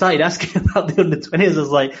 So I started asking about the under-20s. I was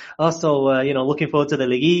like, looking forward to the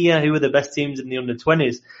Liguilla. Who were the best teams in the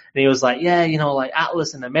under-20s? And he was like, yeah, like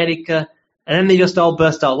Atlas and America. And then they just all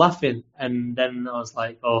burst out laughing. And then I was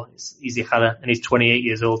like, oh, it's Easy Jara, and he's 28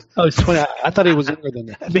 years old. Oh, he's 20. I thought he was younger than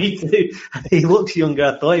that. Me too. He looks younger.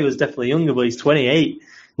 I thought he was definitely younger, but he's 28.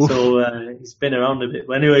 Oof. So he's been around a bit.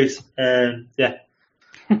 But anyways, yeah.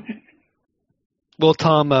 Well,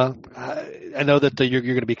 Tom, I know that you're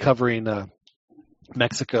going to be covering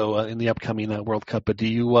Mexico in the upcoming World Cup, but do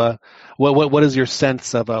you what is your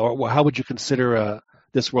sense of, or how would you consider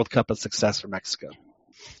this World Cup a success for Mexico?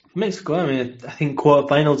 Mexico, I mean, I think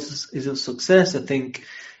quarterfinals is a success. I think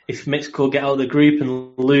if Mexico get out of the group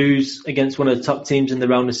and lose against one of the top teams in the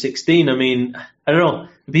round of 16, I mean, I don't know, are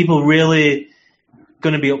people really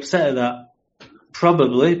going to be upset at that?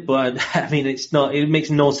 Probably, but I mean, it's not. It makes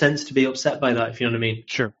no sense to be upset by that, if you know what I mean.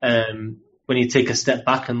 Sure. When you take a step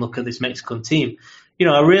back and look at this Mexican team, you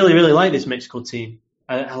know, I really, really like this Mexico team.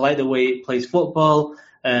 I like the way it plays football.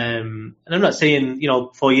 And I'm not saying, you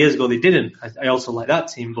know, 4 years ago they didn't. I also like that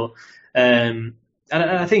team, but and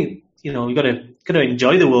I think, you know, you got to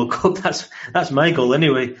enjoy the World Cup. That's my goal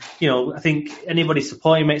anyway. You know, I think anybody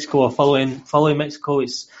supporting Mexico or following Mexico,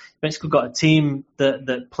 Mexico got a team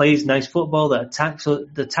that plays nice football, that attacks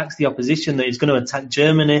the opposition, that is going to attack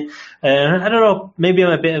Germany. I don't know, maybe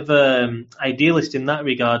I'm a bit of an idealist in that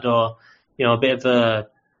regard, or, you know, a bit of a,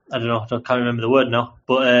 I don't know, I can't remember the word now,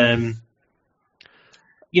 but,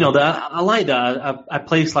 you know, I like that. I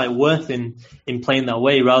place like worth in playing that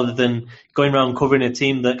way rather than going around covering a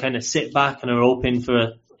team that kind of sit back and are hoping for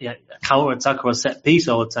a counter attack or a set piece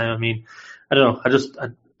all the time. I mean, I don't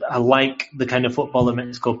know. I like the kind of football that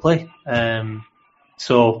Mexico play.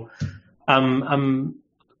 So I'm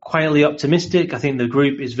quietly optimistic. I think the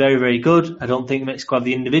group is very, very good. I don't think Mexico have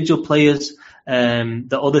the individual players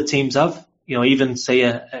that other teams have. You know, even say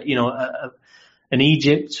an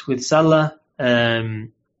Egypt with Salah.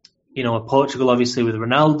 You know, a Portugal obviously with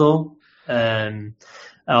Ronaldo.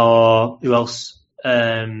 Or who else?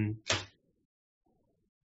 You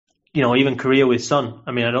know, even Korea with Son.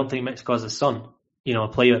 I mean, I don't think Mexico has a Son, you know, a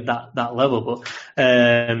player at that level.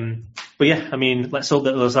 But yeah, I mean, let's hope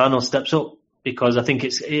that Lozano steps up, because I think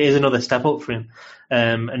it is another step up for him.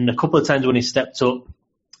 And a couple of times when he stepped up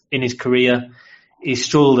in his career, he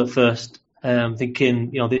struggled at first. Thinking,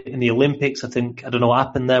 you know, in the Olympics, I don't know what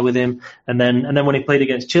happened there with him. And then when he played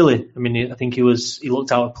against Chile, I mean, I think he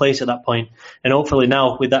looked out of place at that point. And hopefully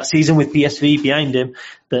now with that season with PSV behind him,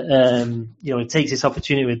 that, you know, he takes this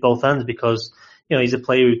opportunity with both hands, because, you know, he's a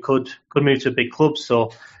player who could move to a big club.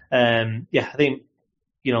 So, yeah, I think,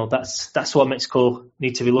 you know, that's what Mexico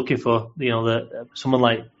need to be looking for. You know, someone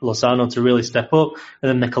like Lozano to really step up, and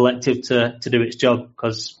then the collective to do its job,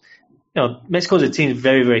 because, you know, Mexico's a team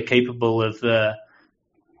very, very capable of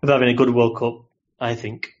having a good World Cup, I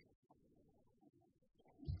think.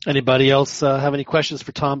 Anybody else have any questions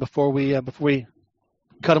for Tom before we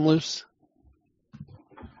cut him loose?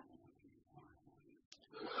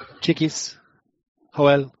 Chiquis,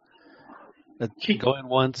 Joel, going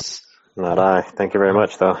once. Not I. Thank you very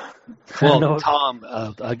much, though. Well, no. Tom,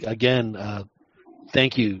 again,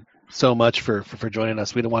 thank you so much for joining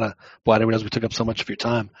us. We don't want to, well, I didn't realize we took up so much of your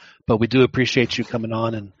time, but we do appreciate you coming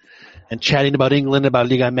on and chatting about England, about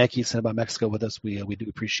Liga MX, and about Mexico with us. We do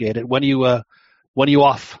appreciate it. When are you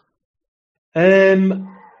off?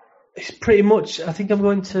 It's pretty much, I think I'm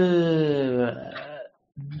going to,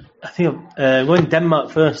 I'm going to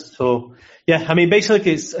Denmark first. So yeah, I mean,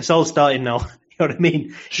 basically it's all starting now. You know what I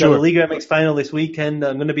mean? Sure. You know, the Liga MX final this weekend.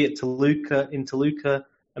 I'm going to be at Toluca.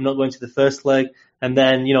 I'm not going to the first leg. And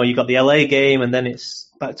then, you know, you got the LA game, and then it's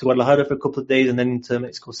back to Guadalajara for a couple of days, and then into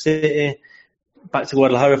Mexico City, back to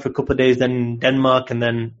Guadalajara for a couple of days, then Denmark, and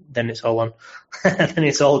then it's all on. Then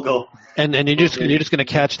it's all go. And you're just going to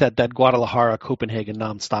catch that Guadalajara Copenhagen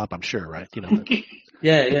nonstop, I'm sure, right? You know.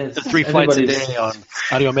 Yeah. The 3 flights a day on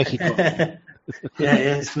Aeromexico. yeah,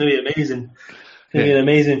 it's going to be amazing. It's going to be an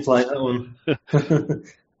amazing flight, that one.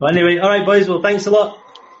 But anyway, all right, boys. Well, thanks a lot.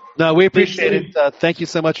 No, we appreciate it. Thank you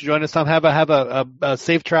so much for joining us, Tom. Have a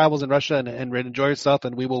safe travels in Russia and enjoy yourself.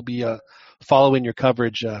 And we will be following your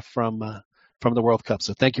coverage from the World Cup.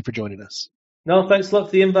 So thank you for joining us. No, thanks a lot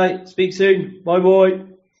for the invite. Speak soon. Bye.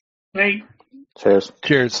 Hey.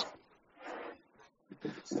 Cheers.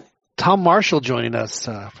 Tom Marshall joining us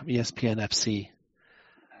from ESPN FC,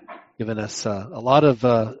 giving us a lot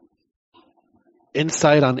of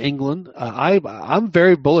insight on England. I'm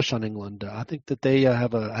very bullish on England. I think that they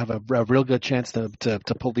have a real good chance to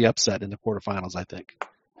pull the upset in the quarterfinals. I think.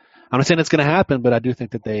 I'm not saying it's going to happen, but I do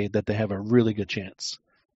think that they have a really good chance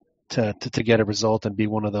to get a result and be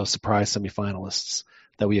one of those surprise semifinalists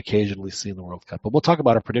that we occasionally see in the World Cup. But we'll talk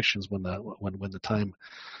about our predictions when the time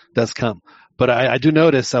does come. But I do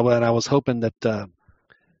notice when I was hoping that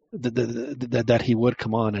that he would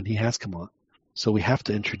come on, and he has come on. So we have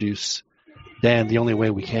to introduce Dan the only way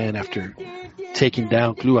we can after taking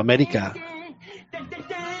down Club America.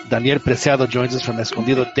 Daniel Preciado joins us from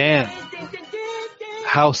Escondido. Dan,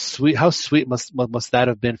 how sweet must that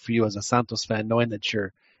have been for you as a Santos fan, knowing that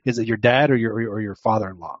is it your dad or your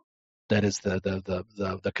father-in-law that is the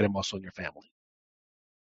cremoso in your family?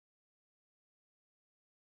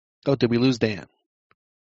 Oh, did we lose Dan?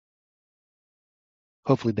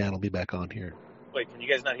 Hopefully Dan will be back on here. Wait, can you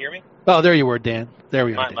guys not hear me? Oh, there you were, Dan. There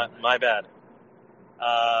we are. My bad.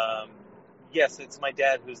 Yes, it's my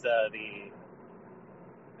dad who's the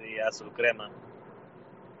Azul Crema.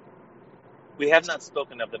 We have not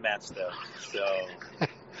spoken of the match though. So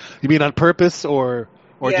you mean on purpose or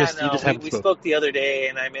yeah, just no, you just haven't we spoken? spoke the other day,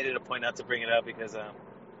 and I made it a point not to bring it up because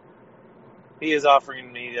he is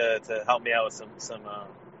offering me to help me out with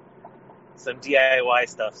some DIY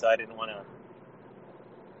stuff, so I didn't want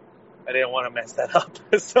to mess that up.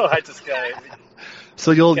 So I just got.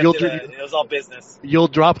 So it was all business. You'll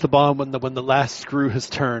drop the bomb when the last screw has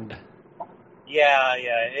turned. Yeah.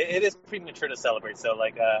 It is premature to celebrate. So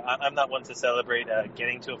I'm not one to celebrate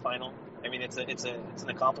getting to a final. I mean, it's an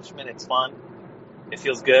accomplishment. It's fun. It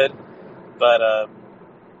feels good, but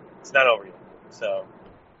it's not over yet. So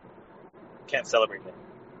can't celebrate it.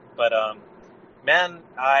 But man,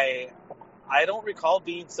 I don't recall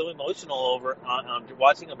being so emotional over on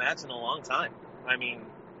watching a match in a long time. I mean,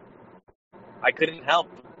 I couldn't help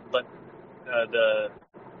but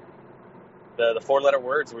the four-letter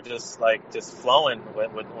words were just flowing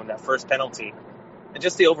when that first penalty, and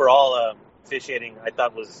just the overall officiating I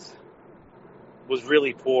thought was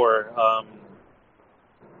really poor.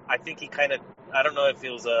 I think he kind of, I don't know if it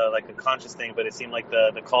was a conscious thing, but it seemed like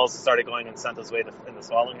the calls started going in Santos' way in the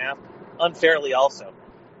following half, unfairly also.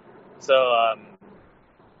 So,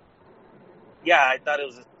 yeah, I thought it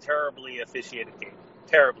was a terribly officiated game.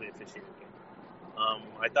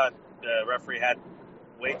 I thought the referee had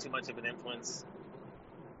way too much of an influence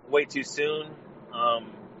way too soon,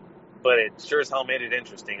 but it sure as hell made it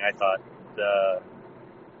interesting, I thought.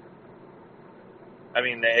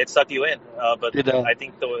 It sucked you in, but I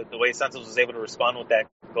think the way Santos was able to respond with that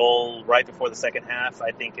goal right before the second half,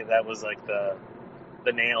 I think that was like the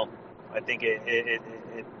nail. I think it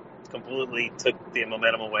completely took the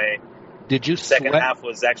momentum away. Did you Second half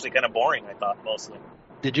was actually kind of boring, I thought, mostly.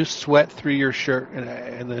 Did you sweat through your shirt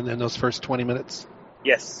in those first 20 minutes?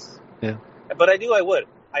 Yes. Yeah. But I knew I would.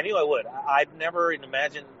 I'd never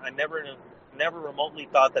imagined, I never remotely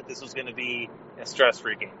thought that this was going to be a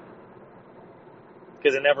stress-free game.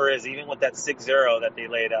 Because it never is. Even with that 6-0 that they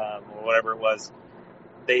laid, or whatever it was,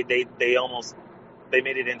 they made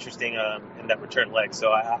it interesting in that return leg.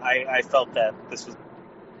 So I felt that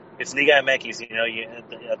it's Liga MX,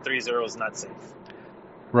 a 3-0 is not safe.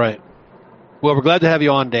 Right. Well, we're glad to have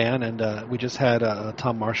you on, Dan, and we just had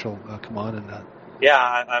Tom Marshall come on. And yeah,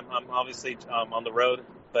 I'm obviously on the road,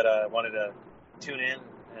 but I wanted to tune in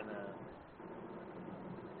and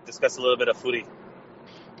discuss a little bit of footy.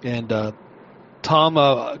 And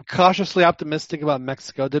Tom, cautiously optimistic about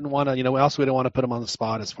Mexico. Didn't want to, we didn't want to put him on the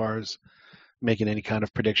spot as far as making any kind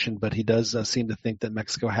of prediction, but he does seem to think that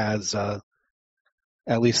Mexico has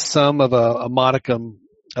at least some of a modicum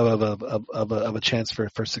of a chance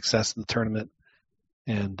for success in the tournament,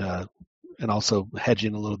 and also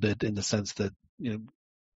hedging a little bit in the sense that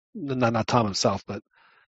not Tom himself, but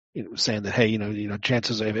saying that hey,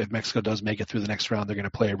 chances if Mexico does make it through the next round, they're going to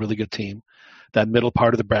play a really good team. That middle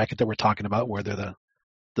part of the bracket that we're talking about, where they're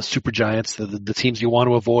the super giants, the teams you want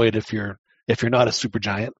to avoid if you're not a super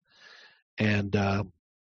giant, and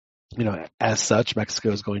as such,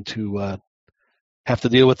 Mexico is going to have to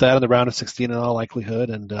deal with that in the round of 16 in all likelihood,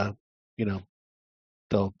 and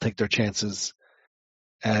they'll take their chances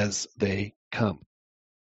as they come.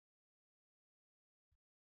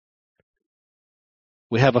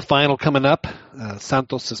 We have a final coming up.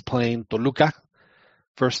 Santos is playing Toluca.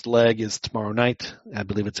 First leg is tomorrow night. I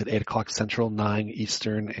believe it's at 8:00 Central, 9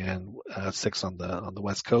 Eastern, and 6 on the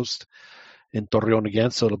West Coast in Torreon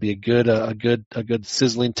again. So it'll be a good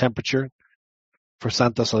sizzling temperature for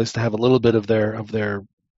Santos, at least to have a little bit of their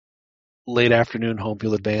late afternoon home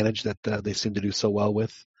field advantage that they seem to do so well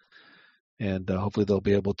with, and hopefully they'll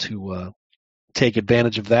be able to take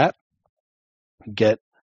advantage of that, get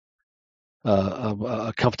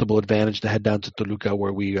a comfortable advantage to head down to Toluca,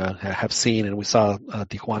 where we have seen and we saw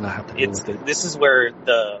Tijuana have to deal with it. This is where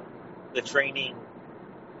the training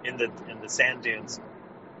in the sand dunes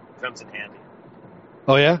comes in handy.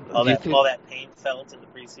 Oh yeah, all that pain felt in the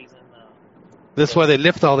preseason. That's why they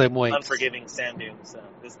lift all them weights. Unforgiving sand dunes.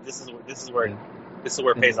 This is where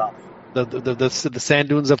it pays off. The sand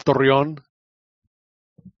dunes of Torreon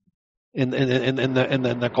in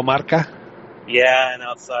the comarca. Yeah, and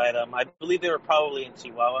outside. I believe they were probably in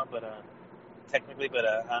Chihuahua, but technically, but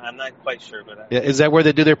I'm not quite sure. But yeah, is that where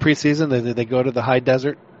they do their preseason? They go to the high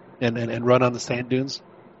desert and run on the sand dunes.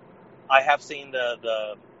 I have seen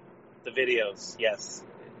the videos. Yes,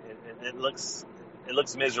 it looks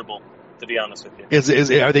miserable, to be honest with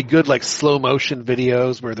you. Are they good like slow motion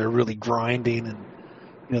videos where they're really grinding and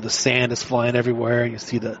the sand is flying everywhere? You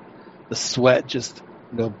see the sweat just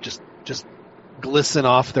glisten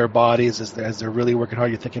off their bodies as they're really working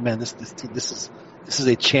hard. You're thinking, man, this is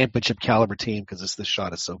a championship caliber team because this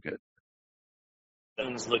shot is so good.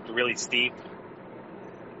 Things looked really steep.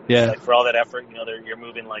 Yeah. Like for all that effort, you're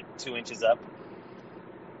moving like 2 inches up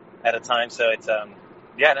at a time. So it's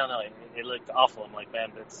it looked awful. I'm like,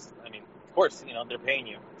 man, of course, they're paying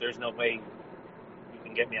you. There's no way you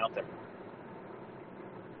can get me out there.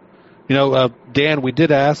 Dan, we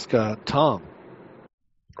did ask Tom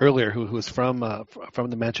earlier, who was from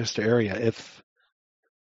the Manchester area,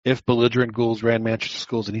 if Belligerent Ghouls ran Manchester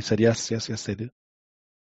schools, and he said yes, they do.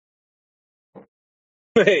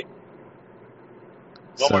 Wait.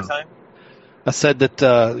 One more time? I said that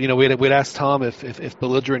we'd asked Tom if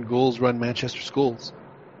Belligerent Ghouls run Manchester schools,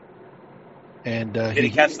 and did he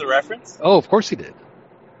catch the reference? Oh, of course he did.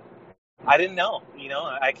 I didn't know.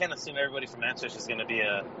 I can't assume everybody from Manchester is going to be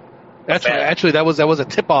a. Actually, that was a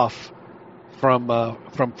tip off from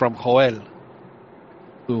Joel,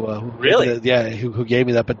 who really who gave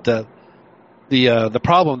me that. But the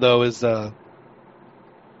problem though is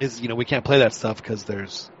we can't play that stuff because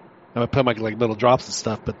I put my like little drops and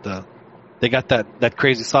stuff, but they got that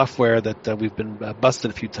crazy software that we've been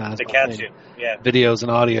busted a few times to catch you, yeah, videos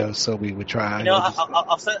and audio. So we would try.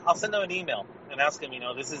 I'll send him an email and ask him.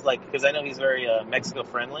 This is like, because I know he's very Mexico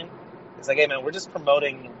friendly. It's like, hey man, we're just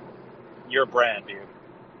promoting your brand, dude.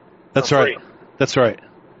 That's right. That's right.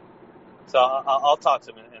 So I'll talk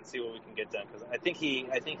to him and see what we can get done, because I think he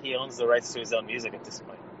owns the rights to his own music at this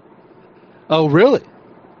point. Oh, really?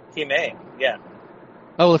 He may, yeah.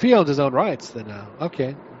 Oh, well, if he owns his own rights, then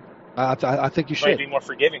okay. I think you should. Might be more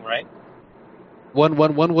forgiving, right? One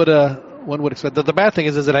would expect. The bad thing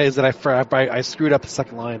is that I screwed up the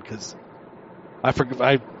second line because it's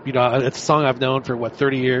a song I've known for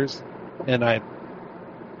 30 years, and I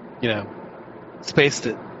spaced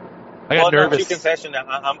it. I got nervous. True confession,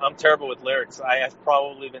 I'm terrible with lyrics. I have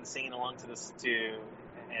probably been singing along to this too,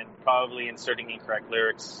 and probably inserting incorrect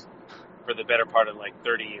lyrics for the better part of like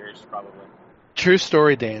 30 years, probably. True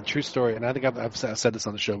story, Dan. True story. And I think I've said this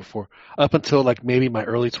on the show before. Up until like maybe my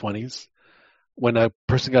early 20s, when a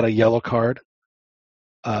person got a yellow card,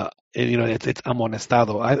 it's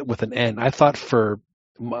amonestado with an N. I thought for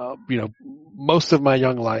most of my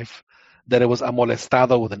young life that it was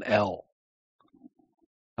amolestado with an L.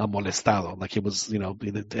 Amolestado, like it was, and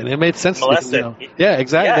it made sense. Molested. Yeah,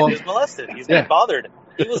 exactly. Yeah, he was molested. He's been bothered.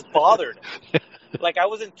 He was bothered. Like I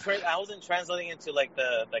wasn't translating into like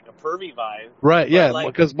a pervy vibe. Right. Yeah.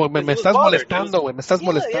 Because me estás molestando. Me estás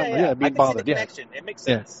molestando. Yeah. Being bothered. Yeah. It makes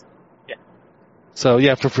sense. Yeah. So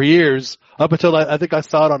yeah, for years up until I think I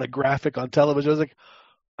saw it on a graphic on television, I was like,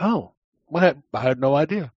 oh, I had no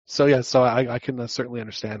idea. So yeah, so I can certainly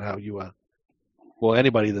understand how you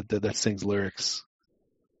anybody that sings lyrics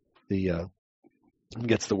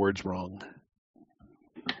gets the words wrong.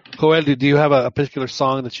 Joel, do you have a particular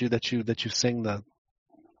song that you sing the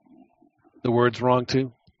words wrong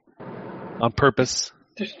to on purpose?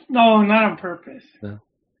 No, not on purpose. No.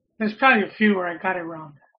 There's probably a few where I got it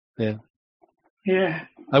wrong. Yeah. Yeah.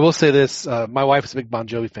 I will say this: my wife's a big Bon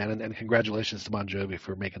Jovi fan, and congratulations to Bon Jovi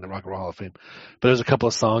for making the Rock and Roll Hall of Fame. But there's a couple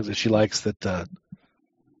of songs that she likes that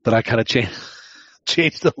I kind of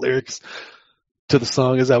changed the lyrics to the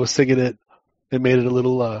song as I was singing it. It made it a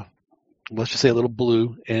little, let's just say a little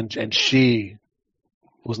blue, and she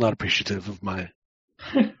was not appreciative of my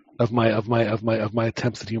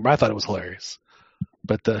attempts at humor. I thought it was hilarious,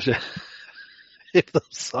 but if those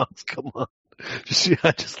songs come on,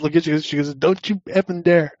 I just look at you and she goes, "Don't you effing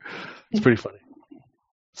dare!" It's pretty funny.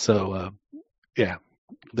 So yeah,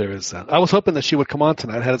 there is. I was hoping that she would come on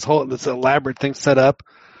tonight. I had this elaborate thing set up.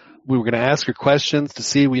 We were going to ask her questions to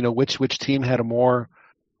see, which team had a more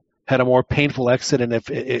painful exit, and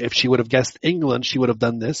if she would have guessed England, she would have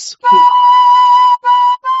done this.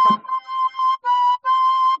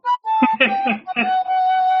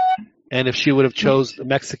 And if she would have chose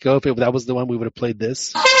Mexico, if that was the one, we would have played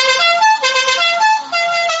this.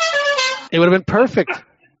 It would have been perfect.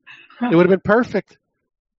 It would have been perfect.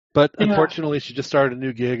 But Yeah. unfortunately, she just started a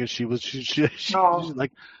new gig, and she's Oh.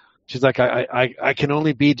 like I can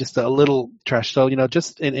only be just a little trash. So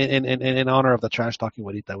just in honor of the trash talking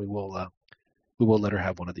Juanita, we will let her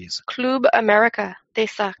have one of these. Club America, they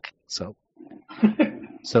suck. So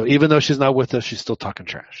even though she's not with us, she's still talking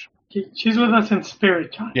trash. She's with us in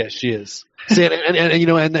spirit, John. Yeah, she is. See,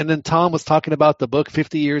 and then Tom was talking about the book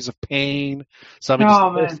 50 Years of Pain. So I mean,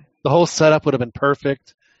 Man. the whole setup would have been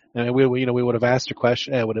perfect, and we would have asked her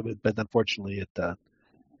question. It would have been, but unfortunately,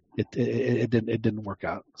 it didn't work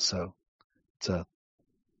out. So it's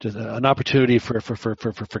just an opportunity for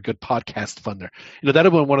good podcast fun there. That would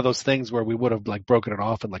have been one of those things where we would have like broken it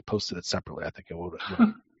off and like posted it separately. I think it would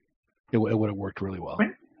have worked really well.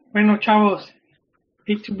 Bueno, chavos,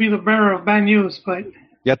 hate to be the bearer of bad news, but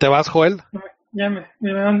 ¿Ya te vas, Joel? ya me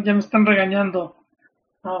están regañando.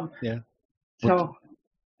 Yeah. So.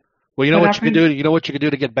 Well, you know what you could happened? do. You know what you could do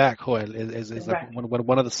to get back, Joel, is like back.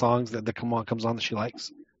 one of the songs that comes on that she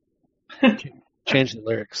likes. Change the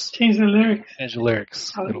lyrics. Change the lyrics. Change the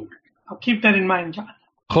lyrics. I'll keep that in mind, John.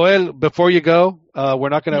 Joel, before you go, we're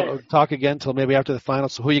not going to talk again until maybe after the final.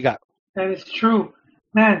 So who you got? That is true,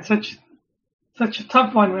 man. Such a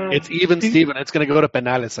tough one, man. It's even, Steven. It's going to go to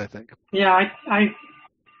penales, I think. Yeah,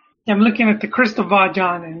 I'm looking at the crystal ball,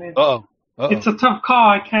 John, and it's a tough call.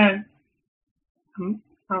 I can't.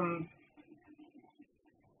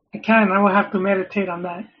 I will have to meditate on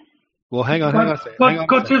that. Well, hang on a second.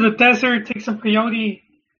 Go through the desert, take some peyote.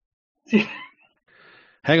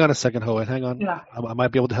 Hang on a second, Joel. Hang on. Yeah. I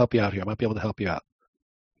might be able to help you out here.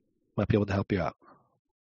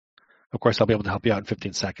 Of course, I'll be able to help you out in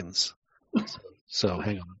 15 seconds. So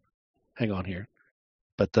hang on here.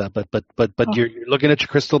 But you're looking at your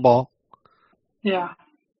crystal ball. Yeah.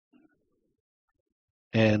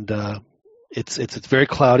 And it's very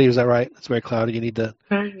cloudy. Is that right? It's very cloudy. You need to.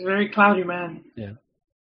 Very, very cloudy, man. Yeah.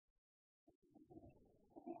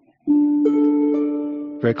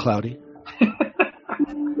 Very cloudy.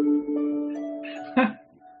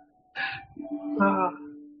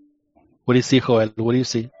 What do you see, Joel? What do you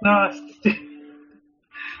see? No,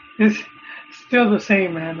 it's still the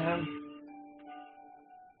same, man.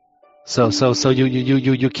 So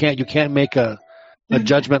you can't make a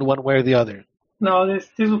judgment one way or the other. No, this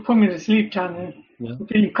will put me to sleep, John. Yeah. I'm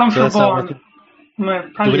feeling comfortable. I'm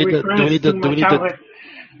gonna probably regress too much out of it.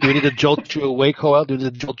 Do we need to jolt you awake, Joel? Do we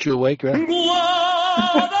need to jolt you awake? Right?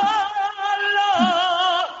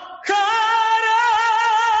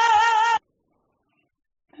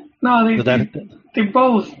 No, they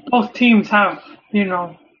both teams have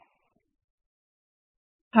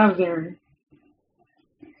their.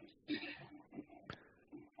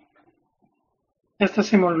 Esta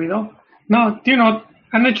se me olvidó. No,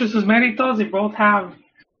 han hecho sus méritos.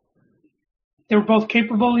 They're both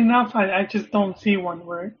capable enough. I just don't see one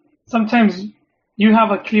where sometimes you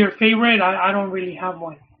have a clear favorite. I don't really have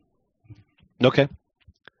one. Okay.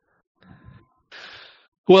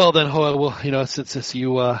 Well then, Joel, since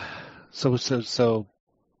you so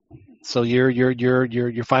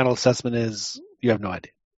your final assessment is you have no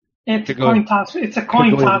idea. It's a coin toss. It's a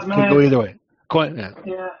coin toss, man. Could go either way.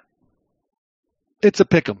 Yeah. It's a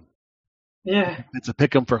pick'em. Yeah. It's a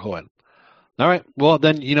pick'em for Joel. All right. Well,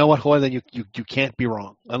 then you know what, Joel? Then you can't be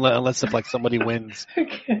wrong unless if like somebody wins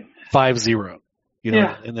 5-0,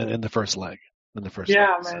 in the first leg.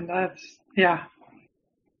 Yeah, man. That's yeah.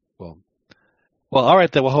 Well, all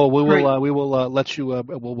right then. Well, we will let you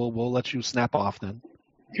we'll let you snap off then.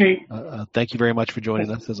 Okay. Thank you very much for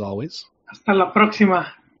joining us as always. Hasta la próxima.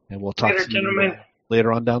 And we'll talk later, to you gentlemen.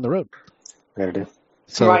 Later on down the road. Later, dude.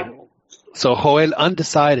 So Joel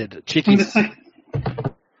undecided. Chiquis.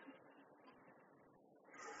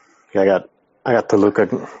 Yeah, I got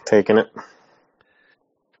Toluca taking it.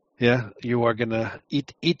 Yeah, you are gonna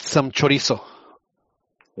eat some chorizo.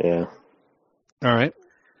 Yeah. All right.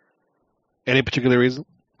 Any particular reason?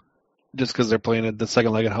 Just because they're playing at the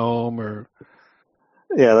second leg at home, or?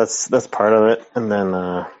 Yeah, that's part of it. And then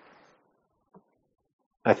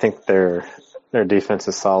I think their defense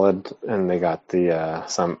is solid, and they got the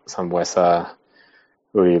Sambueza,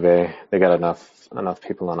 Uribe. They got enough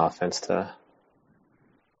people on offense to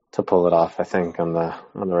pull it off. I think on the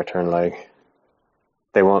return leg,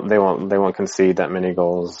 they won't concede that many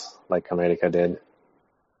goals like America did,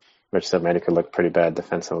 which America looked pretty bad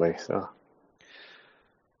defensively. So.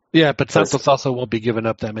 Yeah, but Santos also won't be giving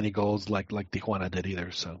up that many goals like Tijuana did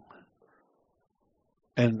either. So,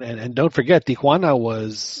 and don't forget, Tijuana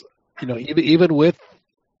was, even with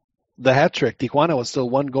the hat trick, Tijuana was still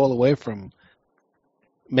one goal away from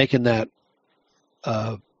making that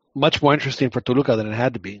much more interesting for Toluca than it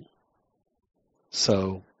had to be.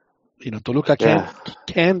 So, Toluca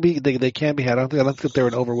can be they can be had. I don't think they're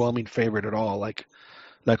an overwhelming favorite at all, like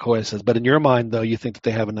Hoya says. But in your mind, though, you think that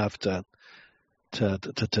they have enough to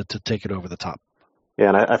take it over the top. Yeah,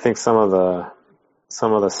 and I think some of the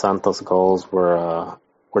Santos goals were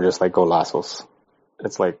just like golazos.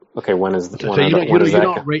 It's like, okay, when is So you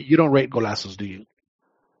don't rate golazos, do you?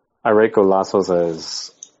 I rate golazos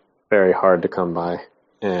as very hard to come by,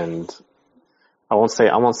 and I won't say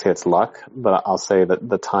it's luck, but I'll say that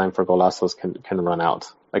the time for golazos can run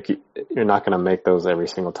out. Like you're not going to make those every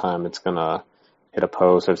single time. It's going to hit a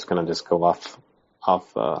post, or it's going to just go off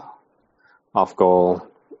goal,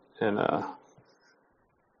 and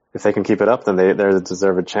if they can keep it up, then they're the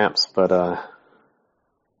deserved champs. But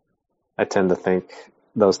I tend to think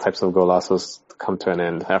those types of golazos come to an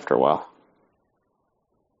end after a while.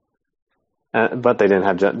 But they didn't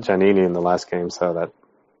have Giannini in the last game, so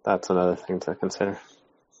that's another thing to consider.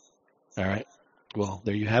 All right. Well,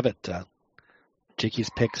 there you have it. Jakey's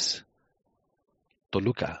picks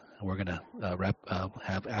Toluca. We're gonna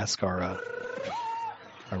ask our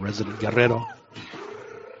resident Guerrero.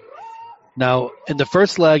 Now, in the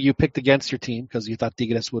first leg, you picked against your team because you thought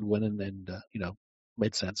Tigres would win, and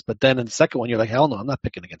made sense. But then in the second one, you're like, hell no, I'm not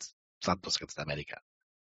picking against Santos against America.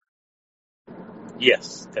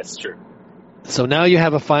 Yes, that's true. So now you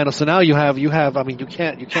have a final. So now you have. I mean, you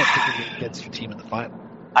can't pick against your team in the final.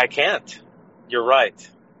 I can't. You're right.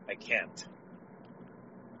 I can't.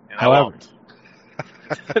 And However,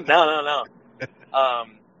 no.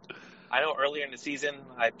 I know earlier in the season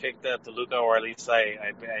I picked Toluca, or at least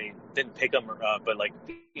I didn't pick them, but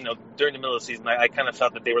during the middle of the season I kind of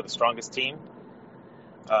felt that they were the strongest team.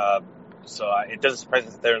 So it doesn't surprise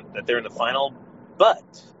me that they're in the final, but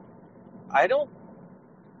I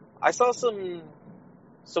saw some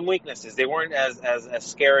weaknesses. They weren't as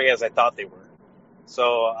scary as I thought they were.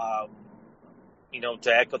 So,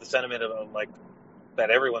 to echo the sentiment of that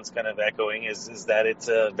everyone's kind of echoing is that it's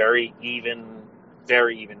a very even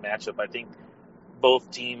matchup. I think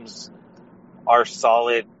both teams are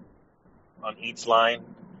solid on each line.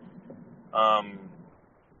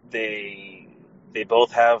 They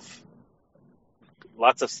both have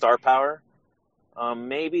lots of star power.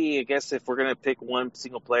 Maybe, I guess, if we're going to pick one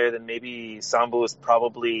single player, then maybe Sambu is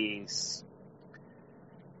probably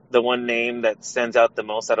the one name that stands out the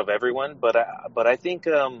most out of everyone. But I think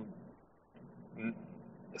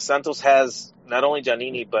Santos has not only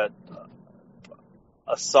Giannini, but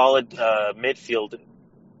a solid midfield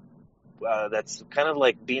that's kind of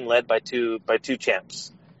like being led by two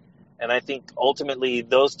champs. And I think ultimately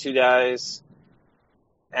those two guys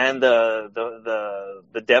and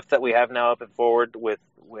the depth that we have now up and forward with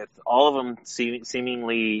all of them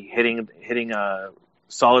seemingly hitting a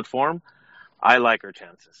solid form, I like our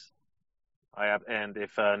chances. And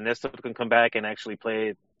if Nestor can come back and actually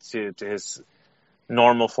play to his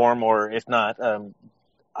normal form, or if not,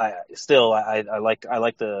 I like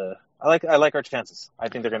our chances. I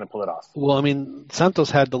think they're going to pull it off. Well, I mean, Santos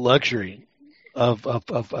had the luxury of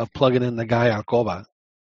plugging in the guy Alcoba,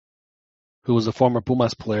 who was a former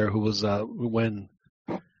Pumas player, who was when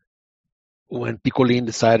Picolín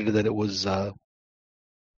decided that it was that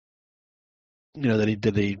he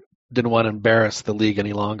didn't want to embarrass the league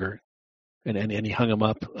any longer, and he hung him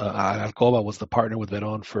up. Alcoba was the partner with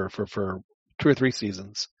Verón for 2 or 3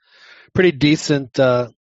 seasons. Pretty decent.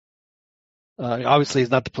 Obviously, he's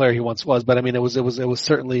not the player he once was, but I mean, it was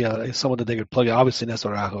certainly someone that they could plug in. Obviously,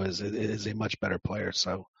 Nestor Araujo is a much better player,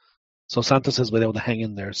 so Santos has been able to hang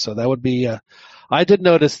in there. So that would be. I did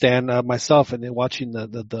notice, Dan, myself, and watching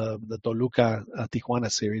the Toluca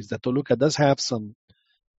Tijuana series, that Toluca does have some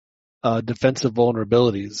defensive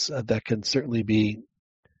vulnerabilities that can certainly be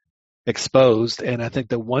exposed. And I think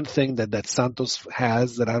the one thing that Santos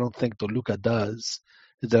has that I don't think Toluca does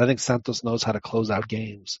is that I think Santos knows how to close out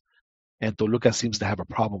games. And Toluca seems to have a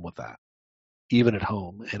problem with that, even at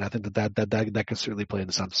home. And I think that can certainly play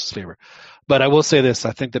into Santos' favor. But I will say this: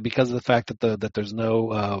 I think that because of the fact that there's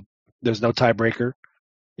no tiebreaker,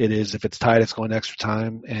 it is, if it's tied, it's going to extra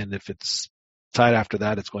time, and if it's tied after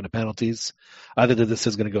that, it's going to penalties. I think that this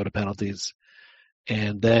is going to go to penalties,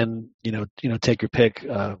 and then take your pick.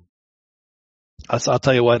 I'll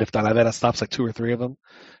tell you what: if Talavera stops like 2 or 3 of them,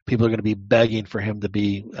 people are going to be begging for him to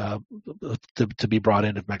be brought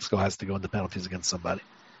in if Mexico has to go into penalties against somebody.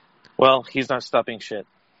 Well, he's not stopping shit.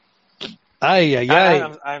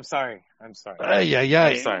 I'm sorry. I'm sorry.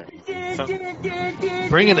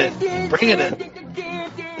 Bringing it.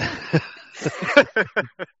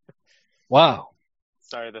 Wow.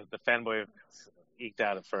 Sorry, the fanboy eked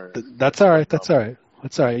out for. That's all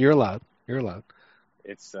right. You're allowed.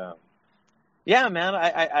 It's Yeah, man.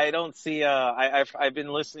 I don't see. I've been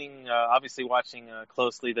listening, obviously watching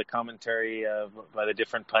closely the commentary by the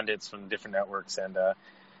different pundits from different networks, and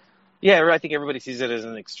yeah, I think everybody sees it as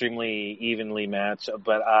an extremely evenly match.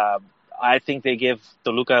 But I think they give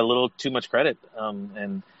Toluca a little too much credit.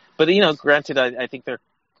 But granted, I think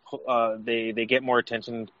they get more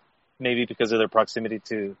attention maybe because of their proximity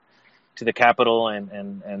to the capital,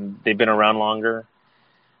 and they've been around longer.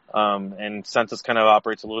 And Santos kind of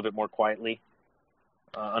operates a little bit more quietly.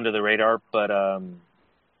 Under the radar, but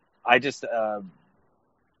I just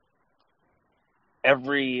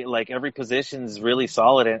every position's really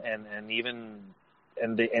solid, and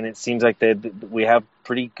it seems like we have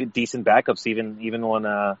pretty good, decent backups, even when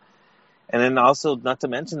and then also not to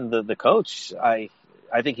mention the coach. I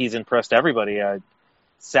think he's impressed everybody.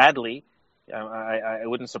 Sadly, it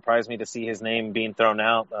wouldn't surprise me to see his name being thrown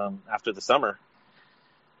out after the summer.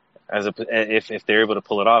 If they're able to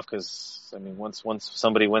pull it off, because I mean, once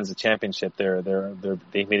somebody wins the championship, they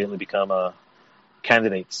immediately become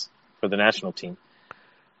candidates for the national team.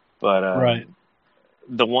 But right.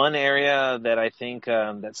 The one area that I think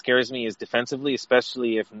that scares me is defensively,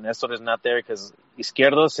 especially if Nestor is not there, because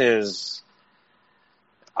Izquierdos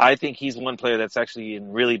I think he's one player that's actually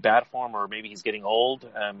in really bad form, or maybe he's getting old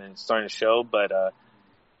and it's starting to show. But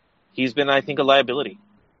he's been, I think, a liability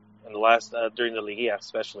in the last during the Liguilla,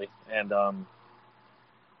 especially, and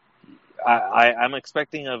I'm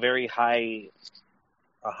expecting a very high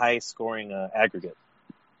scoring aggregate.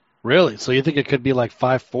 Really? So you think it could be like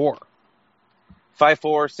 5-4?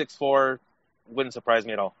 5-4, 6-4 wouldn't surprise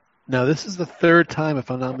me at all. Now this is the third time,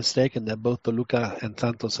 if I'm not mistaken, that both Toluca and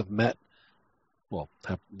Santos have met. Well,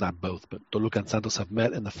 not both, but Toluca and Santos have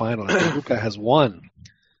met in the final. And Toluca has won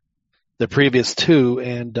the previous two,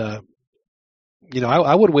 and I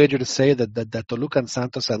would wager to say that Toluca and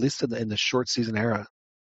Santos, at least in the short season era,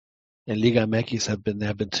 in Liga MX, have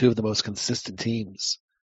been two of the most consistent teams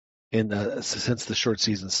since the short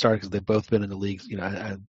season started, because they've both been in the league.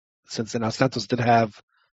 Since then, Santos did have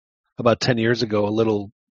about 10 years ago a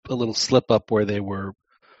little slip up where they were,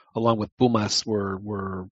 along with Pumas,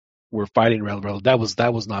 were fighting Real. That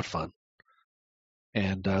was not fun.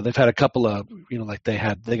 And they've had a couple of they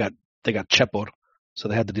got Chepor, so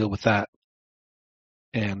they had to deal with that.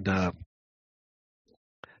 And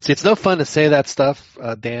see, it's no fun to say that stuff,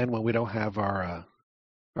 Dan, when we don't have our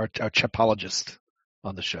Chepologist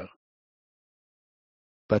on the show.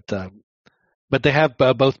 But they have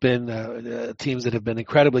both been teams that have been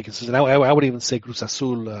incredibly consistent. I would even say Cruz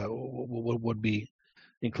Azul would be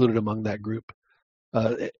included among that group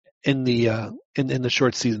in the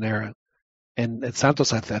short season era. And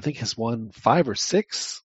Santos, I think, has won 5 or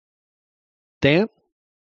 6. Dan?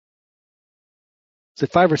 Is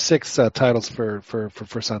it 5 or 6 titles for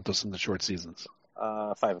Santos in the short seasons?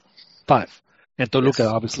 5. 5. And Toluca,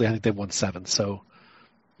 yes. Obviously, I think they've won 7. So,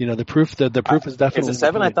 the proof is definitely. Is it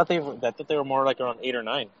 7? I thought they were more like around 8 or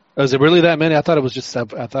 9. Oh, is it really that many? I thought it was just. I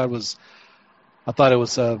thought it was.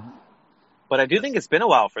 But I do think it's been a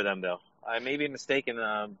while for them, though. I may be mistaken,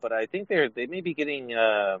 but I think they may be getting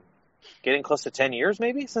close to 10 years,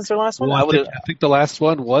 maybe, since their last one. Well, I think the last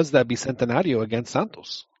one was that Bicentenario against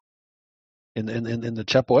Santos in the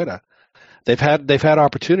Chepo era. They've had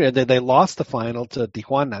opportunity. They lost the final to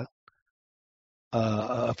Tijuana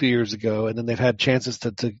a few years ago, and then they've had chances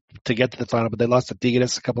to get to the final, but they lost to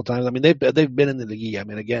Tigres a couple of times. I mean, they've been in the Liguilla. I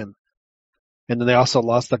mean, again, and then they also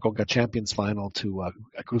lost the Conca Champions final to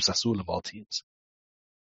Cruz Azul of all teams.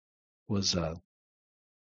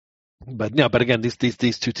 But again, these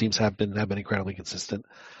two teams have been incredibly consistent.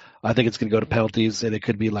 I think it's going to go to penalties, and it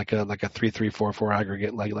could be like a 3-3, 4-4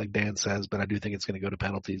 aggregate, like Dan says. But I do think it's going to go to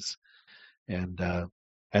penalties, and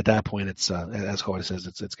at that point, it's as Jorge says,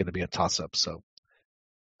 it's going to be a toss up. So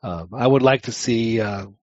I would like to see. Well,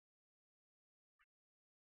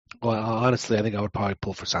 honestly, I think I would probably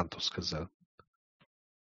pull for Santos because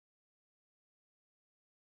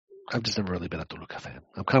I've just never really been a Toluca fan.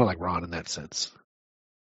 I'm kind of like Ron in that sense.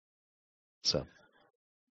 So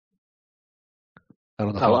I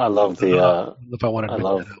don't know. I love the. If I want to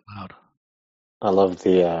admit that out loud. I love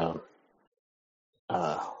the.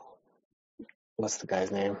 What's the guy's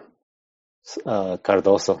name?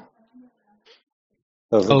 Cardoso.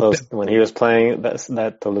 Those when he was playing,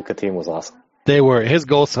 that Toluca team was awesome. His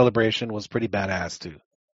goal celebration was pretty badass too.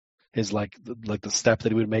 His like the step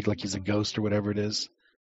that he would make, like he's a ghost or whatever it is.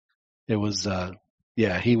 It was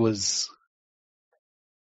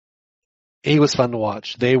he was fun to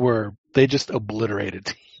watch. They just obliterated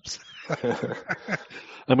teams.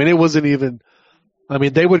 I mean, it wasn't even. I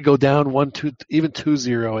mean, they would go down 1-2, even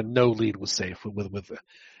 2-0, and no lead was safe with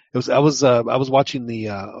I was watching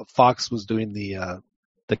the Fox was doing the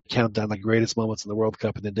countdown, like greatest moments in the World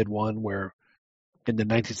Cup, and they did one where in the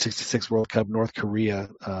 1966 World Cup, North Korea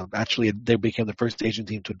actually they became the first Asian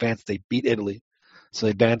team to advance. They beat Italy, so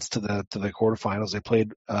they advanced to the quarterfinals. They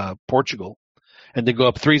played Portugal, and they go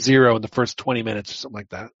up 3-0 in the first 20 minutes or something like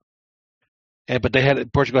that. But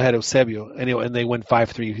Portugal had Eusebio, and they win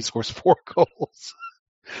 5-3. He scores 4 goals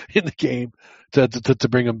in the game to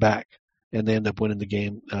bring them back, and they end up winning the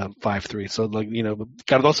game 5-3. So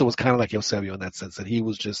Cardoso was kind of like Eusebio in that sense, that he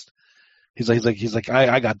was just he's like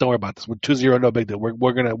I got, don't worry about this. We're 2-0, no big deal.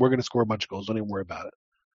 We're gonna score a bunch of goals. Don't even worry about it.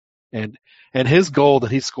 And his goal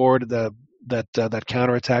that he scored, that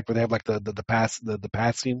counterattack where they have like the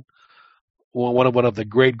passing, one of the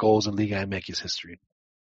great goals in Liga MX history.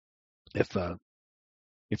 If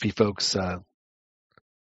you folks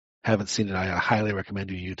haven't seen it, I highly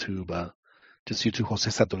recommend you YouTube. Just YouTube Jose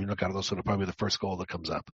Saturnino Cardoso. It'll probably be the first goal that comes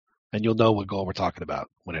up, and you'll know what goal we're talking about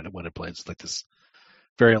when it plays. It's like this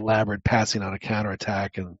very elaborate passing on a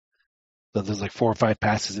counterattack, and there's like 4 or 5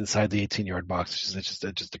 passes inside the 18-yard box. It's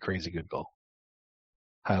just a crazy good goal.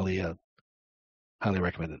 Highly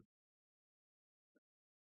recommended.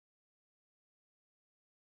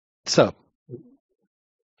 So,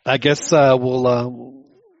 I guess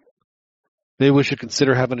maybe we should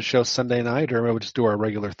consider having a show Sunday night, or maybe we'll just do our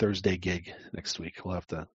regular Thursday gig next week. We'll have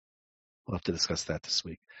to discuss that this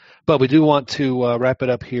week. But we do want to wrap it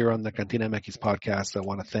up here on the Cantina MX podcast. I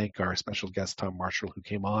want to thank our special guest, Tom Marshall, who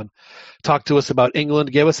came on, talked to us about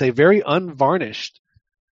England, gave us a very unvarnished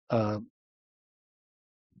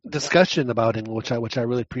discussion about England, which I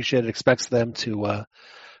really appreciated. Expects them to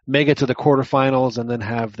make it to the quarterfinals and then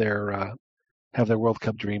have their World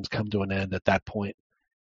Cup dreams come to an end at that point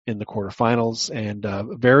in the quarterfinals, and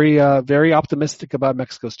very optimistic about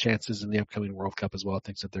Mexico's chances in the upcoming World Cup as well.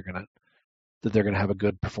 Thinks that they're gonna have a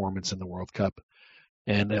good performance in the World Cup.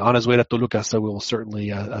 And on his way to Toluca, so we will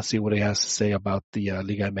certainly see what he has to say about the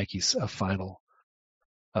Liga MX final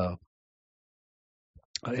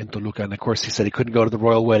in Toluca. And of course, he said he couldn't go to the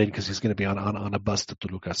royal wedding because he's going to be on a bus to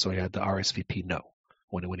Toluca, so he had to RSVP no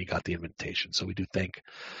when he got the invitation. So we do thank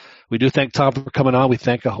Tom for coming on. We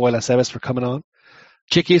thank Joel Aceves for coming on.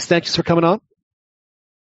 Chiquis, thanks for coming on.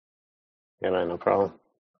 Yeah, man, no problem.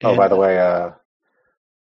 Oh, by the way,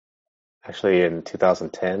 actually in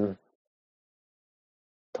 2010,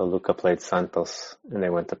 Toluca played Santos, and they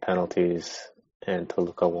went to penalties, and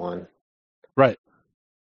Toluca won. Right.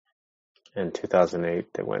 In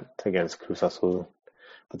 2008, they went against Cruz Azul,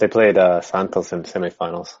 but they played Santos in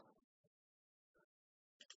semifinals.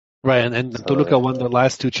 Right, and so Toluca won their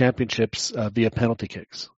last 2 championships via penalty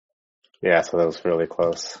kicks. Yeah, so that was really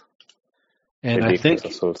close. And I think,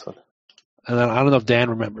 and I don't know if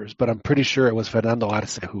Dan remembers, but I'm pretty sure it was Fernando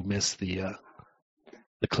Arce who missed the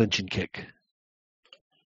clinching kick.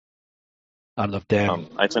 I don't know if Dan.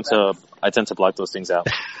 I tend to block those things out.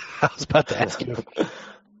 I was about to ask you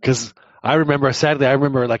because I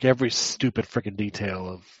remember like every stupid freaking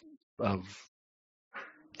detail of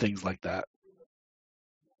things like that.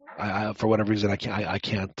 I for whatever reason I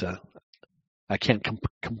can't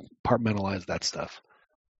compartmentalize that stuff.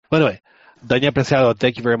 But anyway, Daniel Preciado,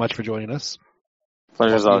 thank you very much for joining us.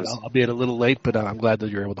 Pleasure's always. I'll be a little late, but I'm glad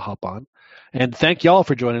that you're able to hop on. And thank y'all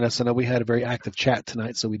for joining us. I know we had a very active chat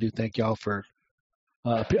tonight, so we do thank y'all for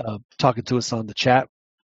talking to us on the chat.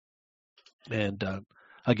 And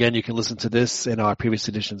again, you can listen to this in our previous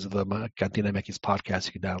editions of the Cantina MX podcast.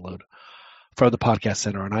 You can download from the Podcast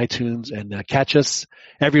Center on iTunes and catch us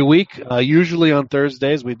every week, usually on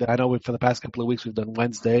Thursdays. I know for the past couple of weeks we've done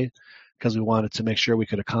Wednesday because we wanted to make sure we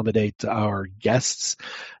could accommodate our guests.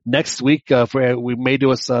 Next week, we may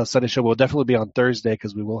do a Sunday show. We'll definitely be on Thursday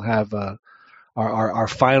because we will have our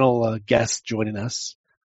final guest joining us,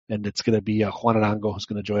 and it's going to be Juan Arango, who's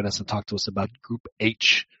going to join us and talk to us about Group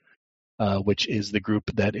H, which is the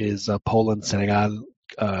group that is Poland, Senegal,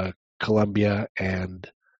 Colombia,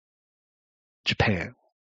 and Japan.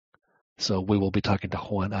 So we will be talking to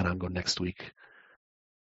Juan Arango next week,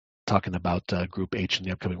 talking about Group H in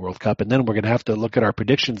the upcoming World Cup, and then we're going to have to look at our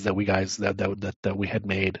predictions that we had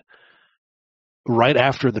made right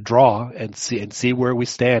after the draw and see where we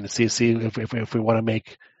stand, and see if we want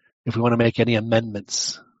to make any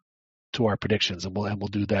amendments to our predictions, and we'll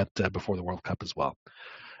do that before the World Cup as well.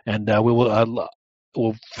 And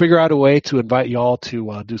we'll figure out a way to invite y'all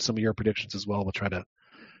to do some of your predictions as well. We'll try to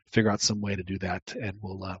figure out some way to do that, and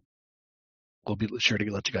we'll be sure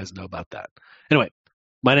to let you guys know about that. Anyway,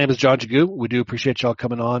 my name is John Jagu. We do appreciate y'all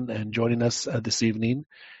coming on and joining us this evening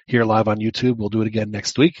here live on YouTube. We'll do it again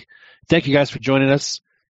next week. Thank you guys for joining us.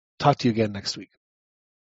 Talk to you again next week.